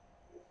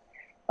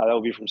 That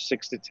will be from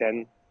 6 to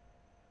 10.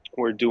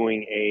 We're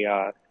doing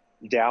a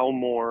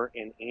Dalmore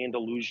and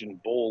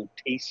Andalusian Bowl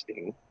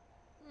tasting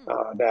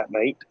that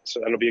night, so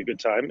that'll be a good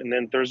time. And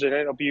then Thursday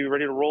night, I'll be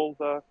ready to roll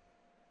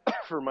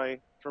for my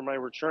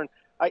return.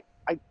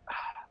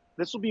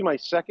 This will be my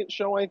second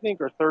show, I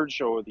think, or third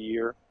show of the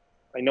year.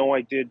 I know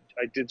I did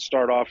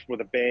start off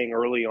with a bang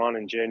early on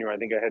in January. I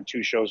think I had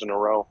 2 shows in a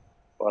row,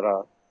 but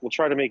we'll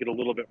try to make it a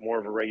little bit more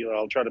of a regular.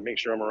 I'll try to make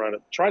sure I'm around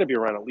it. Try to be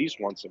around at least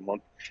once a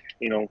month,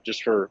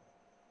 just for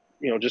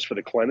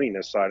the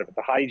cleanliness side of it.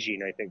 The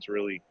hygiene, I think, is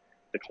really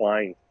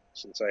declined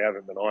since I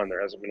haven't been on.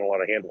 There hasn't been a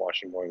lot of hand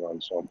washing going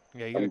on, so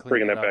yeah, I'm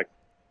bringing that back.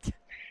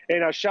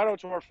 And shout out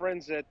to our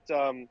friends at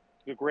the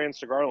Grand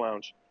Cigar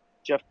Lounge,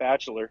 Jeff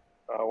Batchelor,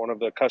 one of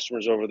the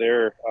customers over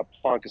there,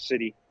 Ponca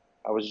City.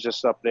 I was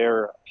just up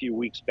there a few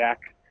weeks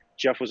back.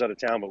 Jeff was out of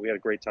town, but we had a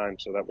great time,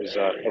 so that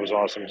was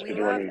awesome. It's good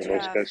to run into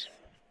those guys.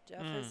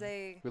 Jeff is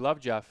we love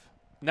Jeff.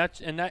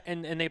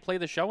 And they play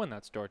the show in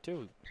that store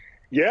too.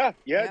 Yeah,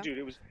 dude.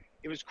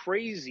 It was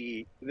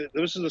crazy.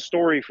 This is the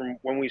story from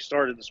when we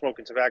started the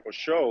Smokin' Tabacco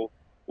show.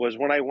 Was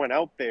when I went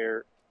out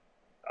there,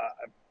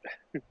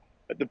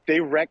 they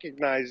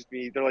recognized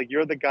me. They're like,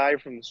 "You're the guy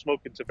from the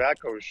Smokin'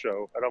 Tabacco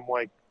show," and I'm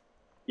like,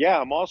 "Yeah,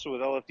 I'm also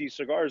with LFD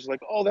Cigars."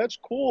 Like, "Oh, that's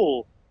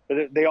cool."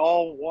 But they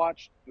all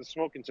watched the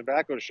Smokin'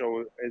 Tabacco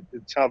show.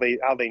 It's how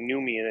they knew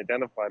me and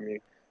identified me,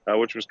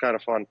 which was kind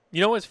of fun.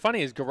 You know what's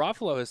funny is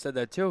Garofalo has said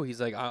that too. He's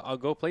like, I'll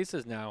go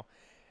places now.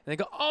 And they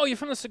go, "Oh, you're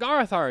from the Cigar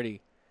Authority."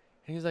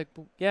 And he's like,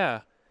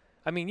 "Yeah.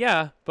 I mean,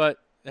 yeah, but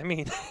I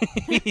mean,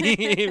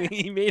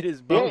 he made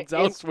his bones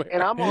elsewhere."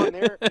 And I'm on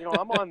there,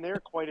 I'm on there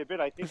quite a bit.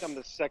 I think I'm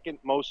the second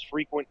most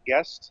frequent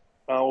guest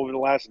over the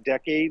last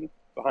decade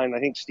behind, I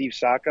think, Steve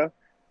Saka.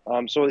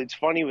 So it's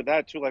funny with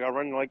that too. Like I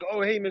run like,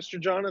 "Oh, hey, Mr.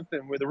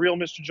 Jonathan, we're the real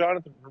Mr.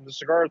 Jonathan from the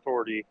Cigar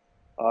Authority."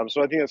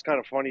 So I think it's kind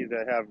of funny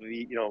to have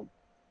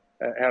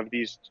have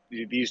these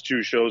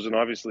 2 shows, and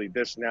obviously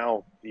this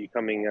now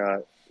becoming,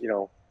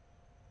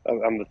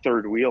 I'm the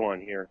third wheel on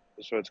here.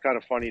 So it's kind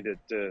of funny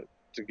to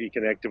be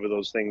connected with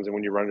those things. And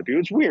when you run into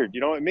people, it's weird,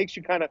 it makes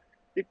you kind of,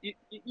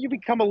 you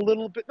become a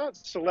little bit, not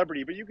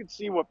celebrity, but you can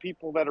see what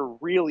people that are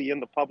really in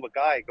the public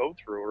eye go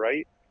through,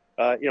 right?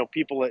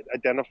 People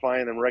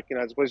identifying and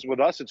recognize places. With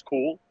us, it's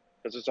cool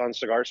because it's on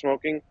cigar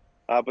smoking.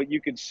 But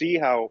you could see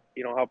how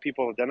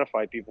people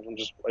identify people from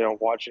just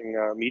watching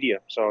media.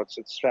 So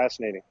it's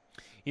fascinating.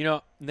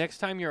 Next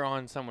time you're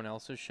on someone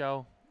else's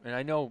show, and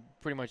I know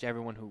pretty much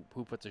everyone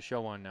who puts a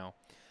show on now,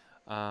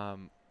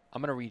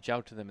 I'm gonna reach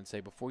out to them and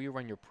say, before you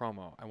run your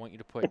promo, I want you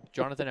to put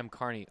Jonathan M.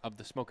 Carney of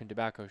the Smokin'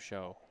 Tabacco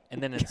Show,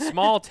 and then in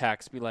small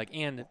text be like,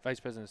 and Vice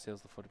President of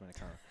Sales, LaFoe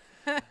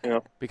Dominicano. Yeah.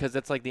 Because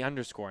that's like the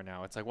underscore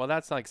now. It's like, well,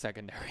 that's like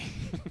secondary.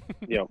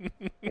 Yeah.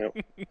 By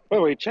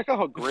the way, check out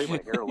how great my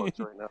hair looks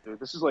right now, dude.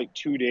 This is like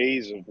 2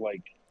 days of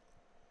like.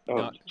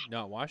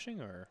 Not washing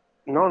or.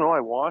 No,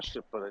 I washed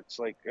it, but it's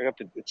like I have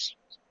to. This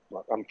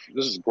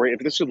is great.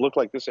 This should look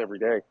like this every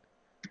day.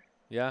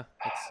 Yeah,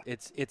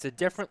 it's a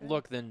different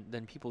look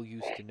than people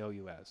used to know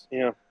you as.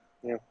 Yeah.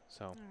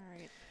 So. All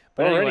right.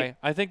 But anyway,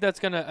 I think that's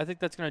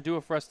gonna do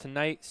it for us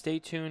tonight. Stay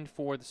tuned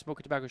for the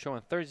Smokin' Tabacco Show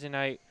on Thursday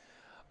night.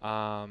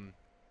 And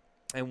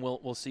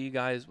we'll see you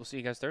guys. We'll see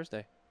you guys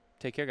Thursday.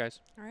 Take care,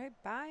 guys. All right.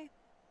 Bye.